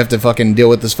inconvenienced. You have to fucking deal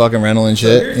with this fucking rental and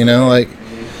shit. You know, like,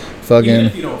 Even fucking,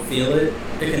 if you don't feel it,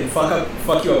 it can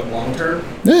fuck you up long term.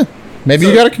 yeah. Maybe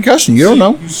you So- got a concussion. You don't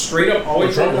know. You straight up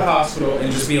always go to the hospital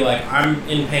and just be like, I'm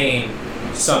in pain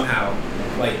somehow.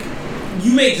 Like,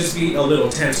 you may just be a little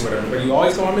tense or whatever, but you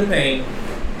always go, I'm in pain.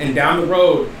 And down the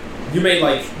road, you may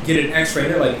like get an X-ray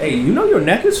and they're like, hey, you know your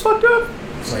neck is fucked up?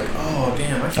 It's like, oh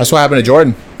damn. That's what happened to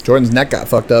Jordan. Jordan's neck got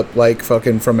fucked up, like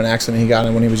fucking from an accident he got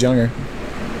in when he was younger.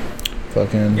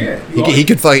 Fucking, Yeah, he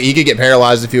could get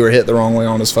paralyzed if he were hit the wrong way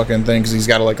on his fucking thing because he's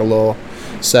got like a little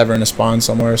sever in his spine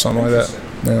somewhere or something like that.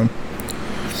 Yeah.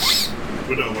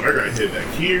 But no, when I got hit back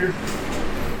here,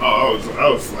 I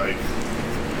was like,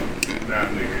 nah,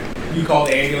 nigga. You called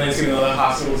the ambulance even though the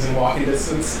hospital's in walking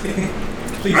distance.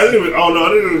 Please. I didn't call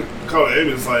the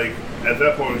ambulance. Like, at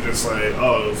that point, it was just like,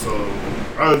 oh, so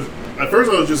at first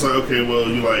I was just like, okay, well,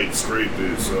 you like scraped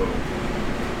it, so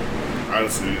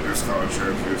honestly, just call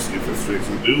insurance just get this fixed.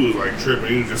 The dude was like tripping.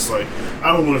 He was just like,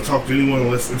 I don't want to talk to anyone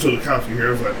until the cops get here.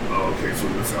 I was like, oh, okay, so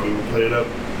this is how we gonna play it up?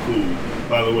 Cool.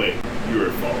 By the way, you're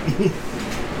at fault.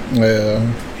 Yeah.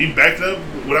 He backed up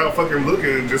without fucking looking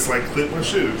and just like clipped my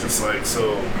shit. It's just like,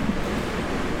 so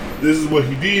this is what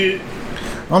he did.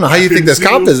 I don't know how you think this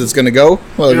cop visit's gonna go.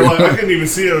 You know, like, I couldn't even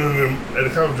see him, and the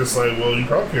cop was just like, well, you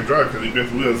probably can't drive because he bent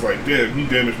the wheels. Like, damn, he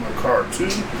damaged my car too.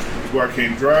 Where I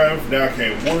can't drive, now I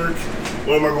can't work.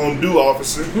 What am I gonna do,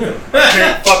 officer? I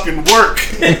can't fucking work.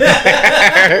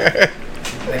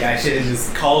 That guy should have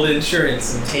just called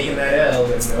insurance and taken that L,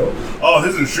 but no. Oh,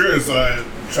 his insurance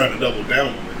trying to double down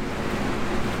on it.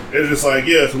 It's just like,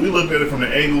 yeah, so we looked at it from the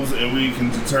angles and we can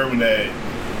determine that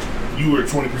you were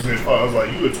 20% fault. I was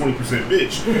like, you were 20%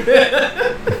 bitch.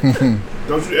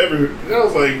 Don't you ever... I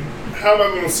was like, how am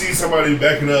I going to see somebody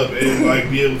backing up and like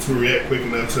be able to react quick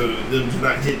enough to them to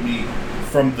not hit me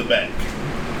from the back?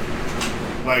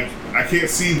 Like, I can't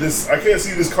see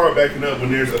this car backing up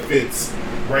when there's a fence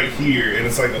right here and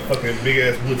it's like a fucking big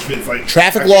ass wood fence. Like,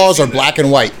 Traffic laws are black and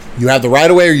white. You have the right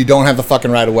of way or you don't have the fucking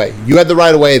right of way. You had the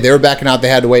right of way, they were backing out, they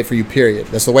had to wait for you, period.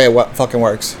 That's the way it fucking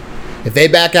works. If they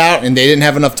back out and they didn't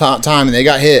have enough time and they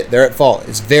got hit, they're at fault.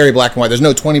 It's very black and white. There's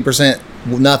no 20%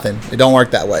 nothing. It don't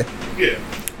work that way. Yeah.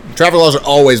 Traffic laws are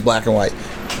always black and white.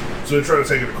 So they tried to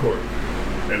take it to court,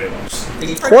 and they lost.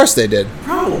 Of course they did.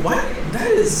 Bro, what? That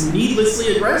is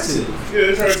needlessly aggressive. Yeah,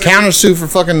 they tried to Countersue for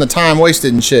fucking the time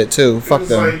wasted and shit too. Fuck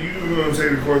it's them. like you gonna say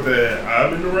to court that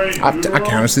I'm in the right. I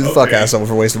countersue the fuck out of someone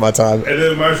for wasting my time. And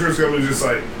then my insurance company's just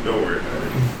like, don't worry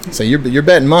about it. So you're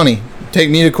betting money. Take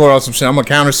me to court on some shit. I'm gonna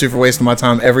countersue for wasting my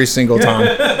time every single time.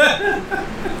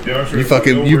 You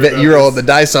fucking you rolled the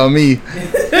dice on me.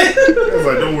 I was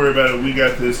like, don't worry about it. We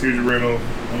got this. Here's your rental.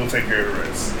 We'll take care of the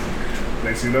rest.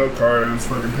 Next thing you know, car is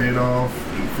fucking paid off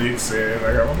and fixed, and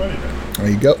I got my money back. There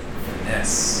you go.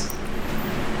 Yes.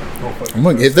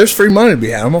 If there's free money to be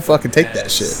had, I'm gonna fucking take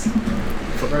that shit.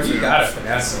 Bro, you gotta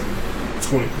finesse them.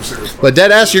 20%. But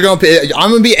dead ass, you're gonna pay. I'm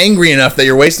gonna be angry enough that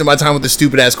you're wasting my time with this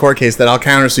stupid ass court case that I'll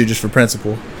countersue just for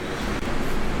principle.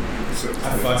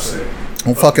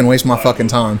 Don't fucking waste my fucking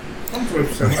time. I'm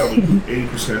 20% hoe,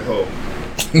 80% hoe.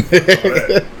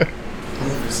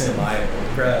 20%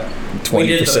 liable, bro.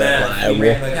 20% We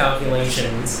ran the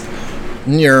calculations.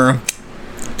 You're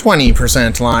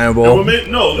 20% liable.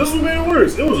 No, this one made it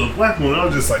worse. It was a black one. I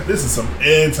was just like, this is some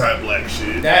anti-black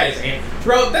shit. That is,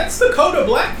 bro. That's the code of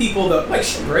black people, though. Like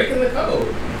breaking the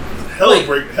code.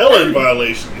 Hella in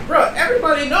violation. Bro,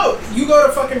 everybody knows. You go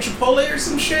to fucking Chipotle or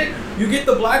some shit, you get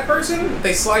the black person,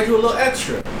 they slide you a little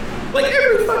extra. Like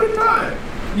every fucking time.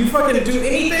 You fucking do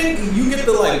anything, you get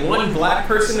the like one black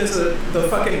person as the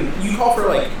fucking, you call for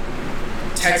like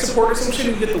tech support or some shit,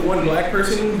 you get the one black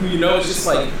person who you know is just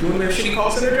like doing their shitty call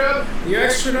center job, you're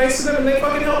extra nice to them and they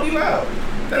fucking help you out.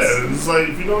 Yeah, it's like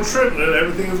if you don't trip, then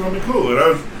everything is gonna be cool. And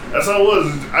that's how it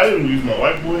was. I didn't use my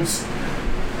white voice.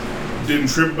 Didn't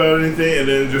trip about anything, and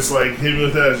then just like hit me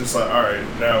with that. It's just like, all right,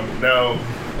 now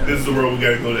this is the road we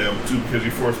gotta go down to because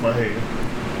you forced my hand.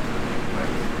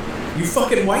 You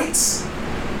fucking whites?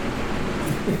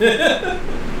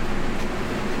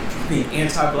 Being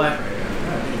anti-black right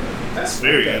now. That's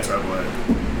very anti-black.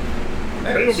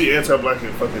 They gonna be anti-black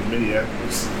in fucking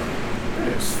Minneapolis. That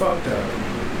is fucked up.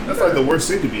 That's like the worst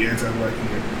thing to be anti-black in.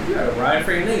 You gotta ride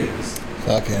for your niggas.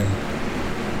 Fucking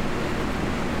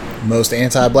most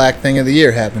anti-black thing of the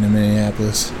year happened in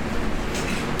Minneapolis.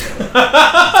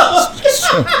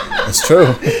 It's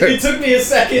true. It took me a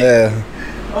second. Yeah.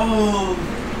 Oh.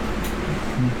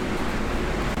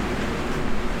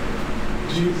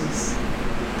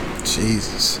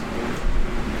 Jesus.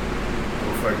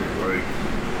 Well, fucking like,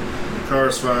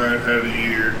 car's fine. Had a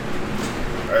year.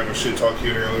 I have a shit talk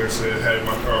here earlier. Said had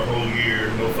my car a whole year.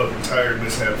 No fucking tire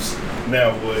mishaps.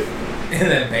 Now what?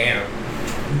 And then bam.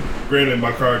 Granted,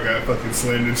 my car got fucking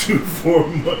slammed into 4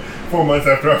 months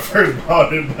after I first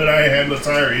bought it, but I had no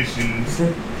tire issues.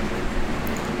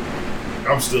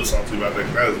 I'm still salty about that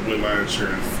because that was when my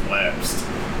insurance lapsed.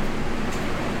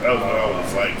 That was when I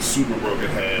was like super broken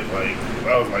head. Like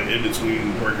I was like in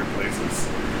between working places,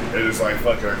 and it's like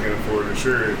fuck it, I can't afford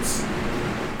insurance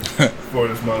for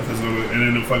this month. And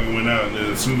then it fucking went out, and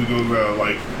then as soon as it goes out,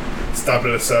 like stopped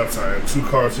at a stop sign, 2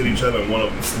 cars hit each other, and one of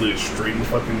them slid straight in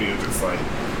fucking me. It's just like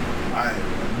I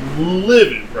am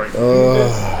living right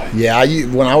now. Yeah,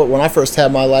 when I first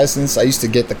had my license, I used to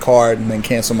get the card and then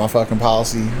cancel my fucking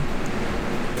policy.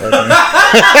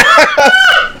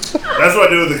 That's what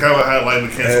I did with the car I had, like the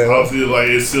cancel policy. Like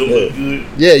it still looked good.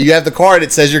 Yeah, you have the card.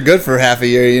 It says you're good for half a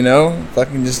year. You know,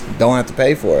 fucking just don't have to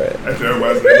pay for it. Actually,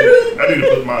 everybody's like, I need to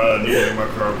put my new one in my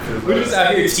car because we're just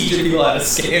out here teaching people how to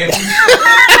scam.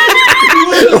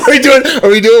 Are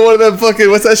we doing one of them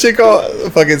fucking, what's that shit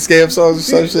called? Fucking scam songs or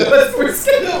some shit? We're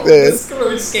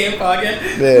scam podcast.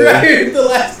 Yeah. We're out here in the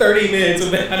last 30 minutes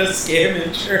of how to scam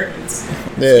insurance.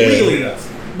 Yeah. Legally though.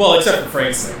 Well, except for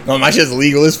Frank's thing. Oh, my shit's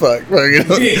legal as fuck.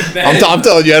 I'm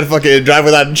telling you how to fucking drive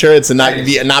without insurance and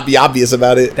not be obvious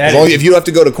about it. As long as if you have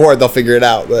to go to court, they'll figure it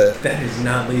out. But that is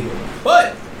not legal.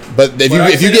 But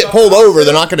if you get pulled over,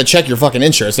 they're not going to check your fucking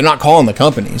insurance. They're not calling the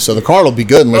company, so the car will be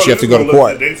good unless you have to go to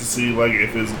court. The dates to see like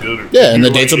if it's good. Yeah, and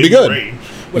the dates will be good.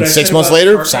 And 6 months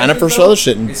later, sign up for some other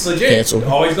shit and it's legit. Cancel.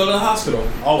 Always go to the hospital.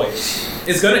 Always.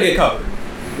 It's gonna get covered.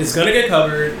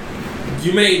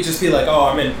 You may just be like,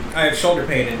 oh, I have shoulder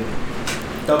pain, and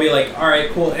they'll be like, all right,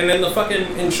 cool, and then the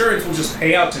fucking insurance will just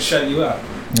pay out to shut you up.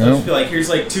 They'll just be like, here's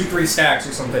like 2-3 stacks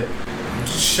or something.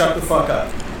 Just shut the fuck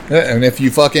up. Yeah, and if you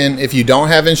don't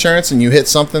have insurance and you hit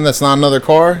something that's not another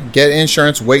car, get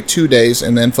insurance, wait 2 days,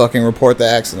 and then fucking report the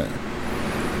accident.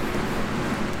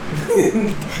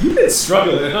 You've been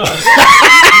struggling, huh?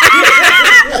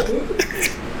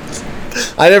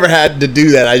 I never had to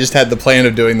do that. I just had the plan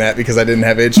of doing that because I didn't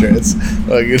have insurance.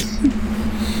 But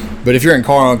if you're in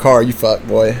car on car, you fuck,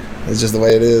 boy. It's just the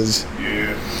way it is.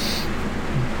 Yeah.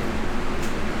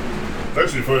 It's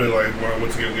actually funny, like when I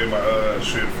went to go get my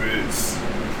shit fixed,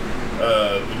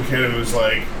 the mechanic was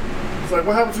like,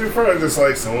 what happened to your front? Just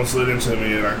like someone slid into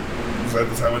me, and I was at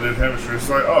the time I didn't have insurance. It's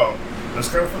like, oh,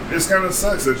 it's kind of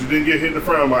sucks that you didn't get hit in the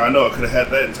front. I'm like, I know, I could have had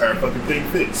that entire fucking thing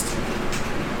fixed.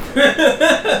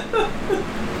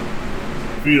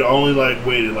 If you'd only like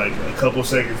waited like a couple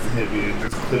seconds to hit me and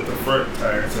just clip the front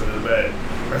tire instead of the back,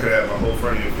 I could have my whole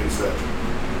front end fixed up.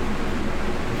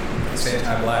 Same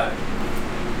time black.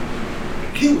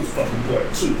 He was fucking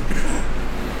black too.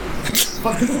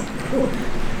 Fucking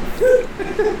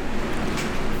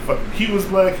he was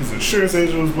black, his insurance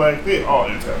agent was black, they all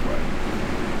anti-black.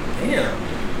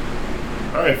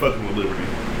 Damn. I ain't fucking with Liberty.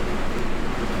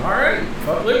 Alright,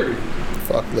 fuck Liberty.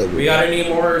 Fuck Liberty. We got any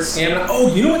more scam?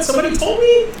 Oh, you know what somebody told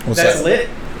me? What's That's that? lit.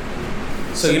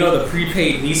 So you know the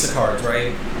prepaid Visa cards,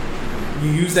 right? You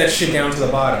use that shit down to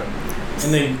the bottom.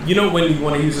 And then, you know when you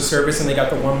want to use a service and they got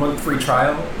the 1 month free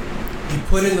trial? You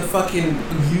put in the fucking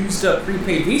used up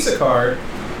prepaid Visa card,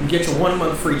 you get your 1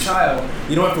 month free trial.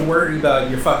 You don't have to worry about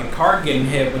your fucking card getting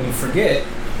hit when you forget.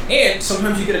 And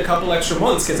sometimes you get a couple extra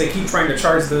months because they keep trying to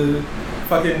charge the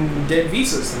fucking dead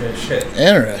visas and that shit.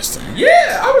 Interesting.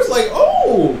 Yeah, I was like,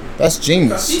 oh, That's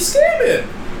genius. he's scamming.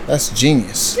 That's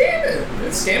genius. Scamming.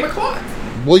 It's scam o'clock.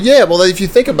 Well, yeah. Well, if you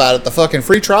think about it, the fucking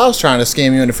free trial's trying to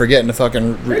scam you into forgetting to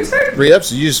fucking Exactly. re-up,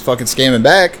 so you just fucking scamming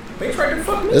back. They tried to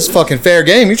fuck me. It's fucking fair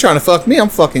game. You trying to fuck me? I'm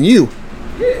fucking you.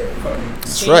 Yeah, fucking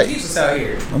That's scam right. Jesus out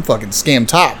here. I'm fucking scam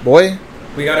top, boy.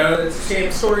 We got other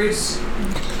scam stories.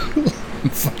 I'm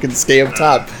fucking scam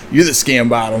top. You the scam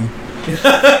bottom.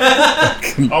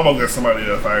 I almost got somebody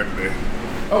fired today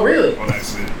Oh, really? on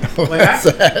accident. What What's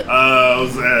happened? that? I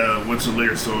was went to the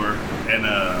liquor store and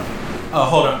Oh,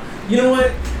 hold on. You know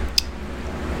what?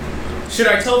 Should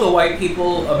I tell the white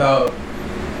people about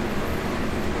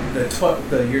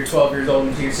you're 12 years old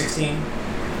until you're 16?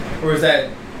 Or is that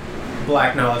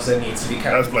black knowledge that needs to be kept?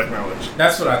 that's black knowledge.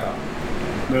 That's what I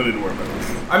thought. No need to worry about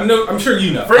it. I'm sure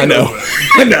you know. I know.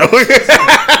 I know. We'll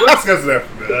discuss it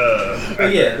after.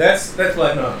 But yeah, that's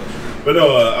black knowledge. But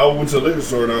no, I went to the liquor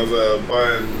store and I was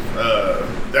buying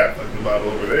that fucking bottle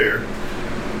over there.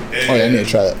 And, Oh yeah, I need to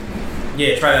try that.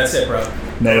 Yeah, try that shit, bro.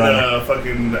 No, and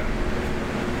fucking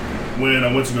when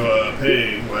I went to go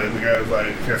pay, like the guy was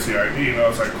like, "Can I see your ID?" And I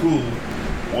was like, "Cool."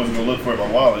 I wasn't gonna look for it in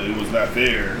my wallet; it was not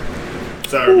there.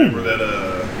 So I remember that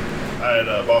I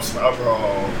had bought some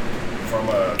alcohol from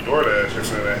DoorDash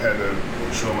yesterday. And I had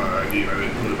to show my ID, and I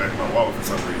didn't put it back in my wallet for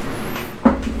some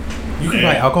reason. You can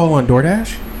buy alcohol on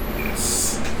DoorDash?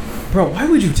 Yes, Bro, why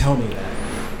would you tell me that?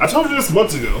 I told you this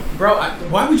months ago. Bro,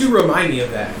 why would you remind me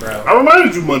of that, bro? I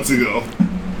reminded you months ago.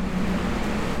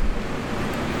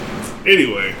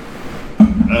 Anyway,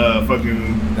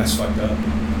 fucking. That's fucked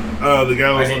up. The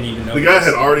guy was. I didn't even know The guy this.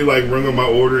 had already like rung on my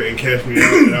order and cashed me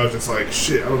out, and I was just like,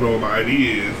 "Shit, I don't know what my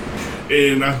ID is."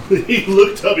 And he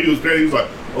looked up, he was great. He was like,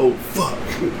 "Oh fuck."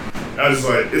 I was just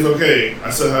like, "It's okay. I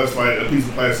still have like a piece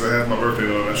of plastic that has my birthday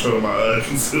on it. I showed him my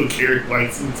concealed carry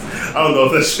license. I don't know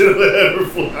if that shit will ever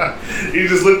fly." He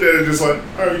just looked at it, just like,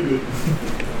 "All right, you good."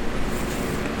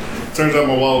 Turns out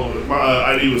my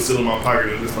ID was still in my pocket.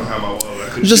 It was just behind my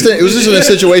wallet. It was just in a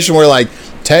situation where like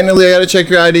technically I got to check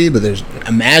your ID, but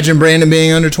imagine Brandon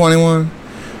being under 21.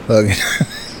 Okay.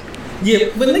 Yeah,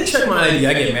 when they check my ID,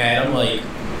 I get mad. I'm like,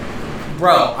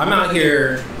 bro, I'm out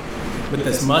here with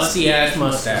this musty ass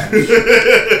mustache,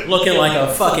 looking like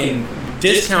a fucking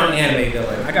discount anime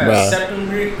villain. I got Bro. a septum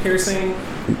piercing.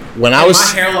 When I and was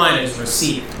my hairline is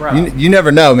receded, bro. you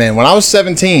never know, man. When I was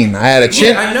 17, I had a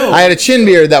chin. I know. I had a chin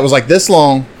beard that was like this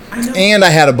long, I know. and I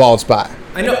had a bald spot.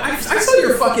 I know. I saw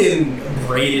your fucking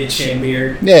braided chin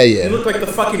beard. Yeah, You yeah. look like the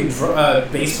fucking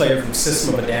bass player from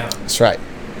System of a Down. That's right.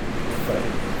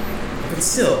 But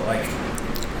still, like,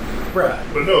 bruh.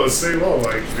 But no, it's same law.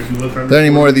 Like if you look under. Are there any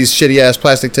more of these shitty ass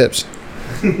plastic tips?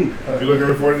 If you look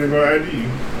under 40 in my ID,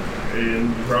 and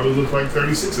you probably look like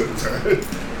 36 at the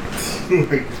time.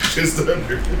 Like just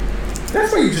under.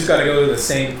 That's why you just gotta go to the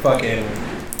same fucking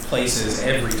places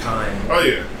every time, Oh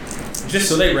yeah. just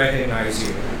so they recognize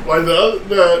you. Like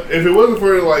if it wasn't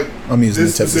for like I'm using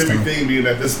this the tip this specific time. thing being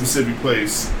at this specific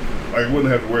place, like, I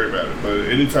wouldn't have to worry about it. But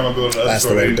anytime I go to the other That's the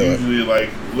store, way they to do it. usually like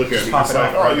look at me. Pop It's it like,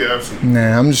 off, oh right? yeah, I've seen.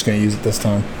 Nah, I'm just gonna use it this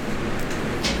time.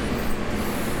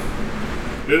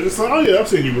 They're just like, oh yeah, I've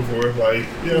seen you before. Like,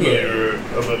 yeah, I know Yeah. you're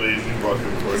above age. You brought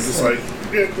here before. It's just like,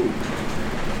 yeah, cool.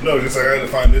 No, just like I had to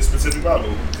find this specific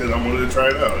bottle because I wanted to try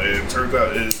it out, and it turns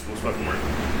out it was fucking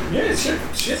worth it. Yeah,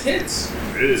 shit hits.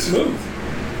 It is Smooth.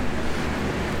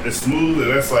 It's smooth,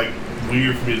 and that's like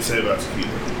weird for me to say about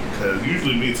tequila because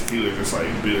usually me and tequila are just like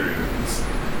bitter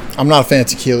and I'm not a fan of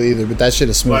tequila either, but that shit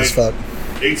is smooth Like- as fuck.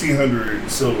 1800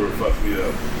 silver fucked me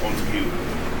up on tequila.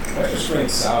 I just drink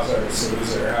salsa or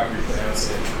salsa or however you pronounce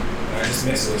it. And I just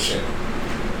mix it with shit.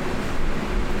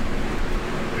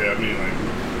 Yeah, I mean, like,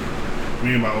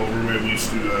 me and my old roommate, we used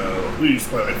to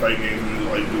play like fight games and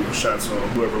like do shots on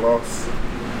whoever lost.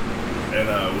 And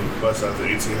we bust out the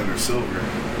 1800 silver.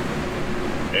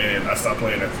 And I stopped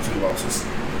playing after 2 losses.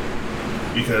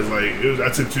 Because like I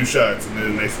took 2 shots and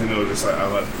then the next thing you know, it's just like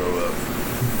I'm about to throw up.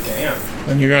 Damn.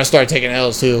 And you're gonna start taking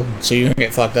L's too, so you're gonna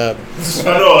get fucked up.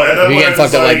 I know. At that You point, get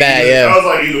fucked up like that, yeah. I was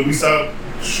like, either we stop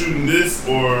shooting this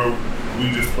or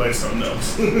we just play something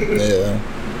else. Yeah.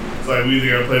 It's like we either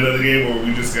gotta play another game or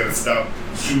we just gotta stop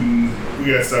shooting.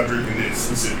 We gotta stop drinking this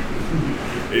specifically.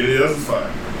 Anything else is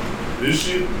fine. This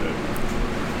shit, no.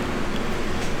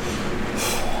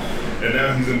 And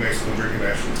now he's in Mexico drinking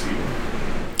actual tea.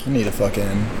 I need to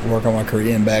fucking work on my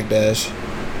Korean backdash.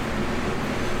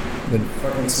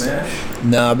 Fucking smash?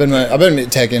 No, I've been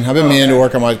Tekken. I've been meaning to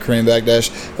work on my Korean backdash.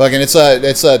 Fucking, it's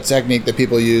a technique that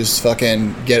people use.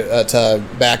 Fucking get to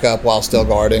back up while still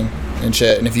guarding and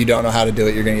shit. And if you don't know how to do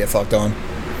it, you're gonna get fucked on.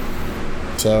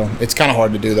 So it's kind of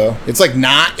hard to do though. It's like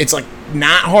not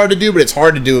hard to do, but it's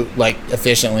hard to do like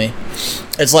efficiently.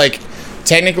 It's like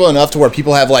technical enough to where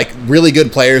people have like really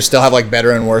good players still have like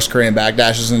better and worse Korean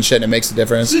backdashes and shit, and it makes a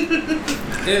difference.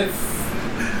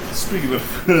 Speaking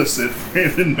of said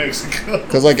friend in Mexico,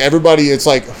 Because like everybody, it's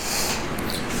like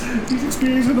he's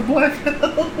experiencing the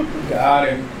blackout. Got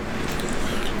him.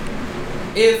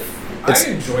 If I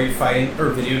enjoyed fighting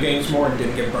or video games more and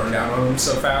didn't get burned out on them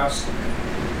so fast,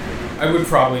 I would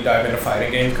probably dive into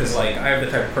fighting games because like I have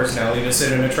the type of personality to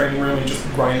sit in a training room and just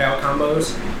grind out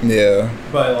combos. yeah.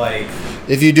 But like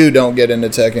If you do, don't get into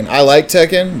Tekken. I like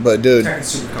Tekken, but dude, Tekken's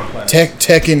super complex.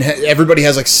 Tekken, everybody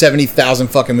has like 70,000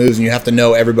 fucking moves, and you have to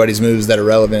know everybody's moves that are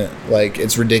relevant. Like,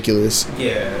 it's ridiculous.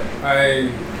 Yeah,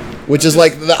 Which is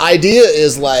like, the idea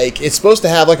is like, it's supposed to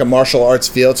have like a martial arts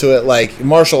feel to it. Like,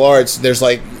 martial arts, there's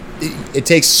like, it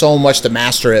takes so much to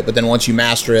master it, but then once you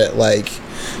master it, like,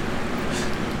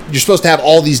 you're supposed to have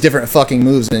all these different fucking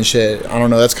moves and shit. I don't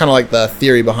know. That's kind of like the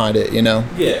theory behind it, you know?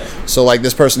 Yeah. So, like,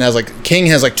 this person has, like, King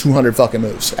has, like, 200 fucking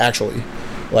moves, actually.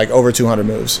 Like, over 200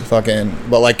 moves. Fucking,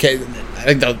 but, like, I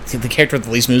think the character with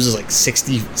the least moves is, like,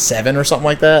 67 or something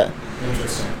like that.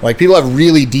 Interesting. Like, people have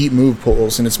really deep move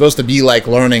pools, and it's supposed to be, like,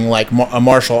 learning, like, a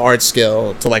martial arts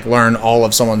skill to, like, learn all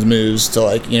of someone's moves to,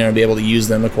 like, you know, be able to use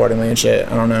them accordingly and shit.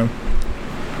 I don't know.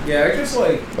 Yeah, I just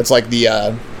like... It's like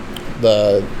the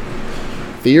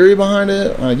theory behind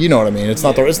it. You know what I mean. It's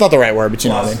not the right word, but you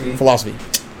know what I mean. Philosophy.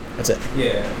 That's it.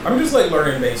 Yeah, I'm just like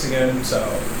learning bass again, so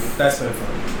that's been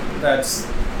fun. That's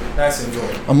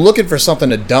enjoyable. I'm looking for something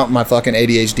to dump my fucking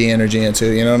ADHD energy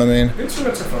into. You know what I mean?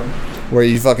 Instruments are fun. Where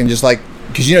you fucking just like,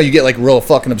 because you know you get like real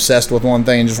fucking obsessed with one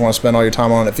thing and just want to spend all your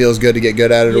time on it. It feels good to get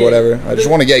good at it or whatever. I just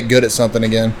want to get good at something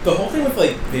again. The whole thing with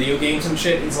like video games and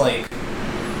shit is like,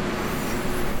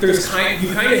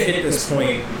 you kind of hit this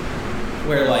point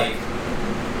where like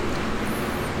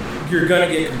you're gonna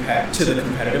get to the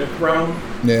competitive realm.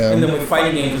 Yeah. And then with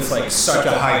fighting games, it's like such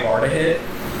a high bar to hit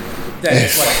that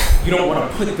it's like you don't want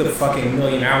to put the fucking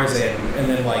million hours in and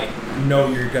then like know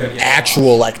you're gonna get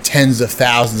actual like tens of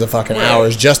thousands of fucking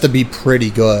hours just to be pretty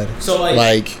good. So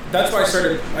like that's why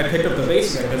I picked up the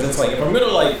bass again, because it's like if I'm gonna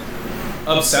like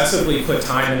obsessively put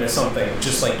time into something,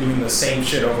 just like doing the same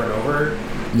shit over and over.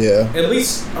 Yeah. At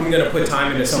least I'm gonna put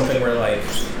time into something where like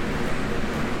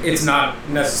it's not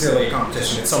necessarily a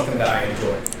competition. It's something that I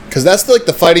enjoy. Because that's like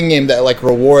the fighting game that like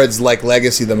rewards like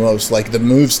legacy the most. Like the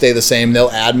moves stay the same. They'll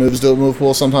add moves to a move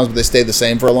pool sometimes, but they stay the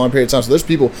same for a long period of time. So there's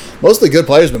people. Most of the good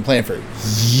players have been playing for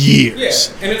years.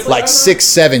 Yeah, and it's like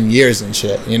 6-7 years and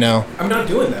shit. You know. I'm not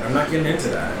doing that. I'm not getting into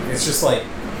that. It's just like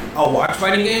I'll watch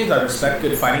fighting games. I respect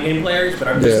good fighting game players, but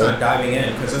I'm just not diving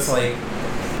in because it's like.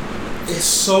 It's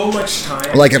so much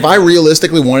time. Like, if I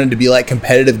realistically wanted to be, like,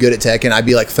 competitive good at Tekken, I'd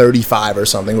be, like, 35 or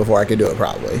something before I could do it,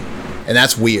 probably. And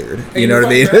that's weird. You know what I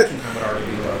mean?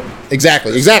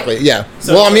 Exactly, yeah.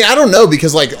 So, well, I mean, I don't know,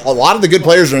 because, like, a lot of the good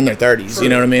players are in their 30s, you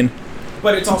know what I mean?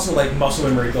 But it's also, like, muscle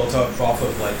memory built up off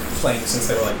of, like, playing since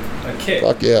they were, like, a kid.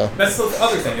 Fuck yeah. That's the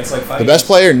other thing. It's, like, fighting. The best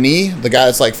player, Nee, the guy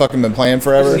that's, like, fucking been playing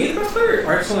forever. Is Nee the best player?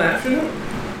 Arslan Ash,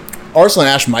 Arslan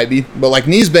Ash might be, but like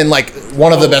Nee's been like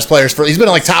one of the best players he's been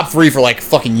like top 3 for like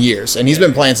fucking years, and he's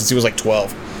been playing since he was like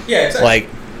 12. Yeah, exactly. Like,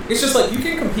 it's just like you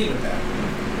can compete with that.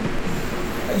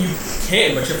 You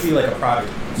can, but you'll feel like a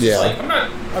prodigy. It's just like, I'm not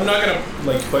gonna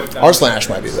like put that. Arslan Ash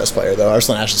might be the best player though.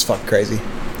 Arslan Ash is fucking crazy.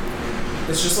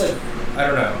 It's just like I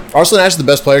don't know. Arslan Ash is the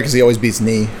best player because he always beats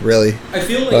Nee. Really. I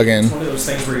feel like it's one of those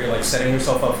things where you're like setting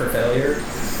yourself up for failure.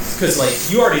 Because, like,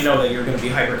 you already know that you're going to be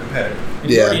hyper-competitive. And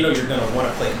you already know you're going to want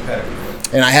to play competitively.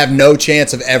 And I have no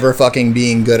chance of ever fucking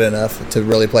being good enough to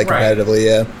really play Right. competitively,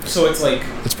 yeah. So it's like,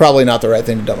 It's probably not the right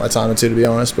thing to dump my time into, to be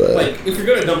honest, but... like if you're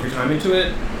gonna dump your time into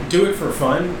it, do it for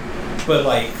fun. But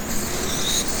like,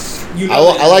 you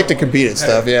know, I like to compete at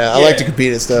stuff, yeah. I like to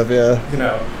compete at stuff, yeah. You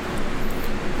know,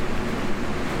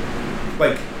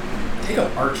 like take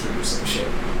up archery or some shit.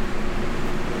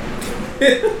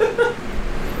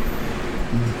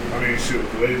 I mean,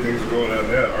 shit, the way things are going out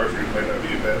now, archery might not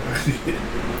be a bad idea.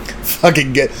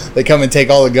 Fucking get... They come and take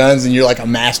all the guns, and you're like a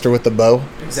master with the bow.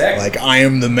 Exactly. Like, I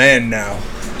am the man now.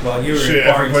 Well, you were Shit, in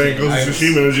after playing quarantine. Ghost of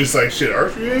Tsushima, it was just like, shit,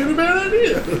 archery ain't a bad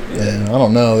idea. Yeah, I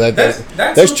don't know. That's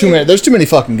There's too many. There's too many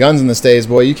fucking guns in this days,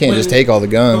 boy. You can't just take all the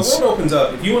The guns. world opens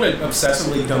up. If you want to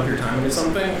obsessively dump your time into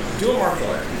something, do a martial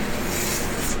art.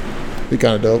 Be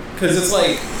kind of dope. Because it's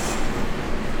like,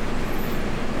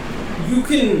 you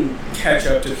can catch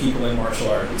up to people in martial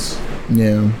arts.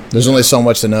 Yeah. There's only so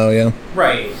much to know, yeah.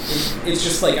 Right. It's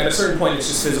just like, at a certain point, it's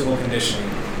just physical conditioning.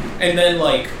 And then,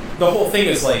 like, the whole thing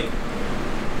is like,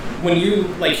 when you,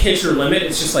 like, hit your limit,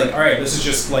 it's just like, alright, this is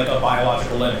just, like, a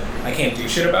biological limit. I can't do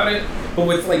shit about it. But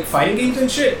with, like, fighting games and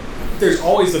shit, there's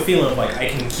always the feeling of, like, I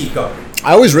can keep going.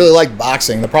 I always really liked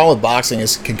boxing. The problem with boxing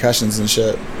is concussions and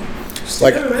shit. Just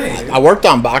Like, MMA, dude. I worked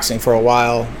on boxing for a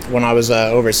while when I was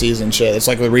overseas and shit. It's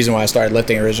like the reason why I started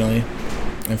lifting originally.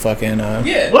 And fucking,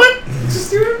 Yeah. What?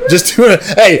 Just do it. just do it.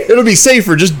 Hey, it'll be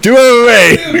safer. Just do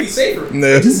It it. would be safer.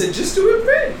 No. I just said, just do it,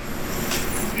 man.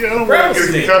 Yeah, I don't want to get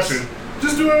a concussion.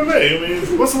 Just do MMA. I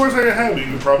mean, what's the worst that can happen? You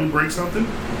can probably break something.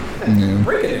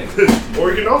 Break it in. Or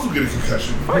you can also get a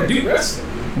concussion. Fine, do wrestling.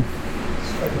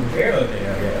 It's fucking weightlifting,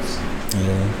 I guess.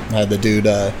 Yeah. I had the dude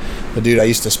I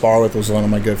used to spar with was one of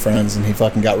my good friends, and he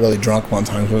fucking got really drunk one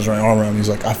time. He was my arm around him. He's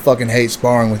like, I fucking hate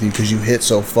sparring with you because you hit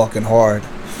so fucking hard.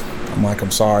 I'm like,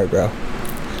 I'm sorry, bro.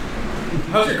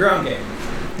 How's your ground game?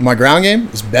 My ground game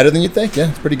is better than you think. Yeah,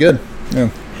 it's pretty good. Yeah.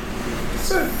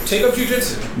 So, take up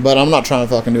jiu-jitsu. But I'm not trying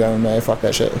to fucking do MMA. Fuck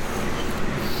that shit.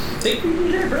 Take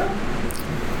BJJ, bro.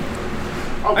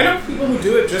 I know people who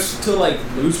do it just to, like,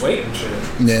 lose weight and shit.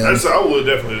 Yeah. I would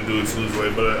definitely do it to lose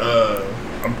weight, but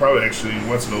I'm probably actually,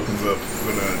 once it opens up,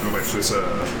 gonna go back to this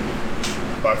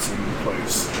boxing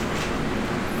place.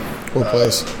 What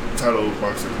place? Title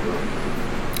Boxing Club.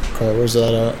 Okay, where's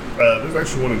that at? There's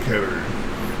actually one in Kettering.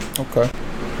 Okay.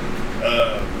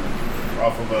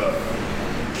 Off of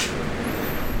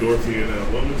Dorothy and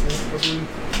Wilmington, I believe.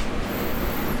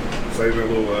 It's like that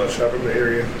little shopping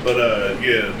area. But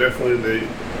yeah, definitely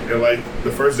and like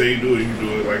the first day you do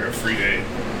it like a free day.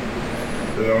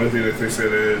 The only thing that they say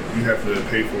that you have to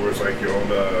pay for is like your own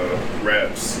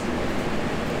wraps,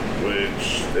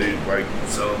 which they like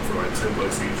sell them for like $10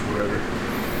 each, whatever.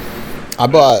 I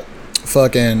bought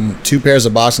fucking 2 pairs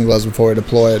of boxing gloves before we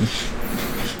deployed.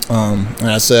 And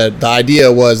I said the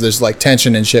idea was there's like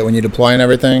tension and shit when you deploy and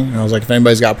everything. And I was like, if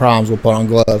anybody's got problems, we'll put on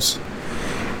gloves.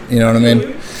 You know what I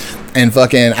mean? And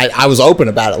fucking, I was open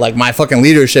about it. Like my fucking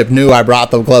leadership knew I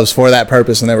brought the gloves for that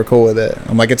purpose, and they were cool with it.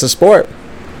 I'm like, it's a sport.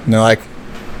 And they're like,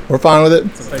 we're fine with it.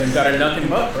 It's like you gotta knock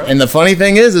him up, bro. And the funny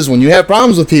thing is when you have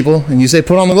problems with people and you say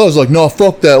put on the gloves, like, no,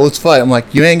 fuck that, let's fight. I'm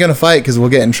like, you ain't gonna fight because we'll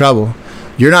get in trouble.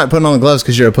 You're not putting on the gloves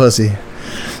because you're a pussy.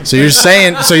 So you're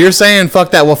saying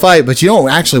fuck that, we'll fight, but you don't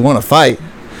actually want to fight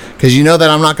because you know that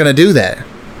I'm not gonna do that.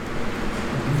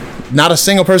 Not a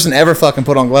single person ever fucking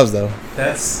put on gloves though.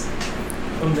 That's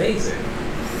amazing.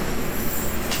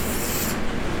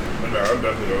 But no, I'm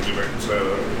definitely gonna get back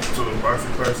to the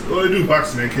boxing class. Oh, they do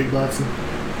boxing and kickboxing.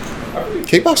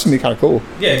 Kickboxing would be kind of cool.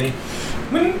 Yeah.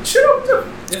 When shit opens up.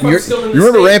 If I'm still in You the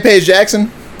remember state- Rampage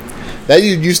Jackson? That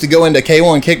dude used to go into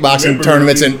K1 kickboxing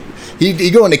tournaments and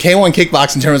he'd go into K1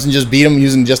 kickboxing tournaments and just beat them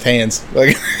using just hands.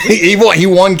 Like he won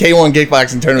K1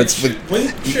 kickboxing tournaments. When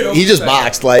shit opens He just back up,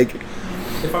 boxed like.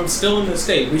 If I'm still in the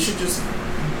state, we should just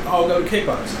all go to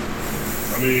kickboxing.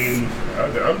 I mean,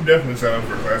 I'm definitely signing up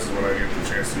for classes when I get the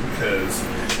chance to because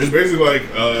it's basically like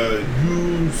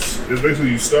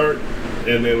you start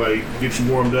and then like get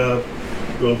you warmed up,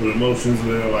 go through the motions,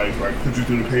 and then like put you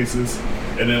through the paces,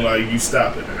 and then like you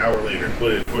stop it an hour later.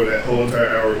 But for that whole entire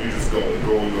hour, you just going.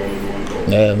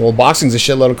 Yeah, well, boxing's a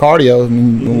shitload of cardio. I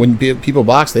mean, when people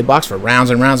box, they box for rounds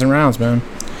and rounds and rounds, man.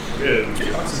 Yeah,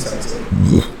 Kickboxing sounds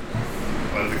good.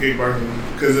 like the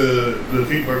kickboxing, because the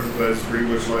kickboxing class is pretty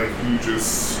much like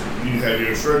you have your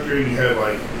instructor, and you have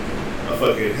like a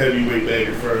fucking heavyweight bag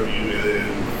in front of you, and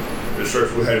then the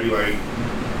instructor will have you like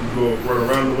go run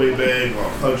around the weight bag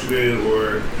while punching it,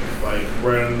 or like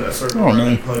run a circle around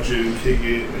and punch it and kick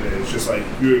it, and it's just like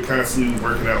you're constantly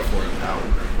working out for an hour.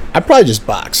 I'd probably just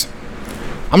box.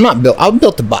 I'm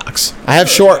built to box. I have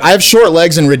short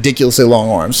legs and ridiculously long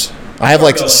arms. I have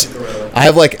like I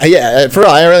have like for real,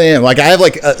 I really am. Like I have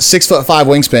like a 6'5"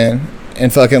 wingspan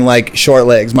and fucking like short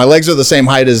legs. My legs are the same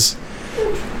height as. I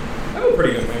have a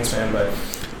pretty good wingspan, but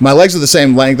My legs are the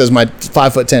same length as my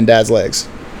 5'10" dad's legs.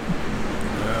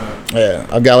 Yeah,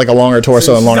 I've got like a longer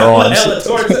torso and longer arms.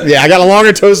 Yeah, I got a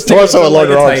longer torso and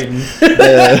longer arms.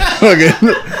 Yeah, okay.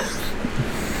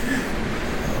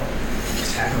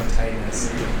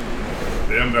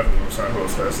 Yeah, I'm definitely gonna sign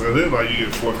those classes. I did like you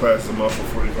get 4 classes a month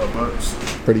for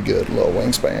 $45. Pretty good little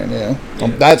wingspan, yeah.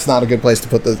 That's not a good place to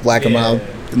put the black amount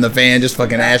in the van, just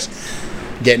fucking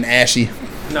getting ashy.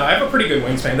 No, I have a pretty good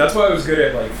wingspan. That's why I was good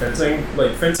at like fencing.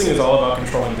 Like fencing is all about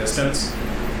controlling distance,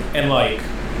 and like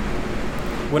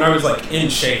when I was like in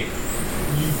shape,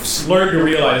 you learn to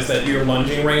realize that your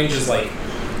lunging range is like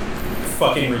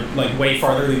fucking like way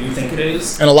farther than you think it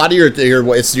is. And a lot of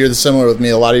you're similar with me.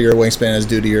 A lot of your wingspan is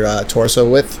due to your torso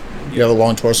width. You have a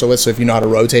long torso width, so if you know how to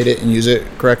rotate it and use it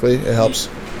correctly, it helps.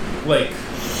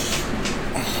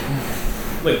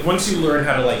 Like once you learn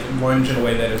how to like lunge in a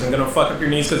way that isn't gonna fuck up your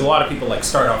knees, because a lot of people like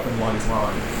start off and lunge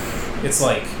wrong. It's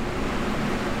like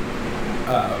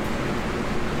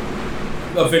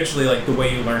eventually like the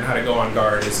way you learn how to go on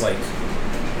guard is like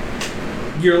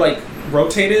you're like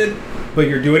rotated, but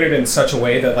you're doing it in such a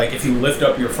way that like if you lift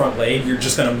up your front leg, you're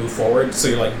just gonna move forward. So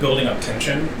you're like building up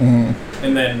tension,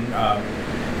 and then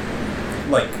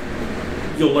like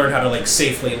you'll learn how to like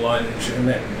safely lunge, and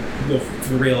then you'll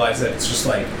realize that it's just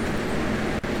like,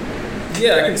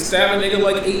 yeah, I can stab a nigga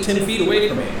like 8-10 feet away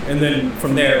from me. And then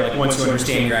from there, like once you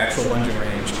understand your actual lunging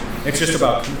range, it's just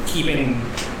about keeping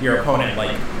your opponent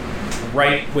like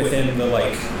right within the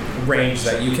like range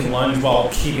that you can lunge while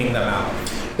keeping them out.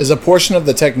 Is a portion of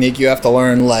the technique you have to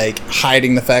learn like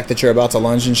hiding the fact that you're about to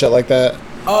lunge and shit like that?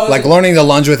 Like learning to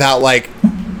lunge without like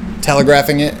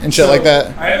telegraphing it and shit like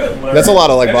that? I haven't learned. That's a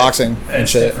lot of like boxing and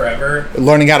shit. Forever.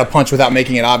 Learning how to punch without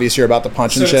making it obvious you're about to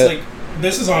punch and shit. It's like,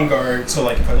 this is on guard, so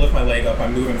like if I lift my leg up,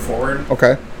 I'm moving forward.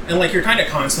 Okay. And like you're kind of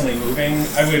constantly moving.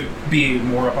 I would be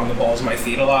more up on the balls of my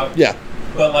feet a lot. Yeah.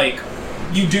 But like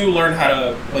you do learn how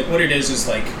to, like what it is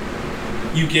like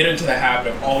you get into the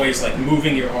habit of always like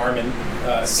moving your arm in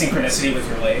synchronicity with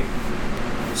your leg.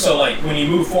 So like when you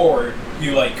move forward,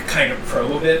 you like kind of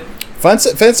probe it.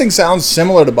 Fencing sounds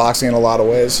similar to boxing in a lot of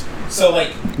ways. So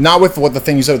like not with what the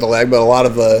thing you said with the leg, but a lot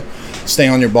of the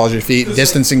staying on your balls, your feet,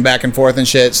 distancing back and forth and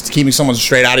shit, keeping someone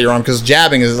straight out of your arm. Because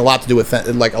jabbing is a lot to do with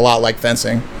like a lot like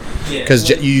fencing. Because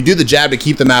you do the jab to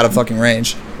keep them out of fucking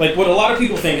range. Like what a lot of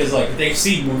people think is like they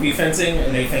see movie fencing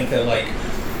and they think that like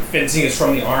fencing is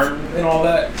from the arm and all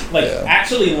that. Like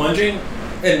actually lunging,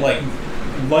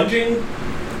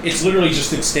 it's literally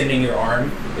just extending your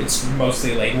arm. It's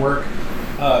mostly leg work.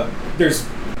 There's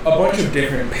a bunch of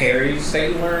different parries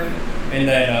that you learn, and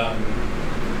then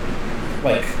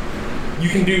like you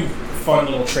can do fun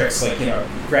little tricks like, you know,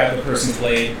 grab the person's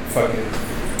blade, fucking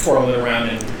twirl it around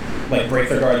and like break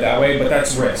their guard that way, but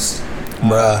that's wrist.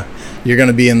 Bruh, you're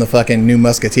gonna be in the fucking new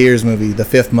Musketeers movie, The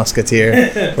Fifth Musketeer,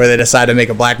 where they decide to make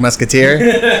a black musketeer.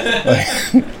 Like,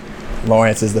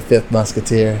 Lawrence is the fifth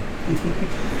musketeer.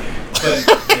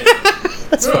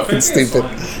 It's stupid.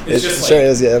 It's just sure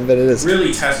is, yeah, but it is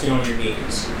really testing on your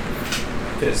knees.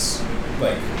 Because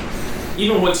like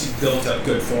even once you've built up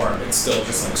good form, it's still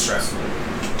just like stressful.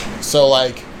 So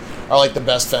like, are like the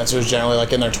best fencers generally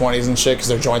like in their 20s and shit because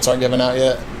their joints aren't given out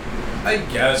yet? I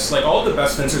guess like all the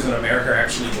best fencers in America are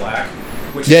actually black.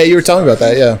 Which you were telling me about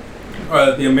that, yeah.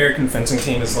 The American fencing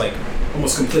team is like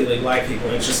almost completely black people,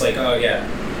 and it's just like, oh yeah,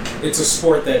 it's a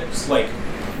sport that's like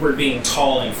where being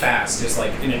tall and fast is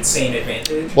like an insane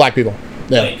advantage. Black people,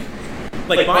 yeah.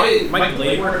 Like my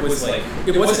blade work was like,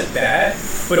 it wasn't bad,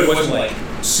 but it wasn't like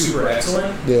super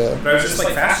excellent. Yeah. But I was just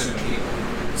like faster than people,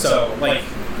 so like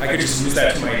I could just use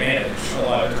that to my advantage a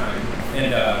lot of the time.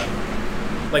 And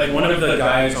like one of the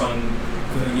guys on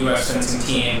the U.S. fencing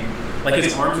team, like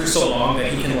his arms are so long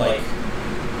that he can like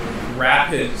wrap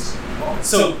his.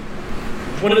 So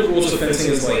one of the rules of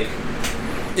fencing is like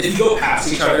if you go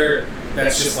past each other,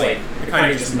 that's just like it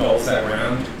kind of just nulls that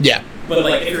round. Yeah. But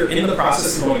like if you're in the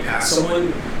process of going past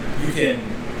someone, you can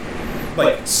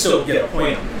like still get a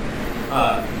point.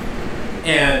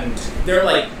 And they're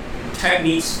like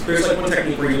techniques. There's like one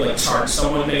technique where you like charge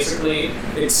someone. Basically,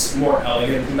 it's more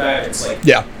elegant than that. It's like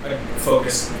a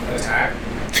focused attack.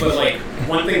 But like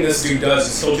one thing this dude does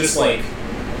is he'll just like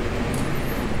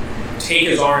take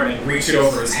his arm and reach it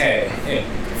over his head and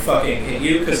fucking hit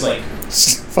you because like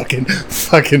fucking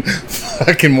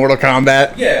Mortal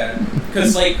Kombat. Yeah,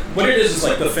 because like what it is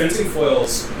like the fencing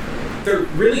foils, they're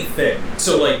really thick.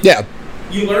 So like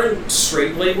you learn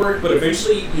straight blade work, but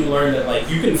eventually you learn that like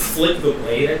you can flick the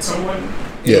blade at someone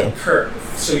and it'll curve.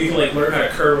 So you can like learn how to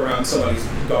curve around somebody's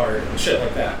guard and shit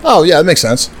like that. Oh yeah, that makes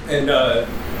sense. And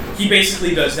he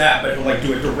basically does that, but he'll like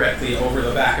do it directly over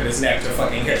the back of his neck to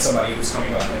fucking hit somebody who's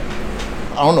coming up.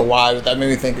 I don't know why, but that made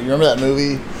me think. You remember that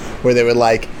movie where they would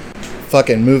like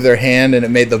fucking move their hand and it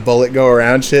made the bullet go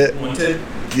around shit? Wanted?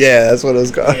 Yeah, that's what it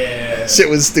was called. Yeah. Shit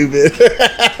was stupid.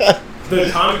 The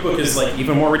comic book is like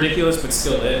even more ridiculous, but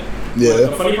still it. Yeah. Like,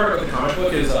 the funny part about the comic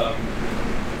book is the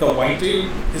white dude,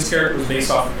 his character was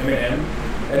based off of Eminem,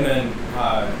 and then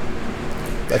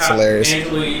That's hilarious.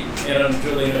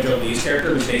 Angelina Jolie's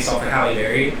character was based off of Halle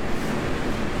Berry.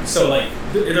 So like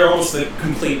they're almost the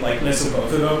complete likeness of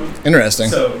both of them. Interesting.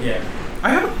 So yeah,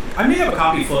 I may have a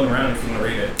copy floating around if you want to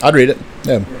read it. I'd read it.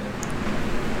 Yeah.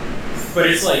 But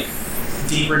it's like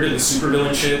deeper into the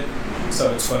supervillain shit.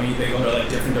 So it's funny, they go to like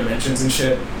different dimensions and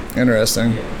shit.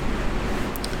 Interesting. Yeah.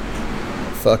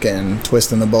 Fucking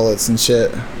twisting the bullets and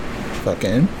shit.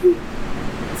 Fucking. The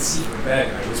secret bad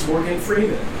guy was Morgan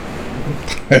Freeman.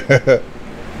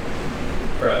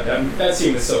 Bro, that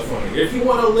scene is so funny. If you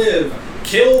want to live,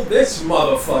 kill this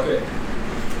motherfucker.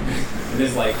 In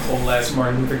his like whole ass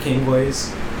Martin Luther King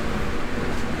voice.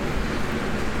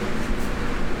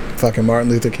 Fucking Martin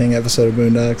Luther King episode of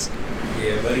Boondocks.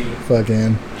 Yeah, buddy.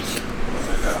 Fucking.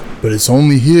 But it's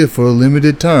only here for a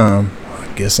limited time. I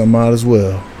guess I might as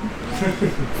well.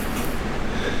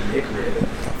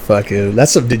 Fucking.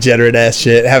 That's some degenerate ass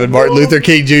shit. Having Martin Luther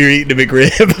King Jr. eating a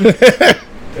McRib.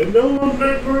 And no, I'm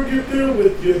not going to get there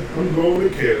with you. I'm going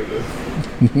to Canada.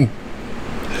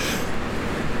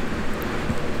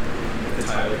 The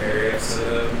Tyler Perry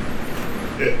episode.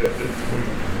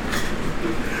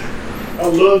 I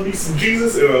love me some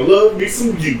Jesus and I love me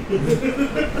some you.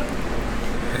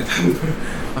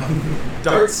 I'm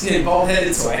dark skinned, bald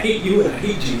headed, so I hate you and I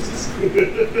hate Jesus. Oh my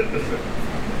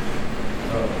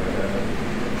god.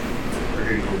 I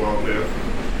can't go bald now.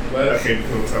 What? I can't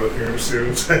become Tyler Perry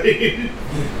stereotype.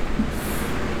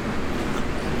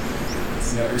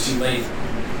 It's never too late.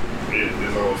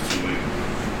 It's always too late.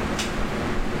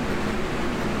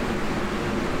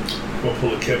 Gonna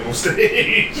pull a Kevin on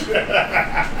stage.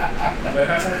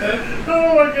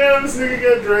 Oh my god, this nigga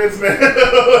got dreads now.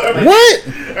 What?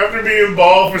 After being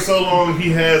bald for so long, he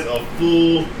has a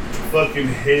full fucking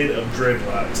head of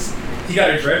dreadlocks. He got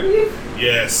a dread weave?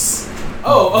 Yes.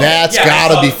 Oh, okay. That's Yeah,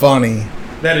 gotta be funny.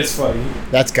 That is funny.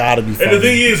 That's gotta be funny. And the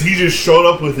thing is, he just showed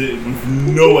up with it with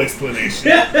no explanation.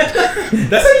 That's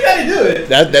how you gotta do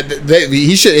it.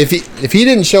 He should if he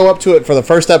didn't show up to it for the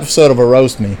first episode of a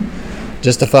roast me,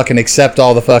 just to fucking accept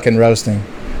all the fucking roasting.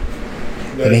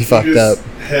 And he fucked up.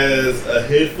 Has a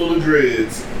head full of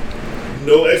dreads.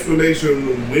 No explanation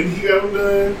on when he got them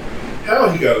done, how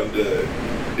he got them done.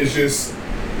 It's just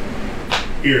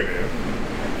here, man.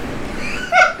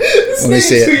 Let me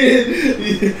see it.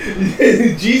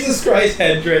 Tweeted, Jesus Christ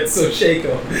had dreads, so shake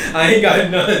 'em. I ain't got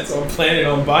none, so I'm planning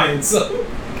on buying some.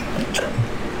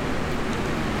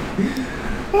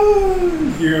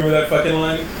 You remember that fucking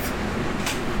line?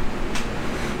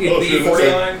 The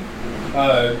E40 line?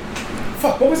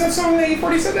 Fuck, what was that song that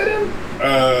E40 said that in?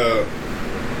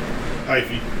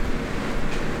 Hyphy.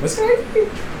 Was it Hyphy?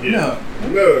 Yeah.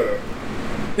 No.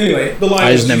 Anyway, the line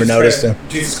I was just never Jesus noticed Christ, him.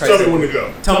 Jesus Christ. Tell me when to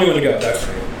go. Tell me when to go, that's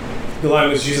right. The line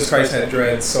was Jesus Christ had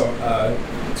dreads, so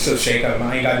shake 'em.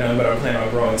 I ain't got none, but I'm planning on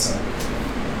growing some.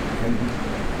 And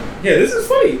yeah, this is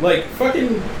funny. Like,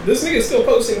 fucking, this nigga's still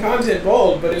posting content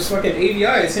bald, but his fucking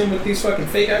AVI is him with these fucking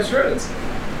fake ass dreads.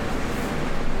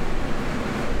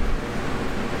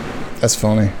 That's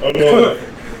funny. Oh, no.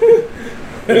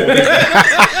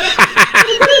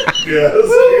 Yeah.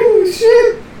 Oh,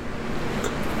 shit.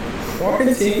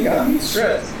 Walking team got me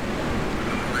stressed.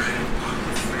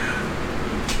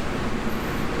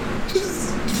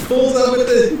 Just pulls up with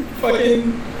the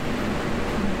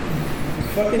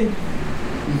fucking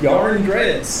yarn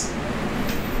dreads.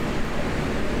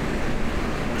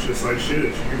 It's just like shit.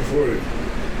 You can afford it.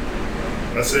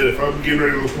 I said if I'm getting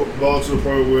ready to ball to a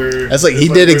point where That's like he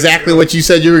did exactly what you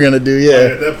said you were gonna do.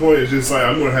 Yeah. At that point, it's just like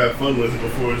I'm gonna have fun with it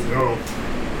before it's gone.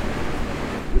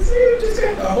 This nigga just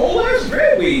got the whole ass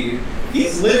dread weave.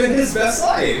 He's living his best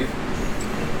life.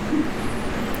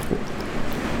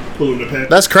 Pulling the pants.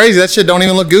 That's crazy. That shit don't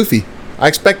even look goofy. I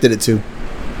expected it to.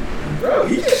 Bro,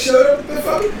 he just showed up with the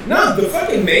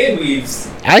fucking man weaves.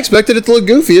 I expected it to look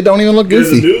goofy. It don't even look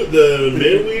goofy. The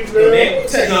man weaves now. The man weave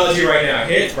technology right now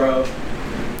hits, bro.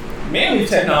 Man weave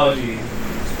technology.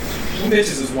 Them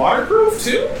bitches is waterproof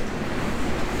too.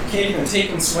 Can't even take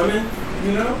them swimming,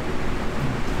 you know?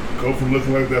 Go from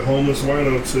looking like that homeless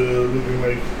wino to looking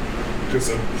like just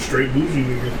a straight bougie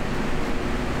nigga.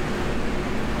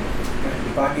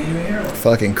 buy me a new hairline.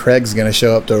 Fucking Craig's gonna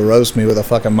show up to roast me with a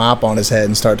fucking mop on his head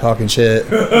and start talking shit.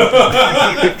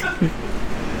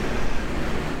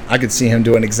 I could see him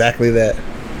doing exactly that.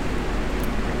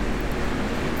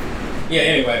 Yeah,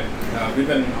 anyway, we've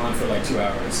been on for like 2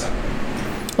 hours, so.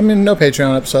 I mean, no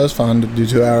Patreon episode. It's fun to do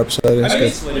 2-hour episode. I It's think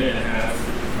good. split it in half.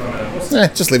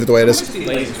 Just leave it the way it I'm is. just be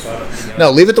lazy as fuck, you know?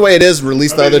 No, leave it the way it is.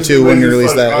 Release the other two when you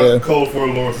release that. Yeah, Cold for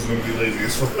Lawrence is gonna be lazy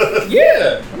as fuck.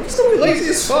 Yeah, I'm just gonna be lazy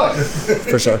as fuck.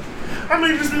 for sure. I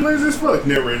mean, just be lazy as fuck.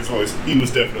 Narrator's voice. He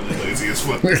was definitely lazy as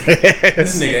fuck. This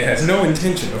nigga has no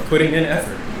intention of putting in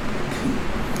effort.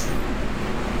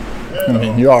 I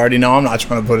mean, you already know I'm not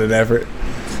trying to put in effort.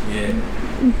 Yeah.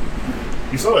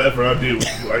 You saw the effort I did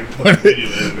with like video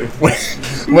editing.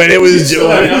 When it was Still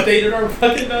haven't updated our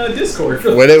fucking Discord.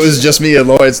 when it was just me and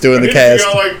Lawrence doing the cast.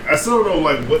 I still don't know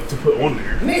like what to put on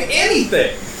there. Make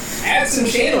anything. Add some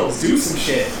channels. Do some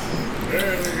shit.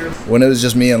 When it was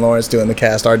just me and Lawrence doing the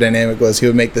cast, our dynamic was he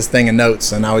would make this thing of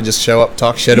notes, and I would just show up,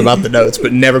 talk shit about the notes,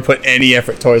 but never put any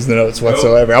effort towards the notes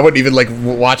whatsoever. I wouldn't even like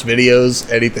watch videos,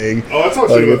 anything. Oh, I talked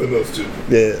to you about the notes too.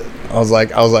 Yeah, I was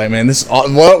like, man, this.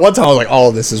 One time I was like, all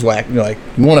of this is whack. And you're like,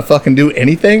 you want to fucking do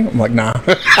anything? I'm like, nah.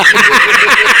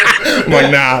 I'm like,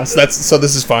 nah. So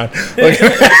this is fine. Like,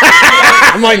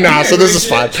 I'm like, nah. So this is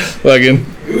fine. Fucking.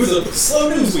 It was a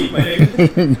slow news week, my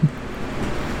nigga.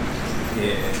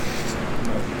 Yeah.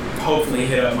 Hopefully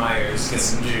hit up Myers, get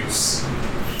some juice.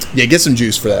 Yeah, get some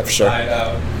juice for that for sure. Find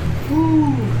out.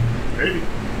 Maybe.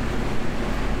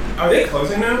 Are they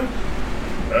closing now?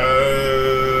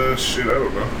 Shit, I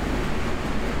don't know.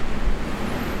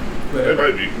 But It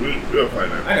might be. We'll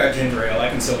find out. I got ginger ale. I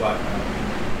can still buy it.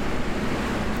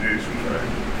 Yeah, you should try.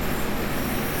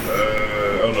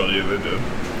 Oh no, yeah, they do.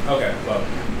 Okay, well.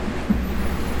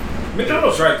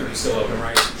 McDonald's drive-thru is still open,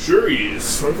 right? Sure he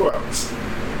is. 24 hours.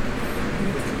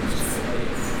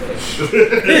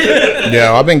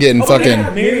 Yeah, I've been getting fucking Yeah,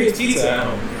 Mary's Pizza at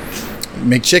home.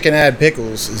 McChicken add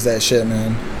pickles. Is that shit,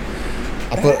 man?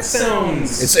 That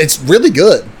sounds... It's really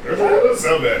good. That doesn't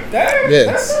sound bad.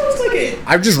 That sounds like it.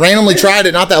 I just randomly tried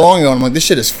it not that long ago, and I'm like, this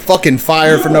shit is fucking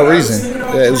fire for no reason.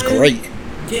 Yeah, it was great.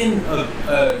 Getting a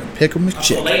Pickle fillet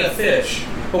McChicken. of fish,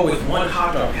 but with one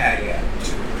hot dog patty added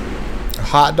to it. A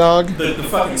hot dog? The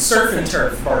fucking surf and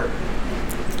turf part.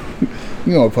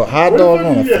 You gonna put hot dog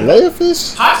on a fillet of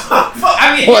fish? Hot dog?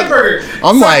 I mean, What? hamburger.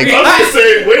 I'm like- I was just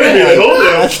saying, wait a minute, hold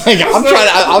on.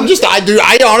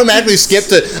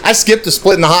 I skip to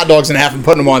splitting the hot dogs in half and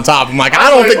putting them on top. I'm like, I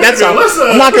don't like, think that wait a minute, sounds.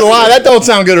 let's, I'm not gonna lie, that don't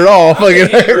sound good at all. Fucking.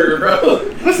 Hamburger, bro.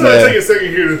 Let's not take a second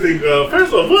here to think,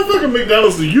 first off, what fucking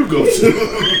McDonald's do you go to?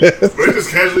 They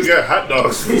just casually got hot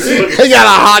dogs. They got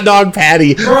a hot dog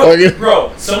patty.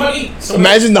 Bro, somebody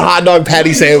Imagine the hot dog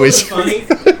patty sandwich.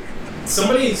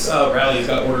 Somebody's rallies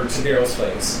got ordered to Daryl's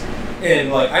place,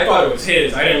 and like I thought it was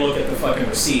his. I didn't look at the fucking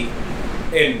receipt,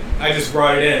 and I just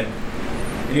brought it in.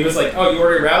 And he was like, "Oh, you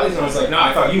ordered rallies?" And I was like, "No,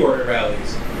 I thought you ordered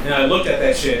rallies." And I looked at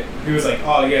that shit. He was like,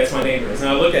 "Oh yeah, it's my neighbor's." And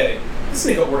I looked at it. This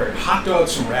nigga ordered hot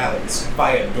dogs from Rallies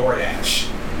via DoorDash.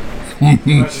 And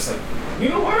I was just like, you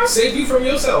know what? I'll save you from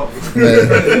yourself.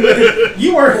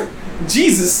 You are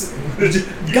Jesus.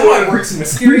 God works in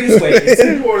mysterious ways.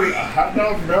 You ordered a hot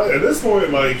dog from Rally. At this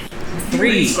point, like,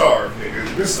 3 starved,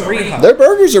 nigga. This 3 hot Their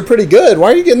burgers are pretty good.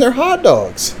 Why are you getting their hot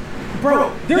dogs?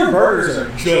 Bro, their burgers are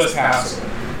just passable.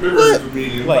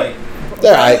 Like,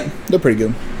 They're alright. They're pretty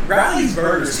good. Rally's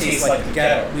burgers taste like the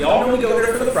ghetto. We all know we go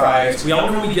there for the fries. We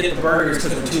all know we get the burgers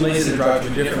because we're too lazy to drive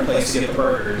to a different place to get the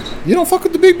burgers. You don't fuck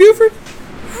with the Big Buford?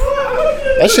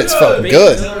 That shit's fucking Bacon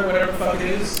good. Zilla or whatever the fuck it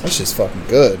is. That shit's fucking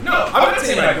good. No, I'm not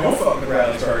saying I don't fuck with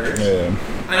Rally's burgers. Yeah.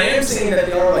 I am saying that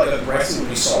they are like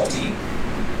aggressively salty.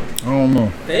 I don't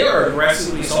know. They are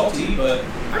aggressively salty, but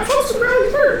I trust the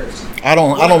Rally's burgers. I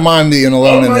don't mind being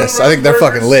alone in this. I think they're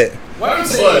fucking lit. What I'm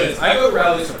saying is, I go to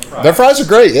Rally's for the fries. Their fries are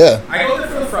great, yeah. I go there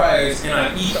for the fries, and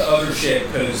I eat the other shit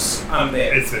because I'm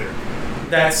there. It's there.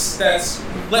 That's.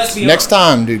 Let's be Next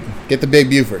honest. time, dude, get the Big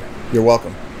Buford. You're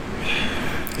welcome.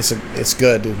 It's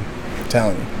good, dude. I'm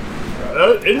telling you.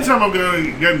 Anytime I'm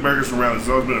getting burgers from Rally, it's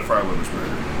always been a fried lettuce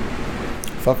burger.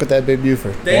 Fuck with that Big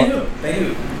Buford. They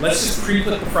do. Let's just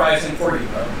pre-put the fries in for you,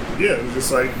 bro. Yeah, it's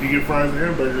just like you get fries and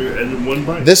hamburger and then one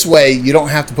bite. This way, you don't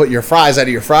have to put your fries out of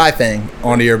your fry thing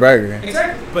onto your burger.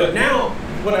 Exactly. But now,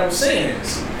 what I was saying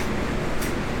is,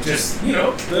 just,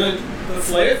 the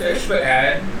fillet of fish, but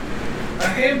add a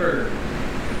hamburger.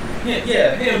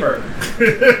 Yeah, hamburger.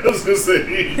 I was gonna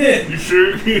say, you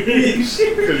sure?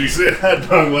 Because you said hot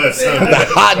dog last time. The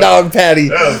hot dog patty.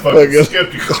 That was fucking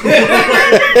skeptical.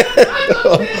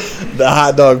 The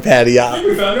hot dog patty.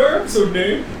 We found our episode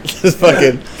name. Just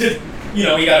fucking. You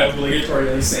know, we gotta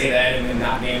obligatorily say that and then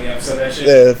not name the episode that shit.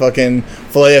 Yeah, fucking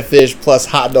fillet of fish plus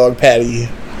hot dog patty.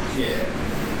 Yeah.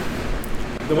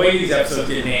 The way these episodes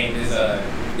get named is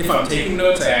if I'm taking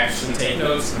notes, I actually take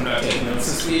notes. I'm not taking notes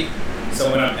this week. So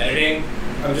when I'm editing,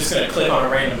 I'm just going to click on a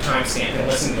random timestamp and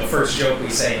listen to the first joke we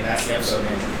say, and that's the episode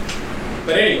name.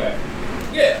 But anyway,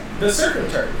 yeah, the surf and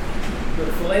turf. The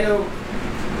filet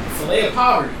of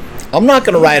poverty. I'm not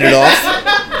going to write it off.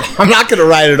 I'm not going to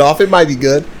write it off. It might be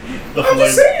good. I'm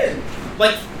just saying.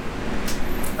 Like,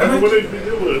 I mean, what did we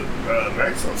do with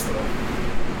Mac sauce, though?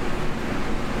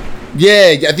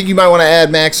 Yeah, I think you might want to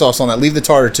add mac sauce on that. Leave the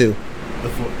tartar too. The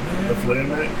filet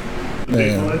Mac? The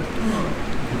big Yeah. filet?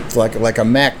 It's like a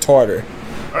mac tartar.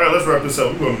 All right, let's wrap this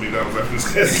up. We're going to McDonald's after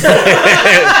this cast. I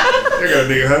got a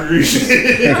nigga hungry.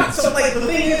 So, like, the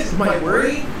thing is, my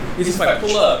worry is if I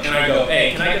pull up and I go,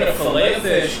 hey, can I get a filet of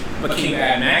fish, but can you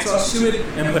add mac sauce to it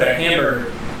and put a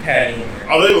hamburger patty in there?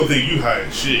 Oh, they gonna think you high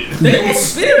as shit. They gonna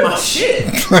spit in my shit.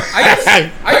 I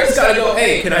just gotta go,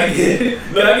 hey, can I get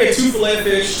 2 filet of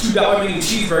fish, $2 mini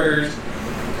cheeseburgers?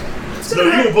 No,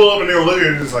 you can pull up and they'll look at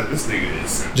it and just like, this nigga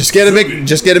is. Just get a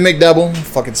McDouble.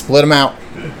 Fucking split them out.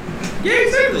 Yeah,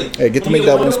 exactly. Hey, get the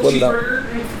McDouble and split it up.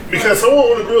 Because someone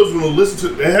on the grill is gonna listen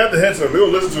to. They have the headset. They're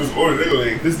gonna listen to his order. They're gonna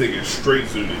think this nigga is straight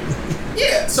suited.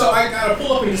 Yeah, so I gotta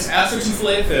pull up and just ask for 2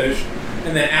 filet of fish,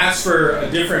 and then ask for a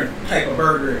different type of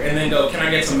burger, and then go, can I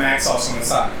get some mac sauce on the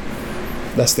side?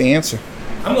 That's the answer.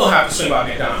 I'm gonna have to swing by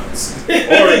McDonald's.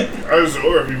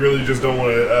 or if you really just don't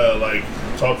want to like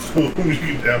talk to him, you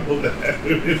can download the app.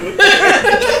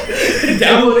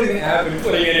 Downloading the app and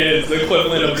putting it in is the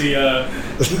equivalent of the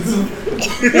that's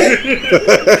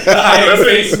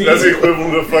the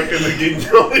equivalent of fucking the getting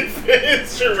your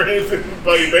OnlyFans. You're raising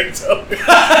by your bank telling.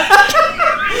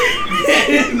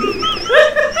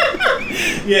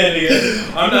 Yeah,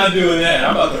 nigga. I'm not doing that.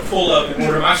 I'm about to pull up and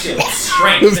order my shit with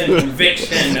strength and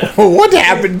conviction. What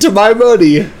happened to my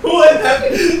money? What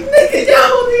happened? Nigga,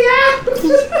 download the app.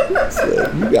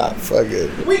 You got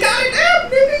fucking. We got an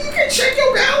app, nigga. You can check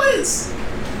your balance.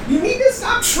 You need to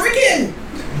stop tricking.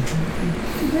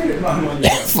 Where did my money go?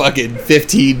 Fucking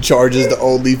 15 charges to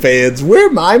OnlyFans.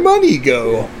 Where'd my money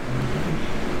go?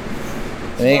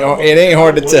 It ain't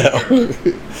hard to tell.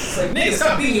 It's like, nigga,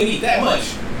 stop being unique that much.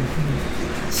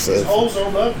 So, Also,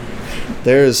 love.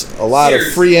 there's a lot of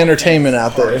free entertainment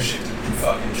out there.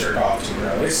 Fucking jerk off to,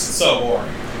 bro. It's so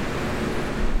boring.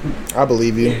 I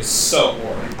believe you. It's so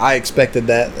boring. I expected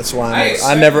that. That's why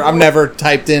I've never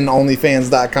typed in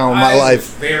OnlyFans.com in my I life. was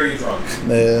very drunk.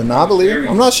 No, I believe you.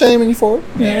 I'm not shaming you for it.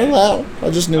 Yeah, I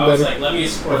just knew I was better. like, let me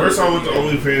The support first time I this. went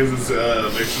to OnlyFans was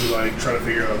basically like trying to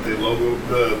figure out the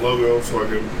logo, so I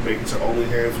could make it to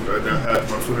OnlyFans, which I now have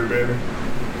my Twitter banner.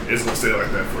 It's gonna stay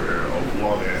like that for a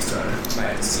long ass time. I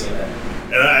had to see that.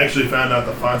 And I actually found out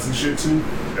the fonts and shit too.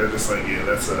 And I'm just like, yeah,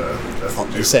 that's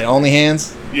You said only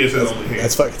hands? yeah, it says OnlyFans.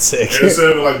 That's fucking sick. And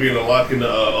instead of like being a lock in the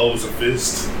O is a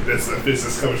fist. That's a fist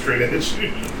that's coming straight at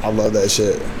you. I love that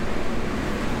shit.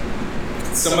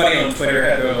 Somebody on Twitter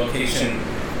had their location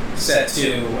set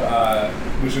to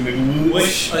Wish a nigga would.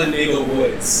 Wish a Nigga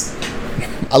Woods.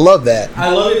 I love that. I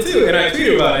love it too, and I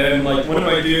tweeted about it, and like one of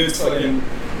my dudes fucking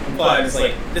replied, it's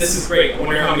like, this is great, I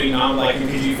wonder how many non-like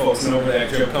MPG folks know where that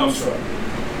joke comes from.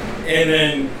 And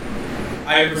then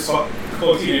I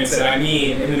quoted and said, I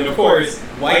mean, and then of course,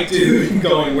 white dude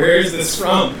going, where is this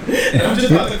from? And I'm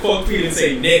just about to quote tweet and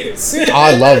say, niggas. Oh,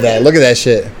 I love that. Look at that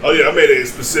shit. Oh yeah, I made it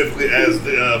specifically as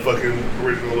the fucking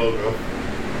original logo.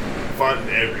 Font and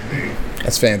everything.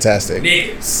 That's fantastic.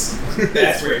 Niggas.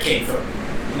 That's where it came from.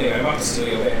 Anyway, I'm about to steal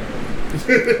your banner.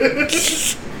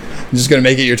 I'm just gonna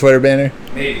make it your Twitter banner.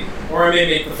 Maybe. Or I may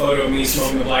make the photo of me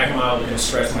smoking the Black Mile and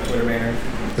express my Twitter banner.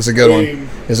 It's a good one.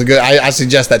 It's a good. I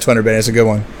suggest that Twitter banner. It's a good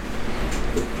one.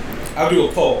 I'll do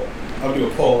a poll. I'll do a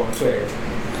poll on Twitter.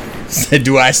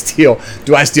 Do I steal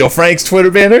Frank's Twitter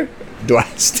banner? Do I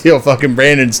steal fucking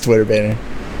Brandon's Twitter banner?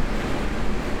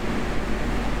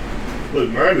 Look,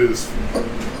 mine is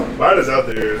out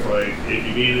there. It's like, if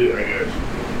you need it, I got you.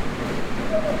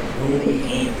 Only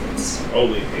hands.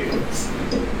 Only hands.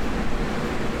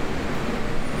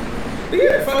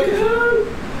 Yeah, fucking I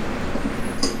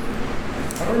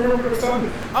don't remember what I was talking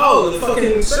about. Oh, the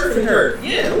fucking surfing turf.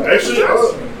 Yeah. Actually,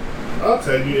 I'll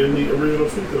tag you in the original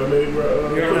tweet that I made. You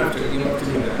don't have to. You don't have to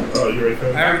do that. Oh, you already found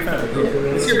it? I already found it.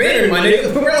 It's your banner, my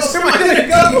nigga. Where else am I gonna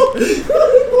go?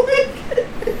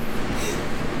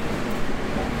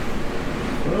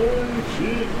 Oh,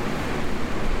 shit.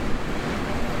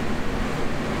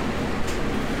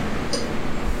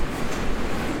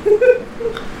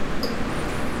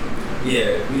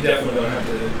 Yeah, we definitely gonna have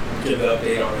to give an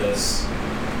update on this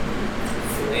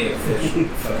filet of fish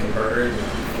fucking burger.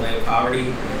 land of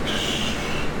poverty.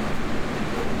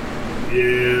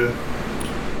 Yeah.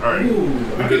 All right.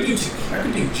 Ooh, I could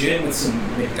do gin with some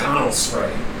McDonald's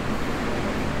Sprite.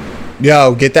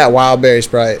 Yo, get that wild berry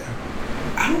Sprite.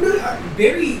 I don't know.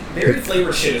 Berry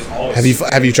flavor shit is always.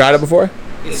 Have you tried it before?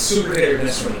 It's super hit or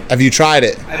miss for me. Have you tried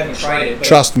it? I haven't tried it. But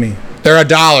Trust me. They're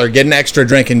 $1. Get an extra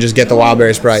drink and just get the wild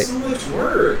berry Sprite. So much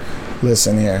work.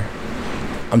 Listen here.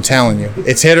 I'm telling you.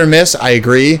 It's hit or miss, I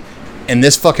agree. And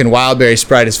this fucking wild berry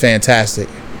Sprite is fantastic.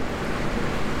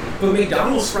 But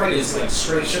McDonald's Sprite is like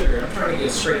straight sugar. I'm trying to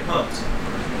get straight pumped.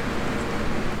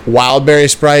 Wild berry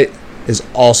Sprite is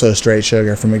also straight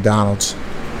sugar from McDonald's.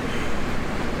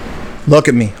 Look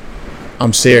at me.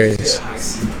 I'm serious.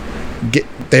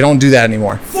 They don't do that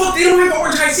anymore. Fuck, they don't have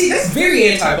orange high C. That's very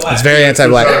anti-black. It's very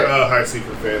anti-black. High C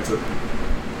for Fanta.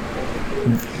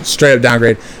 Straight up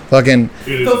downgrade. Fucking.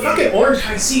 The fucking orange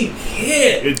high C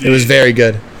hit. It was very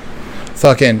good.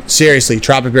 Fucking seriously,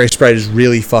 Tropic Berry Sprite is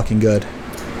really fucking good.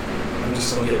 I'm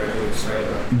just gonna get regular Sprite,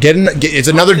 bro. It's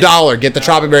another $1. Get the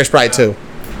Tropic Berry Sprite too.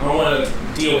 I don't want to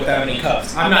deal with that many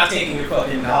cups. I'm not taking your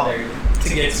fucking $1 to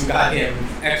get some goddamn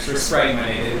extra Sprite, my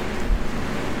nigga.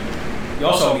 You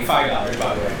also owe me $5,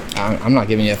 by the way. I'm not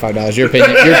giving you that $5. Your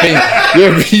opinion.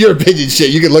 Your opinion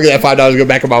shit. You can look at that $5 and go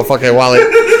back in my fucking wallet.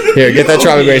 Here, get that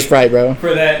Tropic Berry Sprite, bro.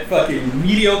 For that fucking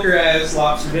mediocre ass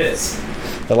lobster bisque.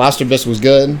 The lobster bisque was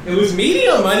good. It was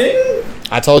medium, my nigga.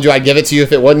 I told you I'd give it to you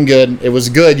if it wasn't good. It was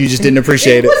good. You just didn't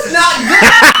appreciate it. It was not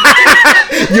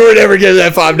good. You would never give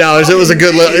that $5. It was a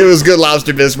good. It was good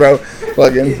lobster bisque, bro.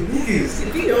 Fucking. Niggas,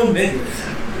 if you don't niggas.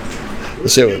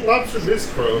 Shit was Lobster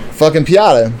bisque, bro. fucking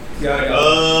Piata.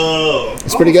 Oh.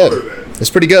 It's pretty good.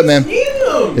 It's pretty good, man.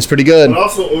 Damn. It's pretty good. I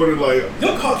also ordered like.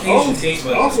 Your Caucasian taste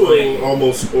buds. Also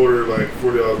almost ordered like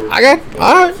 $40 worth. I got.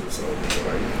 All right.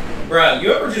 Bruh,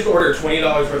 you ever just order $20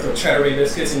 worth of cheddar bay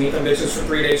biscuits and eat them bitches for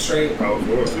 3 days straight? I was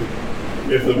going to.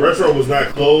 If the restaurant was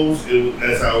not closed,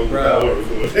 that's how it was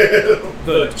going.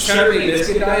 The cheddar bay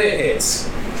biscuit diet hits.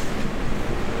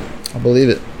 I believe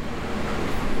it.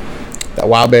 That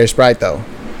wild berry Sprite though.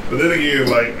 But then again,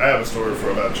 like I have a story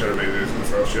about cheddar bay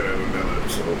biscuits. I'll share that in another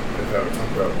episode if I haven't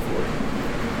talked about it before.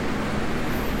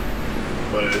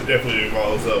 But it definitely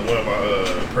involves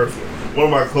one of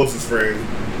my closest friends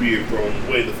being thrown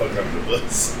way the fuck under the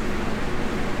bus.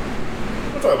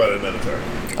 We'll talk about it another time.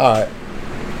 All right.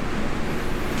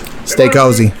 Stay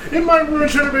cozy. It might ruin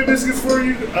cheddar bay biscuits for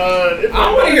you. I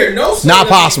don't want to hear no story. Not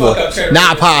possible.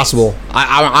 Not possible.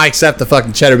 I accept the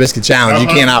fucking cheddar biscuit challenge. You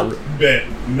cannot. Bet.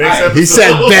 Next episode. He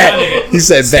said bet. He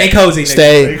said bet. Stay cozy.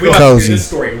 Stay We have to do cozy. this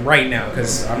story right now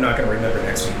because I'm not going to remember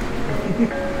next week.